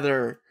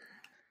together.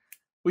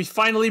 We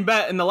finally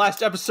met in the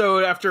last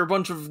episode after a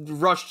bunch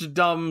of rushed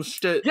dumb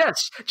shit.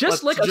 Yes,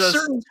 just like a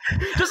certain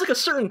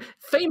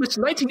famous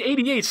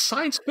 1988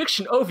 science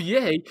fiction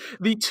OVA,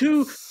 the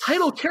two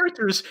title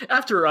characters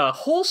after a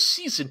whole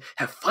season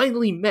have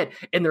finally met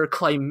in the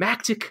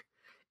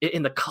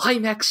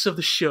climax of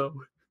the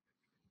show.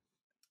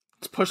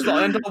 Let's push the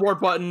end of the war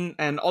button,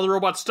 and all the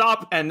robots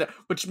stop, and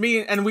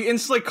we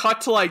instantly cut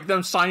to like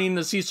them signing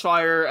the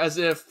ceasefire as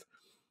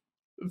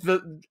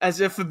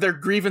if their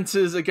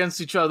grievances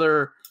against each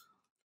other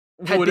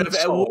would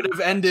have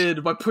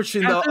ended by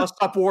pushing the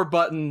stop war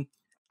button.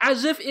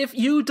 As if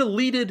you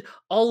deleted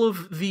all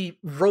of the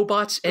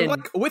robots and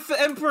like, with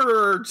the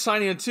Emperor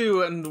signing it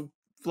too, and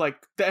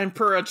like the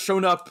Emperor had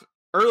shown up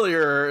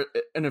earlier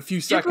in a few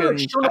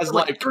seconds as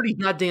like 30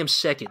 goddamn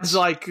seconds, as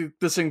like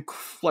this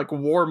like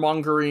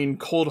warmongering,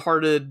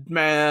 cold-hearted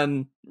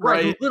man,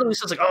 right? Who literally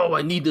says like, "Oh,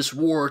 I need this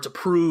war to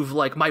prove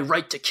like my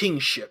right to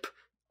kingship.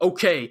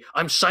 Okay,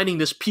 I'm signing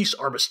this peace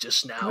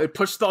armistice now." They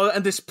pushed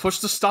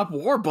the stop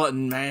war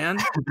button, man.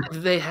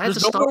 They had to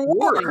stop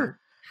war.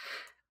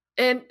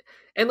 And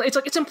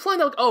it's implying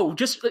that, like, oh,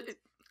 just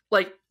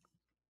like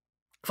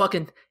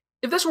fucking.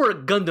 If this were a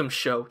Gundam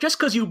show, just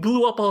because you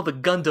blew up all the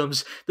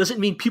Gundams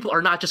doesn't mean people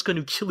are not just going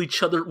to kill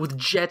each other with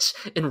jets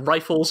and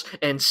rifles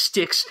and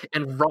sticks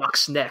and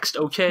rocks next,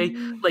 okay?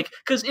 Like,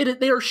 because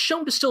they are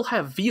shown to still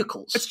have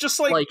vehicles. It's just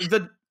like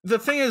the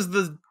thing is,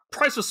 the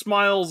Price of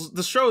Smiles,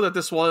 the show that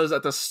this was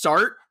at the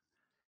start,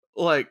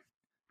 like,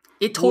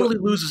 it totally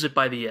loses it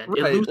by the end.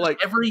 Right, it loses like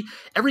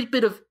every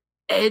bit of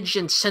edge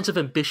and sense of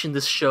ambition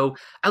this show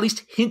at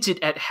least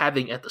hinted at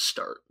having at the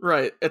start.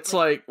 Right. It's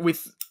like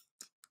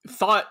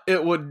thought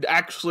it would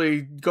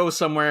actually go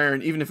somewhere,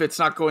 and even if it's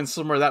not going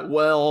somewhere that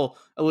well,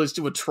 at least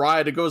it would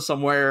try to go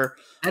somewhere.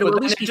 And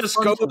but then it just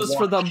goes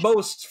for the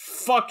most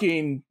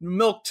fucking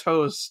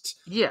milquetoast,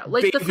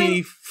 like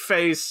baby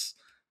face,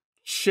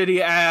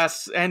 shitty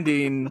ass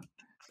ending.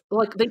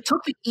 Like, they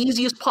took the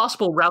easiest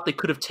possible route they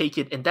could have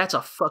taken, and that's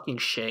a fucking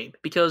shame,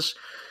 because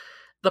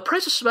The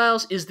Price of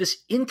Smiles is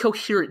this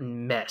incoherent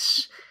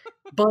mess.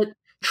 But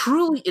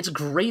truly, its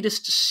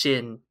greatest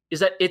sin is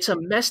that it's a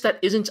mess that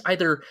isn't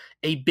either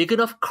a big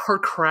enough car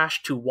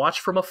crash to watch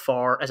from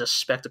afar as a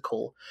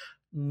spectacle,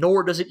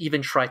 nor does it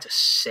even try to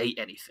say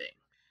anything.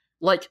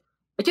 Like,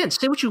 again,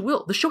 say what you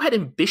will, the show had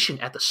ambition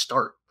at the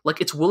start. Like,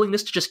 its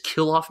willingness to just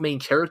kill off main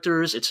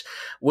characters, its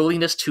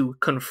willingness to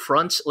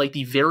confront, like,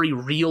 the very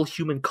real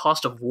human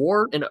cost of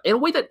war in a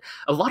way that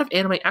a lot of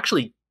anime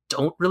actually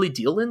don't really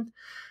deal in.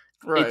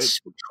 Right. Its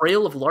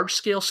portrayal of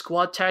large-scale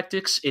squad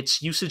tactics,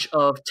 its usage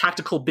of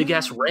tactical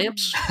big-ass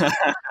ramps,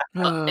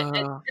 and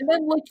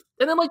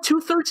then like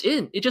 2/3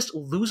 in, it just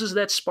loses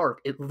that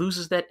spark. It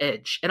loses that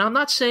edge. And I'm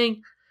not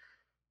saying,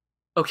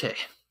 okay,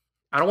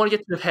 I don't want to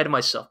get too ahead of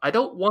myself. I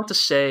don't want to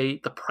say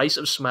The Price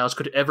of Smiles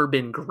could have ever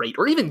been great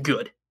or even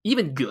good.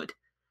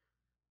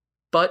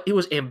 But it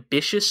was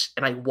ambitious,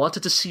 and I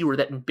wanted to see where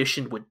that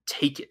ambition would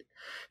take it.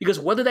 Because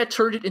whether that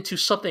turned it into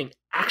something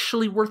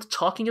actually worth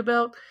talking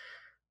about,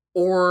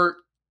 or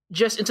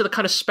just into the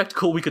kind of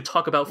spectacle we could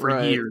talk about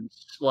for years.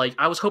 Like,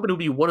 I was hoping it would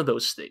be one of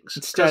those things.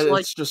 Instead,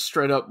 it's just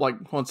straight up,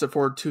 like, 1 step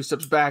forward, 2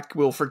 steps back,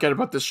 we'll forget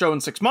about this show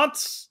in 6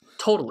 months.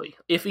 Totally.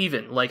 If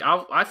even. Like,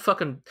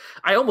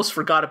 I almost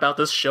forgot about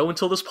this show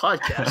until this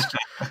podcast.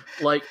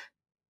 like,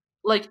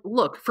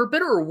 look, for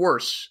better or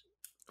worse,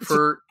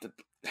 for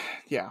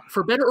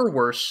better or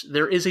worse,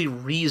 there is a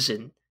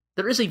reason.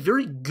 There is a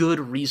very good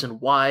reason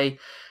why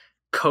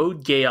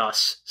Code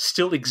Geass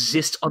still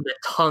exists on the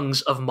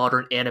tongues of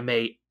modern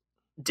anime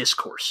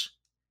discourse.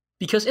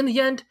 Because in the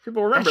end,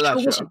 people remember that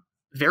show. Wasn't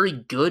very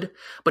good,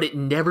 but it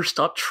never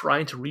stopped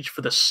trying to reach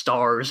for the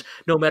stars,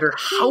 no matter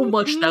how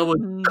much that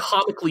would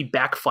comically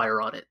backfire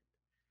on it.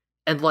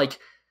 And, like,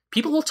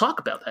 people will talk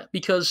about that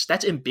because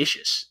that's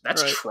ambitious.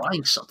 That's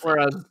trying something.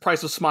 Whereas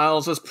Price of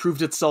Smiles has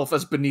proved itself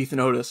as beneath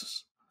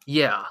notice.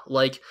 Yeah,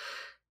 like,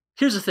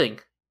 here's the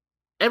thing.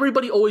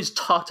 Everybody always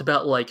talked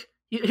about, like,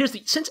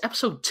 since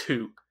episode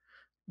 2,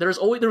 there was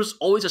always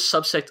a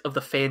subsect of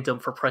the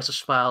fandom for Price of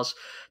Smiles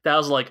that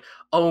was like,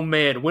 oh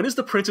man, when is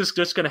the princess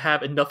just gonna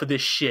have enough of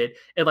this shit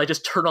and, like,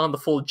 just turn on the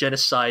full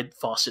genocide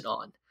faucet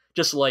on?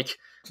 Just, like,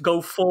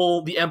 go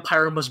full, the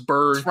empire must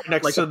burn. Right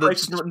next,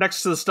 like,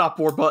 next to the stop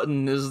war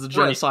button is the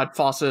genocide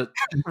faucet.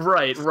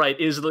 Right,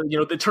 is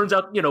the, it turns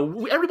out,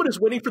 everybody's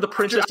waiting for the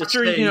princess to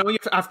say...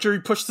 After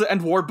you push the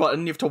end war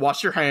button, you have to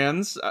wash your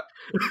hands.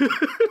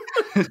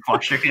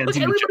 Wash your hands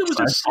in the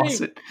genocide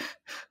faucet.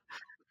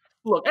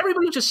 Look,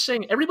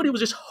 everybody was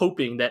just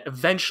hoping that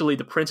eventually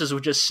the princess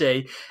would just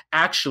say,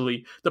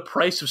 actually, the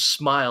price of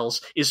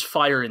smiles is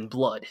fire and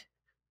blood.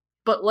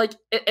 But, like,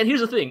 and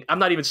here's the thing, I'm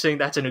not even saying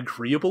that's an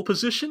agreeable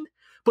position,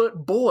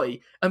 but boy,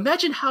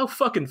 imagine how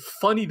fucking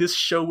funny this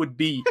show would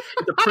be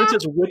if the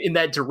princess went in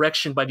that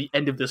direction by the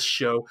end of this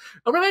show.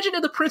 Or imagine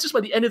if the princess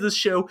by the end of this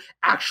show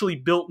actually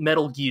built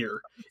Metal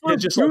Gear. And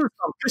just like,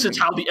 oh, this is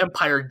how the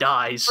empire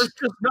dies. There's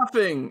just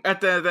nothing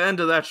at the end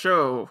of that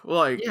show.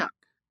 Like, yeah.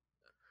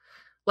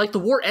 Like, the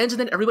war ends and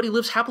then everybody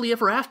lives happily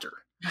ever after.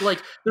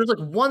 Like, there's, like,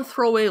 one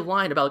throwaway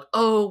line about, like,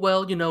 oh,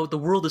 well, the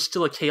world is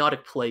still a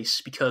chaotic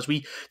place because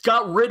we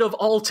got rid of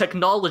all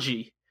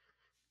technology.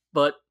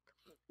 But,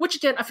 which,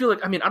 again, I feel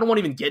like, I don't want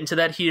to even get into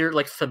that here,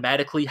 like,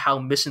 thematically, how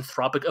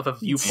misanthropic of a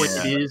viewpoint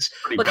it is.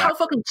 Like, how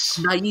fucking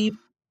naive,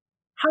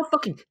 how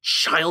fucking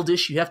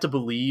childish you have to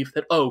believe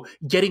that, oh,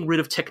 getting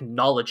rid of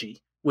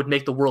technology would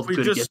make the world good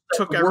again. We just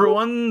took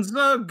everyone's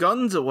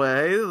guns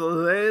away,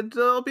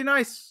 it'll be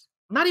nice.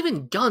 Not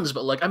even guns,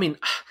 but, like, I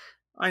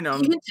know.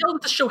 You can tell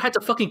that the show had to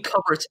fucking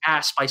cover its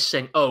ass by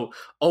saying, oh,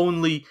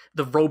 only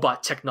the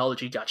robot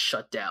technology got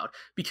shut down.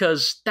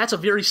 Because that's a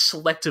very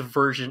selective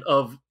version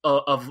of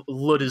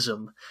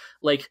Luddism.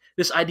 Like,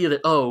 this idea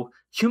that, oh,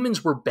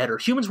 humans were better.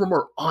 Humans were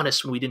more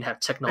honest when we didn't have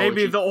technology.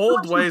 Maybe the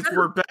old ways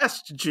were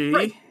best, G.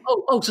 Right.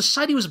 Oh,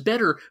 society was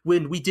better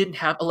when we didn't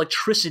have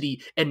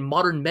electricity and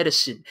modern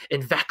medicine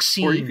and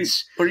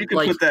vaccines. Or you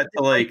could put that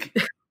to, like...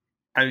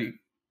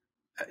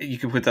 you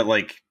could put that,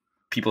 like...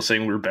 people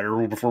saying we were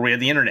better before we had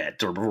the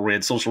internet or before we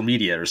had social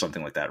media or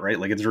something like that, right?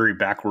 Like, it's very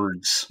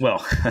backwards.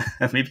 Well,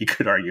 maybe you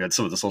could argue at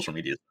some of the social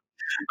media.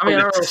 I don't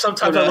know.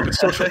 Sometimes I look at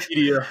social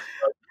media.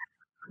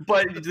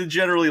 But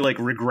generally, like,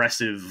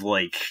 regressive,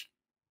 like,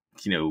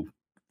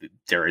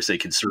 dare I say,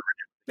 conservative.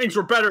 Things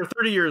were better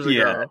 30 years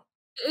ago.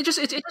 It just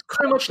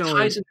very much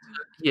ties into,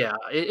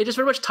 it just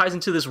very much ties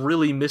into this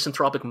really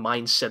misanthropic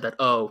mindset that,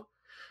 oh,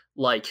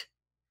 like,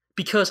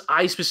 because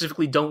I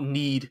specifically don't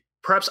need...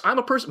 Perhaps I'm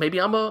a person, maybe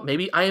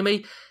I am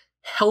a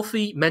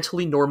healthy,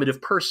 mentally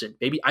normative person.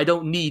 Maybe I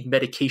don't need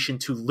medication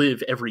to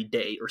live every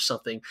day or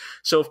something.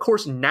 So, of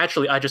course,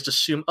 naturally, I just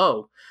assume,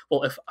 oh,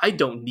 well, if I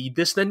don't need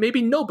this, then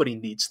maybe nobody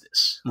needs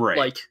this. Right.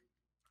 Like,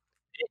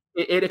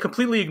 it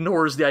completely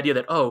ignores the idea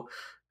that, oh,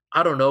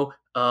 I don't know,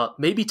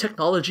 maybe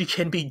technology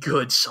can be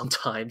good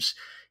sometimes.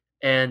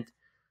 And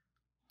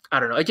I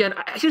don't know. Again,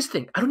 here's the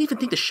thing. I don't even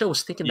think the show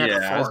was thinking that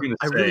far.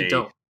 I really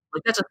don't.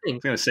 Like, that's the thing. I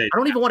was gonna say, I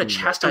don't even want to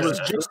chastise. It was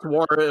just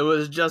war. It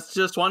was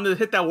just wanted to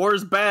hit that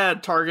war's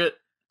bad target.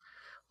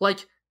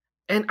 Like,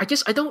 and I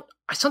guess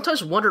I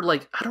sometimes wonder,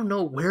 like, I don't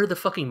know where the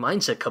fucking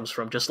mindset comes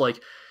from. Just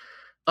like,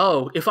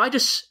 oh, if I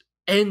just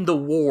end the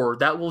war.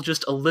 That will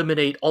just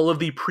eliminate all of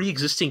the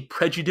pre-existing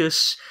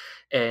prejudice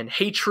and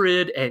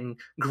hatred and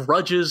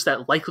grudges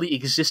that likely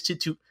existed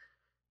to,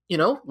 you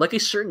know, like a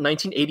certain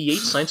 1988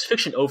 science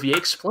fiction OVA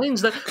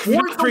explains, that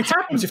wars don't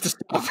happen. You have to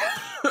stop.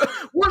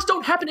 Wars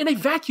don't happen in a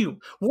vacuum.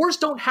 Wars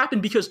don't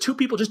happen because two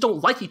people just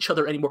don't like each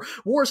other anymore.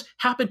 Wars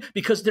happen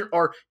because there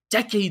are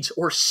decades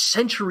or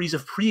centuries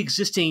of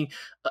pre-existing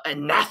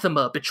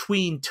anathema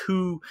between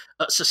two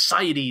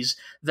societies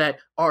that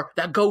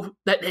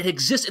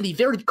exist in the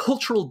very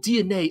cultural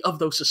DNA of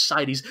those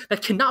societies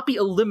that cannot be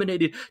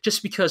eliminated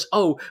just because,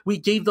 oh, we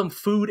gave them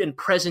food and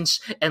presents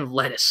and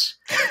lettuce.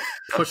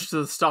 Push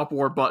the stop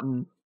war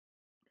button.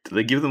 Do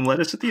they give them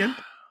lettuce at the end?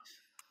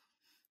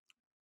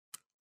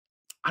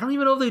 I don't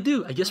even know if they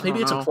do. I guess maybe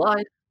it's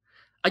implied.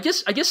 I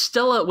guess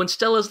Stella, when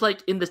Stella's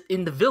like in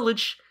the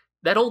village,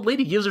 that old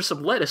lady gives her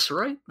some lettuce,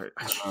 right?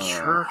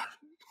 Sure.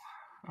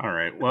 All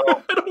right.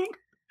 Well,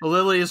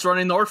 Lily is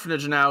running the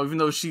orphanage now, even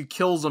though she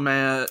killed a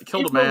man.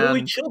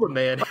 Lily killed a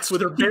man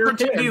with her bare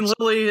hands.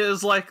 Lily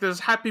is like this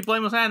happy,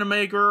 blameless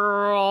anime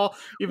girl,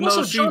 even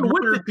though she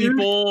murdered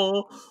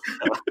people.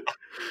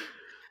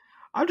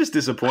 I'm just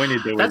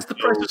disappointed. That's the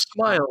price of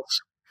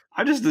smiles.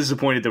 I'm just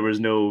disappointed there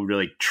was no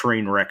really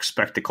train wreck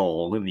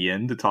spectacle in the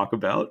end to talk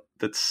about.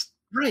 That's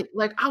right.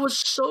 Like I was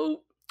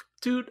so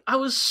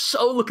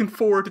looking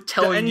forward to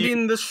telling you. The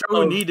ending the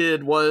show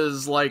needed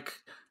was like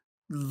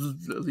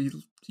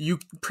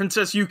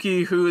Princess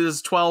Yuki, who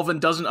is 12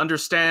 and doesn't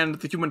understand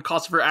the human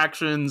cost of her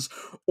actions,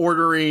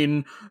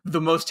 ordering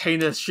the most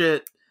heinous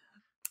shit.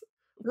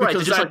 Right,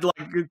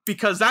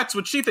 because that's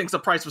what she thinks the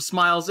price of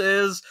smiles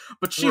is,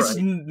 but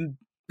she's. Right.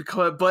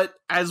 But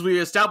as we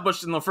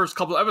established in the first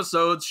couple of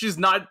episodes, she's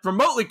not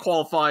remotely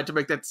qualified to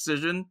make that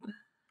decision.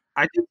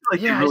 I think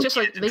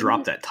they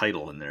dropped that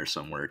title in there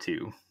somewhere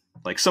too.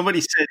 Like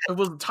somebody said, it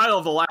was the title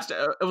of the last.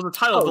 It was the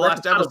title of the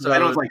last episode. I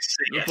don't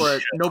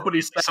but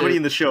nobody said somebody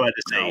in the show had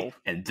to say,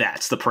 and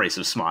that's the price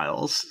of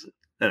smiles.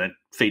 And then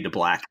fade to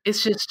black.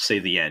 It's just say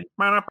the end.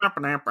 Man,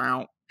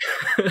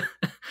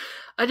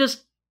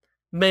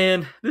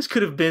 this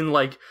could have been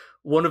like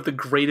one of the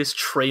greatest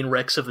train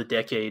wrecks of the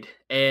decade,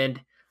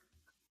 and.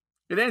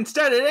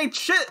 Instead, it ain't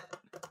shit.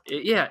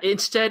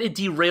 Instead, it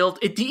derailed.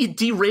 It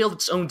derailed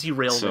its own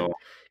derailment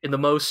in the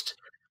most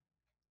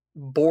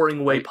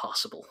boring way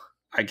possible.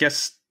 I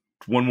guess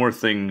one more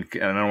thing,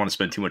 and I don't want to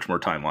spend too much more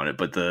time on it,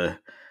 but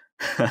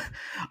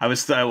I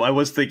was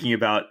thinking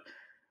about,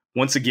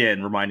 once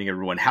again, reminding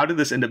everyone, how did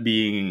this end up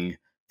being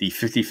the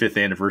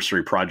 55th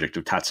anniversary project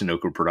of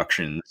Tatsunoko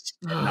Productions,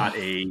 not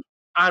a?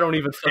 I don't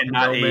even fucking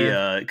know,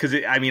 man. Because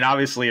I mean,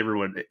 obviously,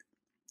 everyone.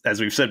 As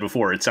we've said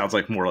before, it sounds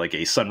like more like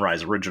a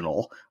Sunrise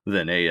original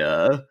than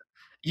anything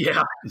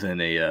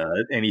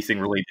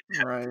related.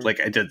 Right. Like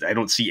I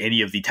don't see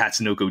any of the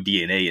Tatsunoko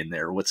DNA in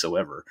there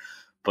whatsoever.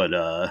 But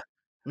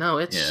no,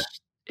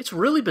 it's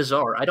really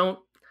bizarre. I don't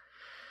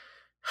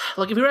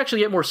like if we were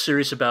actually get more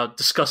serious about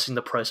discussing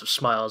the price of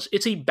smiles.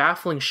 It's a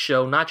baffling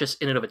show, not just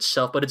in and of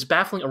itself, but it's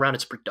baffling around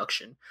its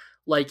production.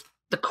 Like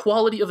the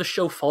quality of the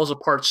show falls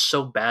apart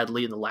so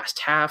badly in the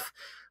last half.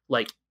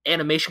 Like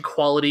animation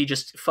quality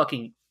just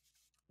fucking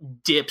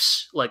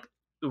dips like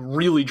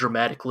really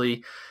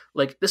dramatically.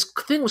 Like this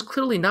thing was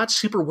clearly not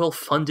super well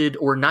funded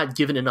or not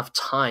given enough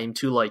time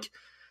to like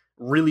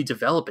really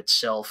develop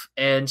itself.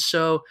 And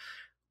so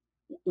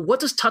what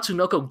does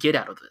Tatsunoko get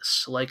out of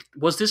this? Like,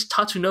 was this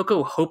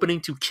Tatsunoko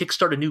hoping to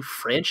kickstart a new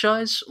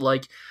franchise?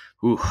 Like,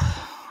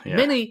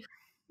 many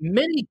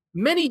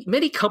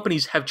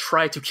companies have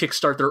tried to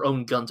kickstart their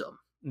own Gundam.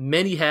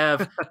 Many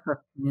have.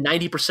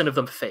 90% of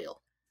them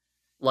fail.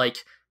 Like,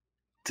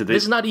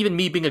 this is not even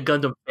me being a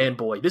Gundam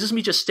fanboy. This is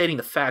me just stating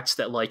the facts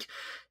that, like,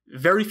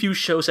 very few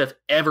shows have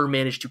ever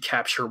managed to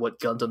capture what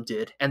Gundam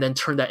did and then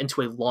turn that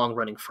into a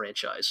long-running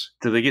franchise.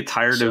 Do they get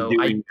tired of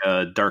doing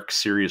dark,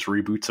 serious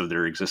reboots of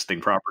their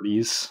existing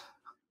properties?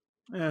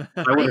 I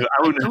would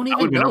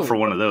have been up for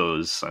one of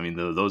those. I mean,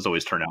 those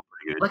always turn out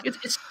pretty good. Like,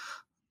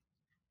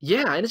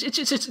 and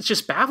it's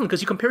just baffling because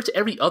you compare it to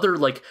every other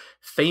like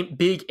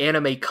big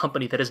anime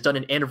company that has done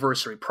an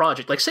anniversary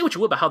project. Like, say what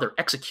you will about how they're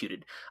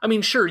executed. I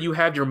mean, sure, you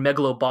have your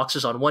Megalo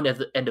boxes on one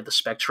end of the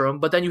spectrum,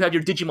 but then you have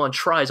your Digimon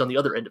Tries on the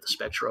other end of the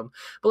spectrum.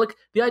 But like,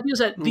 the idea is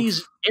that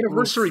these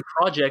anniversary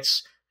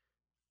projects.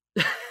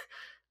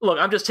 Look,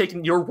 I'm just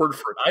taking your word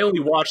for it. I only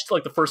watched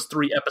like the first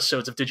 3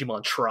 episodes of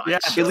Digimon Tries. Yeah,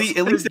 at least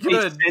it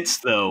makes sense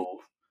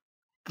though.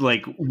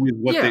 Like with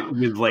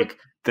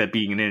that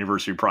being an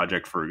anniversary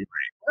project for you.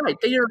 Right,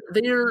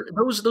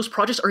 those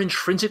projects are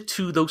intrinsic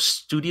to those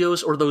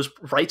studios or those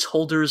rights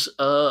holders'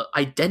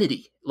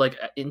 identity, like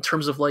in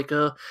terms of like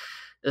the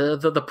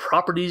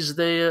properties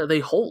they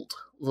hold.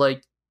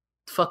 Like,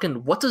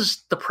 fucking, what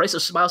does the price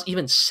of smiles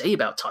even say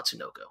about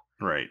Tatsunoko?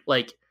 Right,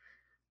 like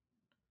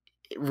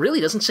it really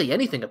doesn't say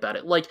anything about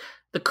it. Like,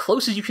 the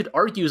closest you could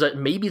argue is that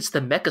maybe it's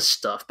the mecha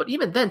stuff, but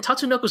even then,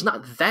 Tatsunoko's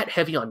not that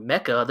heavy on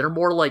mecha. They're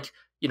more like,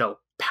 you know,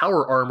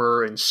 power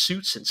armor and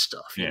suits and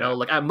stuff, you know?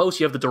 Like, at most,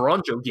 you have the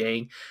Doronjo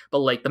gang, but,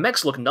 like, the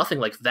mechs look nothing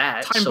like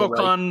that. Time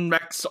Bokan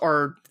mechs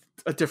are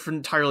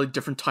entirely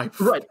different type.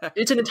 Right.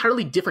 It's an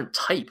entirely different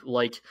type.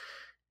 Like,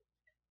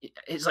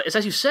 it's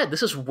as you said,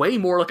 this is way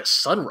more like a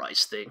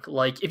Sunrise thing.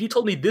 Like, if you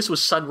told me this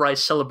was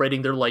Sunrise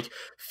celebrating their like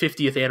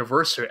 50th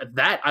anniversary,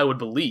 that I would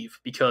believe,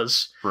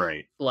 because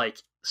Right. like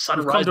We've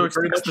Sunrise come to would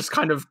very expect much, this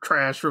kind of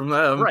trash from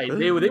them. right.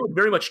 They would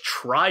very much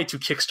try to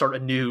kickstart a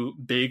new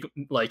big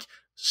like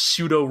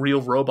pseudo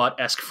real robot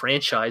esque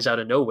franchise out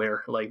of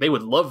nowhere. Like, they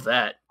would love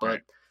that, but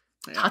Right.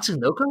 Yeah.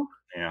 Tatsunoko?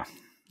 Yeah.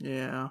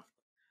 Yeah.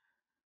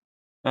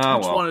 Oh,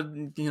 Just well.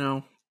 wanted,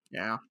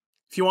 yeah.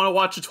 If you want to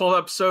watch a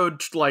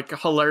 12-episode, like,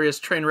 hilarious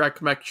train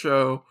wreck mech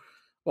show,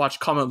 watch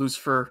Comet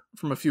Lucifer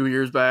from a few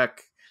years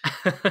back.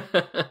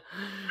 Barely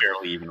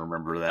even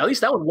remember that. At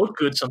least that would look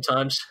good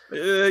sometimes.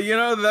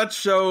 That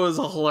show is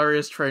a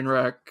hilarious train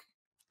wreck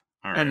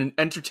All right. and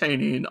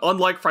entertaining,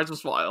 unlike Price of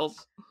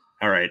Smiles.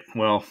 All right.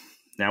 Well,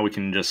 now we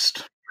can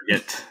just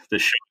forget the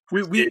show.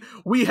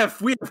 We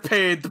have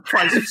paid the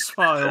price of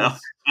Smiles.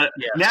 Yes.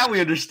 Now we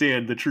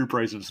understand the true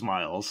price of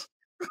Smiles.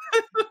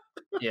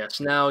 Yes.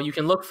 Now you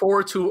can look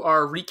forward to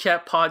our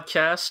recap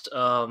podcast,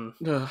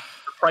 The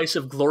Price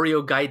of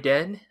GLORIO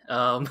Gaiden,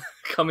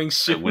 coming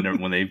soon.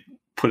 When they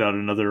put out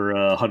another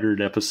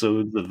 100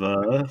 episodes of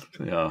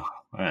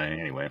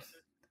anyway.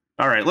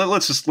 All right,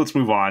 let's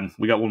move on.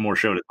 We got one more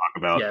show to talk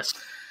about. Yes.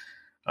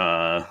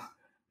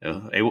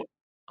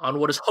 On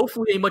what is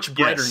hopefully a much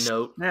brighter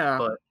note. Yeah.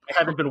 But I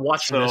haven't been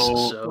watching this,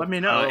 so let me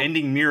know.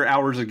 Ending mere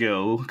hours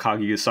ago,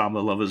 Kaguya-sama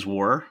Love is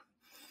War.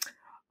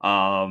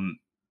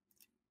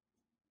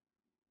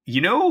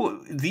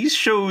 These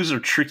shows are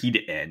tricky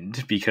to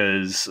end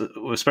because,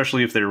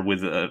 especially if they're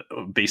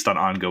based on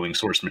ongoing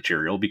source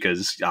material,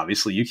 because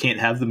obviously you can't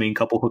have the main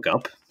couple hook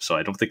up. So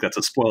I don't think that's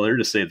a spoiler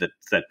to say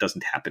that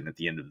doesn't happen at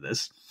the end of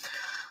this.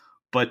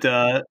 But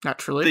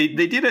naturally,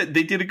 they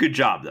did a good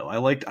job though. I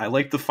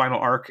liked the final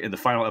arc, and the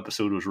final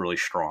episode was really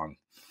strong.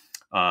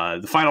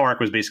 The final arc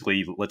was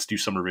basically, let's do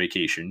summer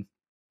vacation,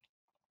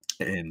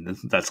 and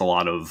that's a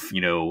lot of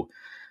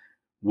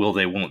will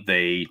they, won't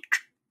they,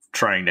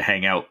 trying to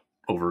hang out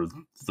over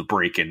the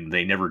break, and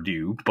they never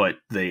do, but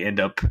they end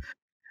up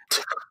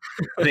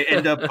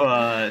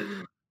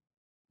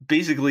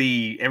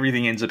basically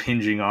everything ends up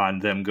hinging on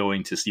them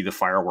going to see the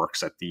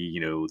fireworks at the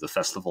the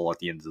festival at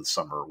the end of the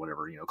summer or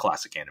whatever,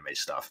 classic anime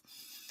stuff.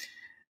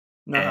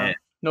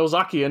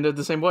 Nozaki ended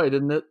the same way,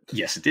 didn't it?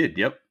 Yes, it did.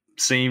 Yep.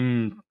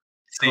 Same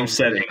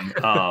setting.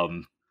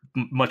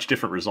 Much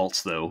different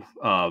results though.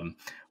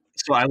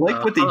 So I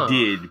like what they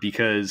did,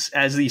 because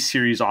as these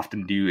series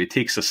often do, it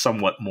takes a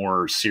somewhat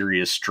more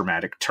serious,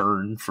 dramatic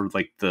turn for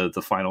like the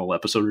final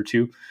episode or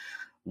two,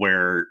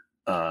 where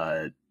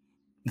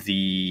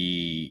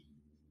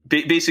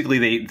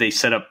basically they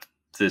set up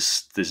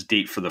this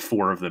date for the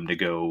four of them to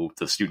go,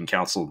 the student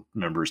council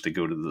members to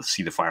go to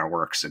see the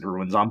fireworks, and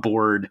everyone's on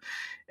board,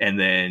 and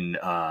then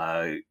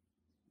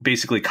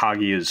basically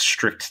Kaguya's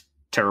strict,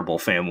 terrible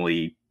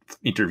family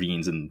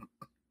intervenes and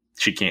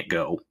she can't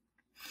go.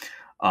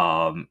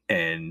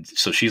 And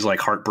so she's like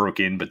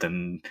heartbroken, but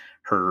then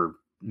her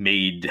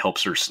maid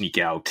helps her sneak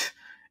out,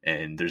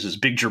 and there's this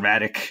big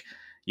dramatic,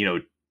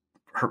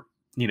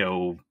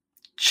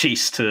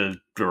 chase to,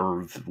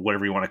 or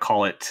whatever you want to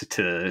call it,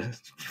 to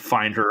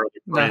find her other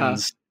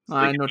friends.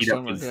 I know what you're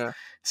talking about,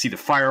 see the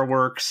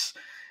fireworks,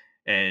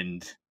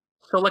 and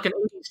so like an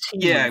 80s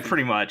teen movie.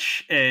 Pretty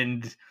much.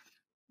 And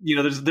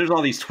there's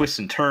all these twists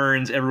and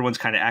turns. Everyone's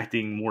kind of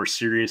acting more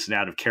serious and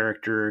out of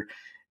character,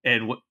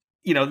 and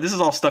this is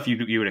all stuff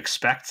you would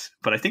expect,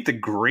 but I think the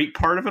great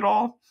part of it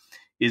all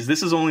is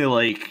this is only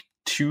like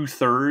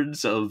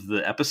 2/3 of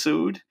the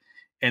episode,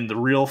 and the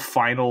real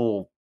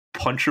final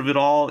punch of it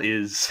all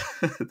is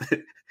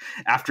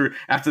after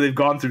they've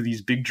gone through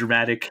these big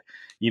dramatic,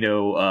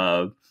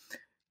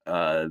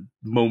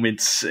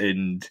 moments,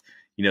 and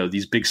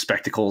these big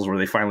spectacles where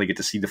they finally get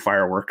to see the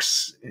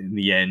fireworks in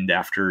the end,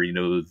 after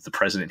the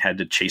president had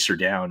to chase her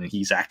down and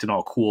he's acting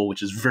all cool,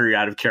 which is very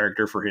out of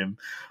character for him.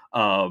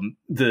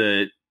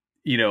 They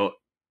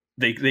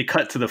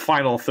cut to the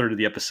final third of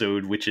the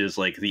episode, which is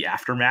like the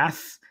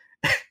aftermath,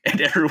 and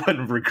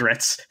everyone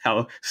regrets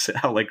how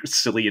like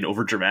silly and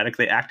overdramatic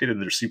they acted,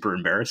 and they're super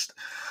embarrassed.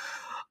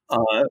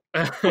 Like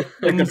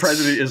the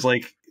president is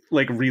like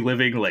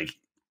reliving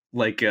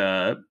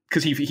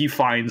because he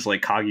finds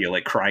like Kaguya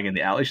like crying in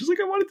the alley. She's like,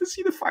 I wanted to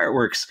see the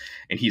fireworks,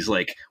 and he's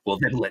like, well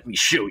then let me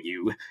show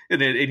you,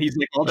 and he's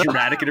like all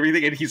dramatic and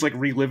everything, and he's like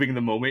reliving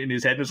the moment in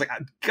his head, and it's like,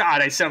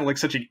 God, I sounded like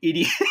such an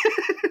idiot.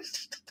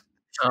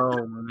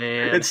 Oh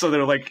man. And so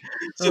they're like,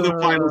 the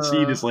final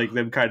scene is like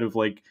them kind of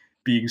like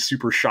being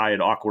super shy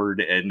and awkward,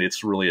 and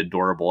it's really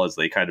adorable as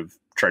they kind of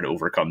try to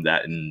overcome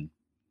that and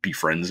be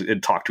friends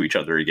and talk to each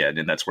other again,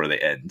 and that's where they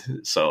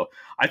end. So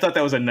I thought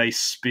that was a nice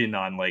spin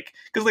on, like,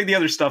 because like the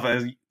other stuff,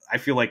 I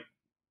feel like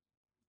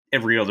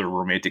every other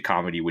romantic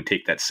comedy would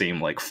take that same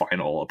like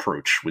final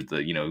approach with the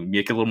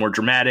make it a little more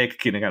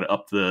dramatic and kind of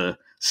up the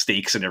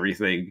stakes and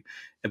everything,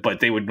 but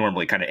they would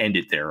normally kind of end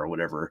it there or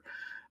whatever.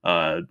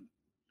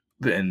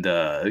 In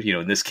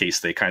this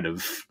case, they kind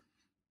of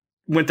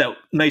went that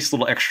nice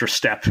little extra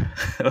step,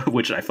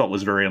 which I felt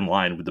was very in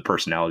line with the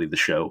personality of the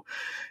show,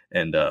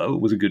 and it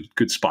was a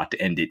good spot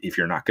to end it if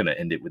you're not going to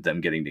end it with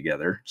them getting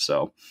together.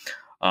 So,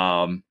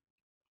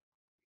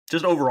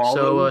 just overall,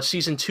 So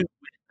season 2.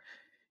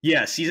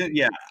 yeah,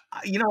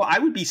 I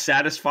would be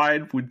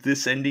satisfied with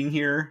this ending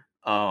here.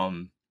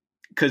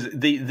 Because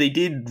they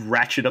did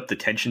ratchet up the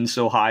tension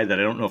so high that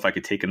I don't know if I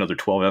could take another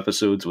 12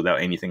 episodes without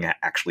anything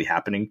actually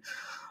happening.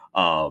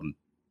 There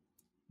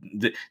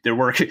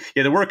were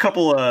a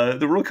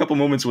couple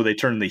moments where they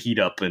turned the heat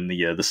up in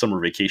the summer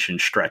vacation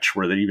stretch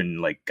where they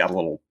even like got a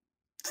little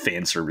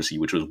fan servicey,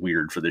 which was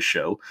weird for this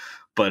show.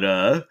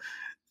 But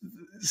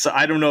so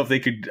I don't know if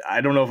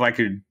I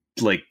could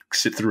like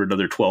sit through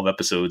another 12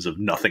 episodes of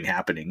nothing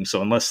happening.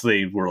 So unless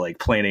they were like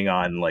planning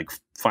on like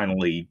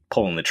finally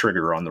pulling the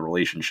trigger on the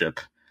relationship.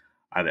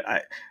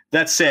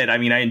 That said, I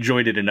mean, I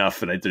enjoyed it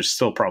enough, and there's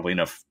still probably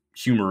enough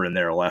humor in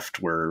there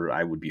left where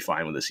I would be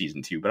fine with a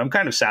season 2. But I'm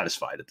kind of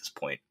satisfied at this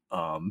point.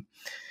 And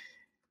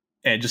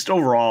just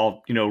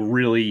overall,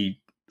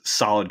 really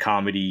solid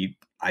comedy.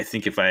 I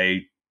think if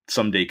I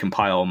someday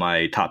compile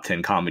my top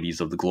 10 comedies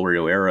of the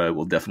GLORIO era, it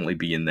will definitely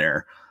be in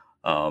there.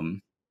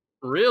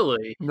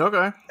 Really?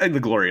 Okay. In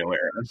the GLORIO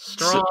era,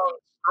 strong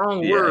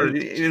word.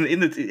 In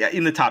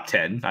the top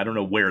 10. I don't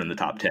know where in the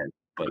top 10.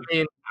 But I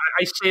mean,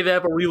 I say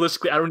that, but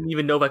realistically, I don't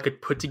even know if I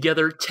could put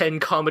together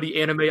 10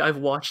 comedy anime I've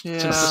watched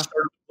since the start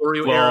of the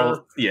GLORIO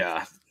era.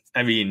 Yeah.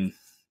 I mean,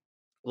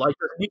 like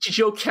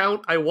Nichijou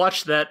count, I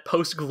watched that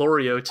post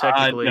GLORIO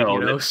technically.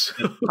 No,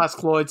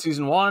 Classic Lloyd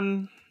season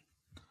 1.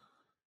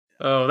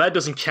 Oh, that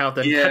doesn't count.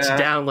 Then cuts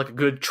down like a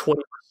good 20%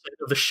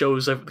 of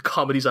the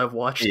comedies I've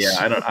watched. Yeah,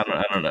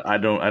 I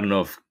don't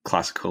know if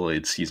Classic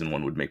Lloyd season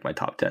 1 would make my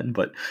top 10,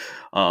 but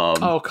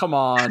oh, come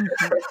on.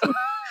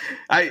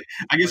 I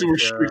guess we're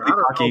strictly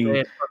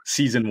talking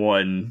season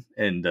 1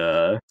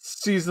 and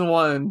season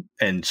 1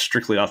 and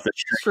strictly off the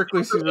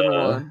strictly season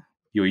 1.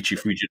 Yoichi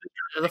Fujita.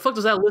 The fuck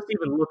does that list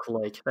even look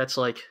like? That's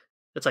like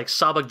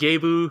Saba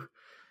Gebu.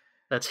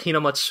 That's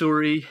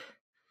Hinamatsuri.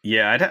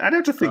 Yeah, I'd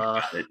have to think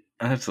about it.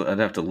 I'd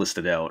have to list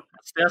it out.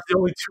 That's the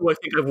only 2 I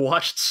think I've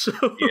watched. So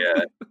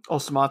yeah,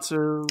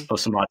 Osamatsu.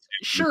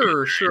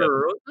 Sure.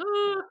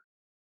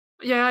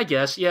 Yeah, I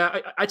guess. Yeah,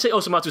 I'd say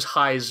Osamatsu's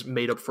highs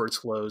made up for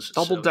its lows.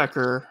 Double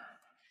Decker.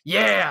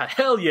 Yeah,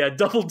 hell yeah,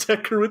 Double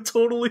Decker would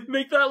totally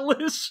make that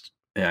list.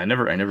 Yeah, I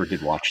never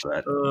did watch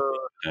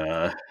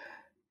that.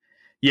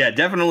 Yeah,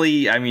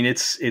 definitely. I mean,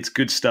 it's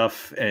good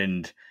stuff,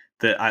 and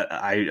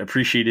I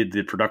appreciated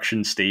the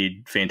production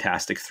stayed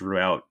fantastic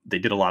throughout. They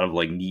did a lot of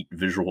like neat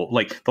visual,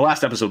 like the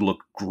last episode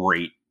looked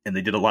great, and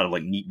they did a lot of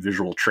like neat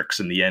visual tricks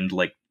in the end,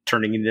 like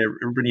turning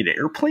everybody into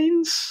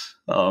airplanes.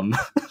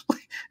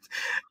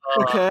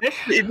 Okay.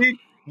 Did they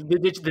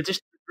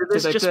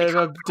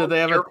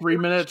have a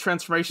 3-minute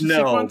transformation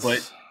sequence? No,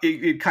 but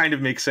it kind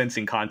of makes sense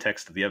in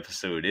context of the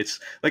episode. It's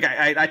like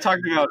I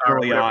talked about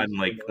early on,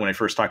 like when I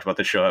first talked about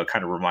the show, it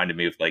kind of reminded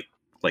me of like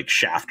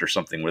Shaft or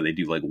something where they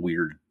do like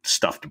weird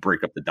stuff to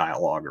break up the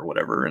dialogue or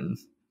whatever. And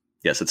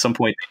yes, at some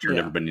point they turned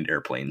everybody into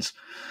airplanes.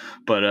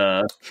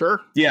 But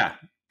sure. Yeah,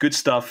 good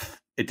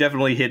stuff. It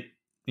definitely hit,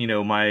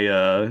 my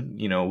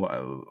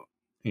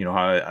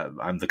how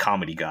I'm the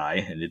comedy guy,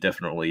 and it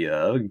definitely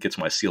gets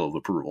my seal of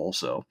approval.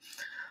 So,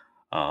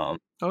 okay,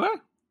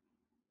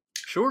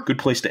 sure, good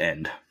place to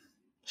end.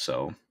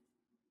 So,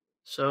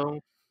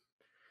 all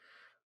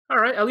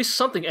right. At least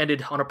something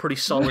ended on a pretty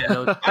solid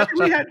note.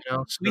 we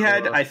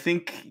had. I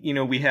think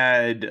we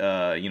had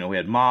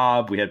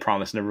Mob, we had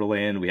Promised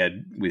Neverland, we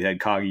had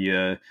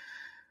Kaguya.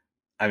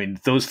 I mean,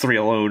 those 3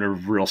 alone are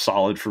real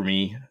solid for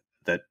me.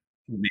 That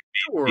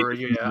sure,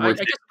 yeah. I guess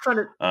I'm trying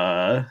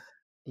to.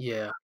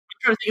 Yeah. I'm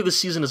trying to think of the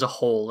season as a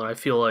whole, and I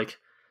feel like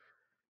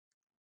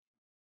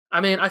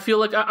I feel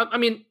like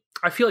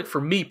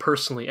for me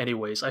personally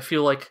anyways, I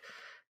feel like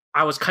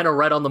I was kind of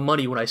right on the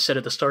money when I said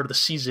at the start of the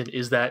season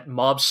is that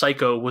Mob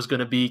Psycho was going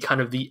to be kind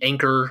of the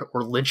anchor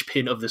or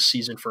linchpin of this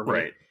season for me.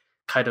 Right.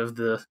 Kind of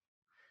the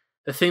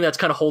thing that's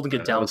kind of holding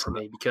it down for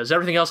me, because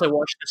everything else I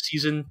watched this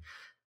season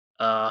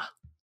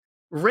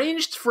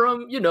ranged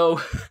from,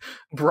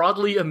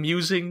 broadly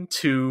amusing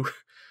to,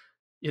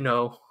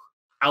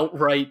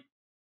 outright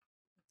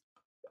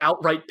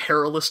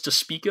perilous to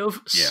speak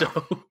of. Yeah.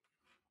 So,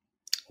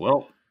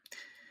 well,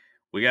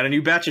 we got a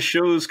new batch of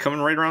shows coming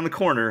right around the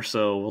corner,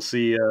 so we'll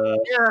see. Yeah,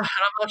 and I'm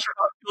not sure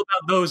how I feel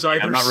about those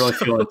either. I'm not really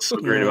feeling so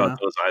great about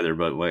those either,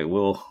 but wait,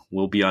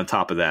 we'll be on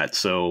top of that.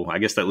 So I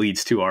guess that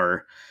leads to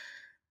our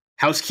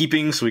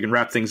housekeeping, so we can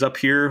wrap things up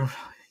here.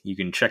 You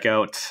can check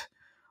out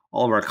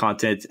all of our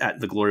content at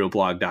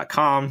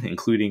theglorioblog.com,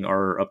 including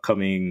our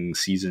upcoming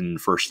season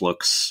first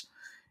looks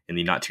in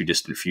the not too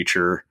distant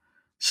future.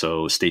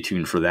 So stay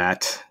tuned for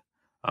that.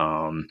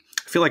 I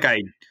feel like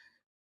I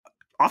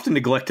often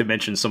neglect to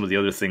mention some of the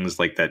other things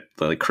like that,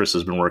 like Chris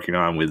has been working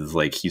on with,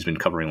 like, he's been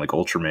covering like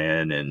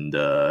Ultraman and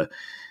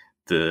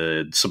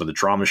some of the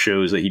drama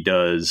shows that he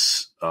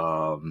does.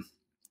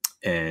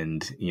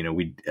 And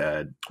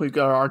we've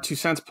got our 2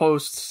 cents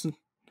posts.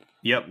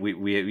 Yep,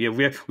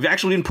 we've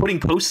actually been putting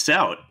posts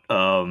out.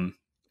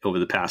 over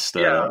the past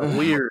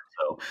weird.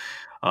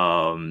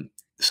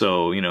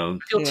 So you know, I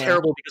feel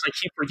terrible because I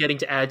keep forgetting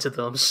to add to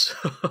them. So.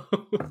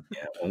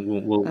 Yeah,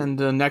 we'll... And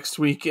next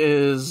week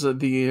is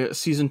the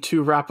season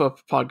 2 wrap-up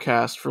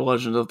podcast for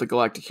Legend of the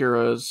Galactic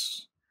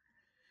Heroes.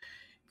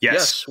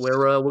 Yes, we're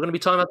going to be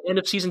talking about the end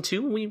of season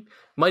 2. We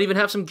might even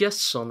have some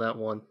guests on that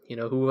one, you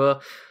know, who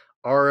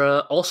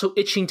are also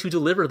itching to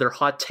deliver their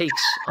hot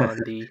takes on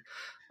the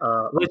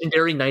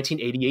legendary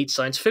 1988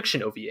 science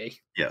fiction OVA.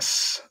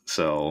 Yes.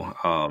 So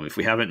if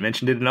we haven't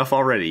mentioned it enough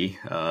already,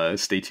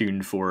 stay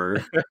tuned for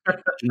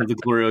Legend of the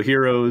GLORIO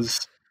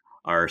Heroes,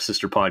 our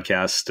sister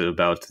podcast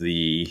about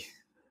the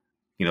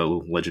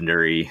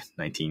legendary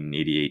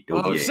 1988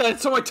 OVA. Oh, you said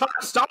it so I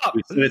stop.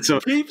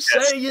 Keep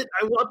saying it.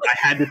 I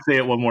had to say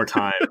it one more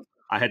time.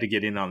 I had to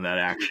get in on that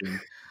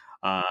action.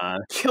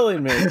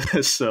 Killing me.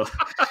 So,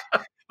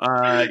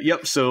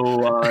 yep. So,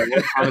 like,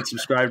 comment,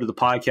 subscribe to the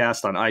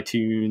podcast on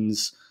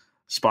iTunes,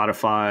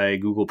 Spotify,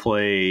 Google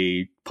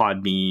Play,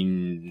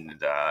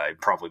 Podbean. I'm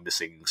probably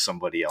missing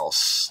somebody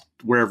else.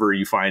 Wherever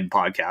you find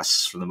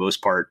podcasts, for the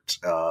most part.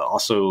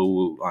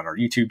 Also on our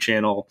YouTube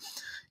channel,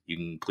 you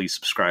can please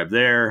subscribe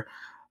there.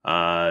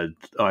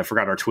 I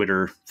forgot our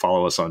Twitter.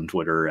 Follow us on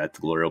Twitter at the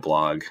GLORIO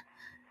blog,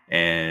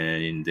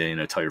 and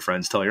tell your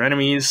friends, tell your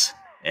enemies,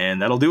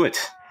 and that'll do it.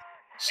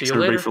 See Thanks you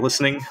everybody later. for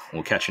listening.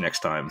 We'll catch you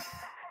next time.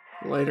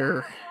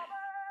 Later.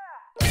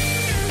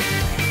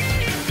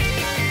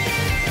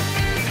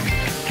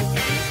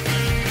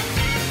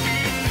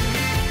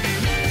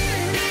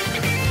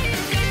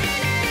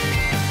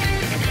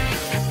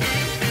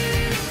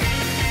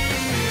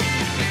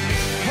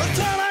 What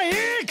did I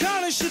hear?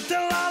 彼氏って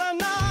られ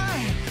な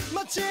い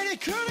街に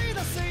来る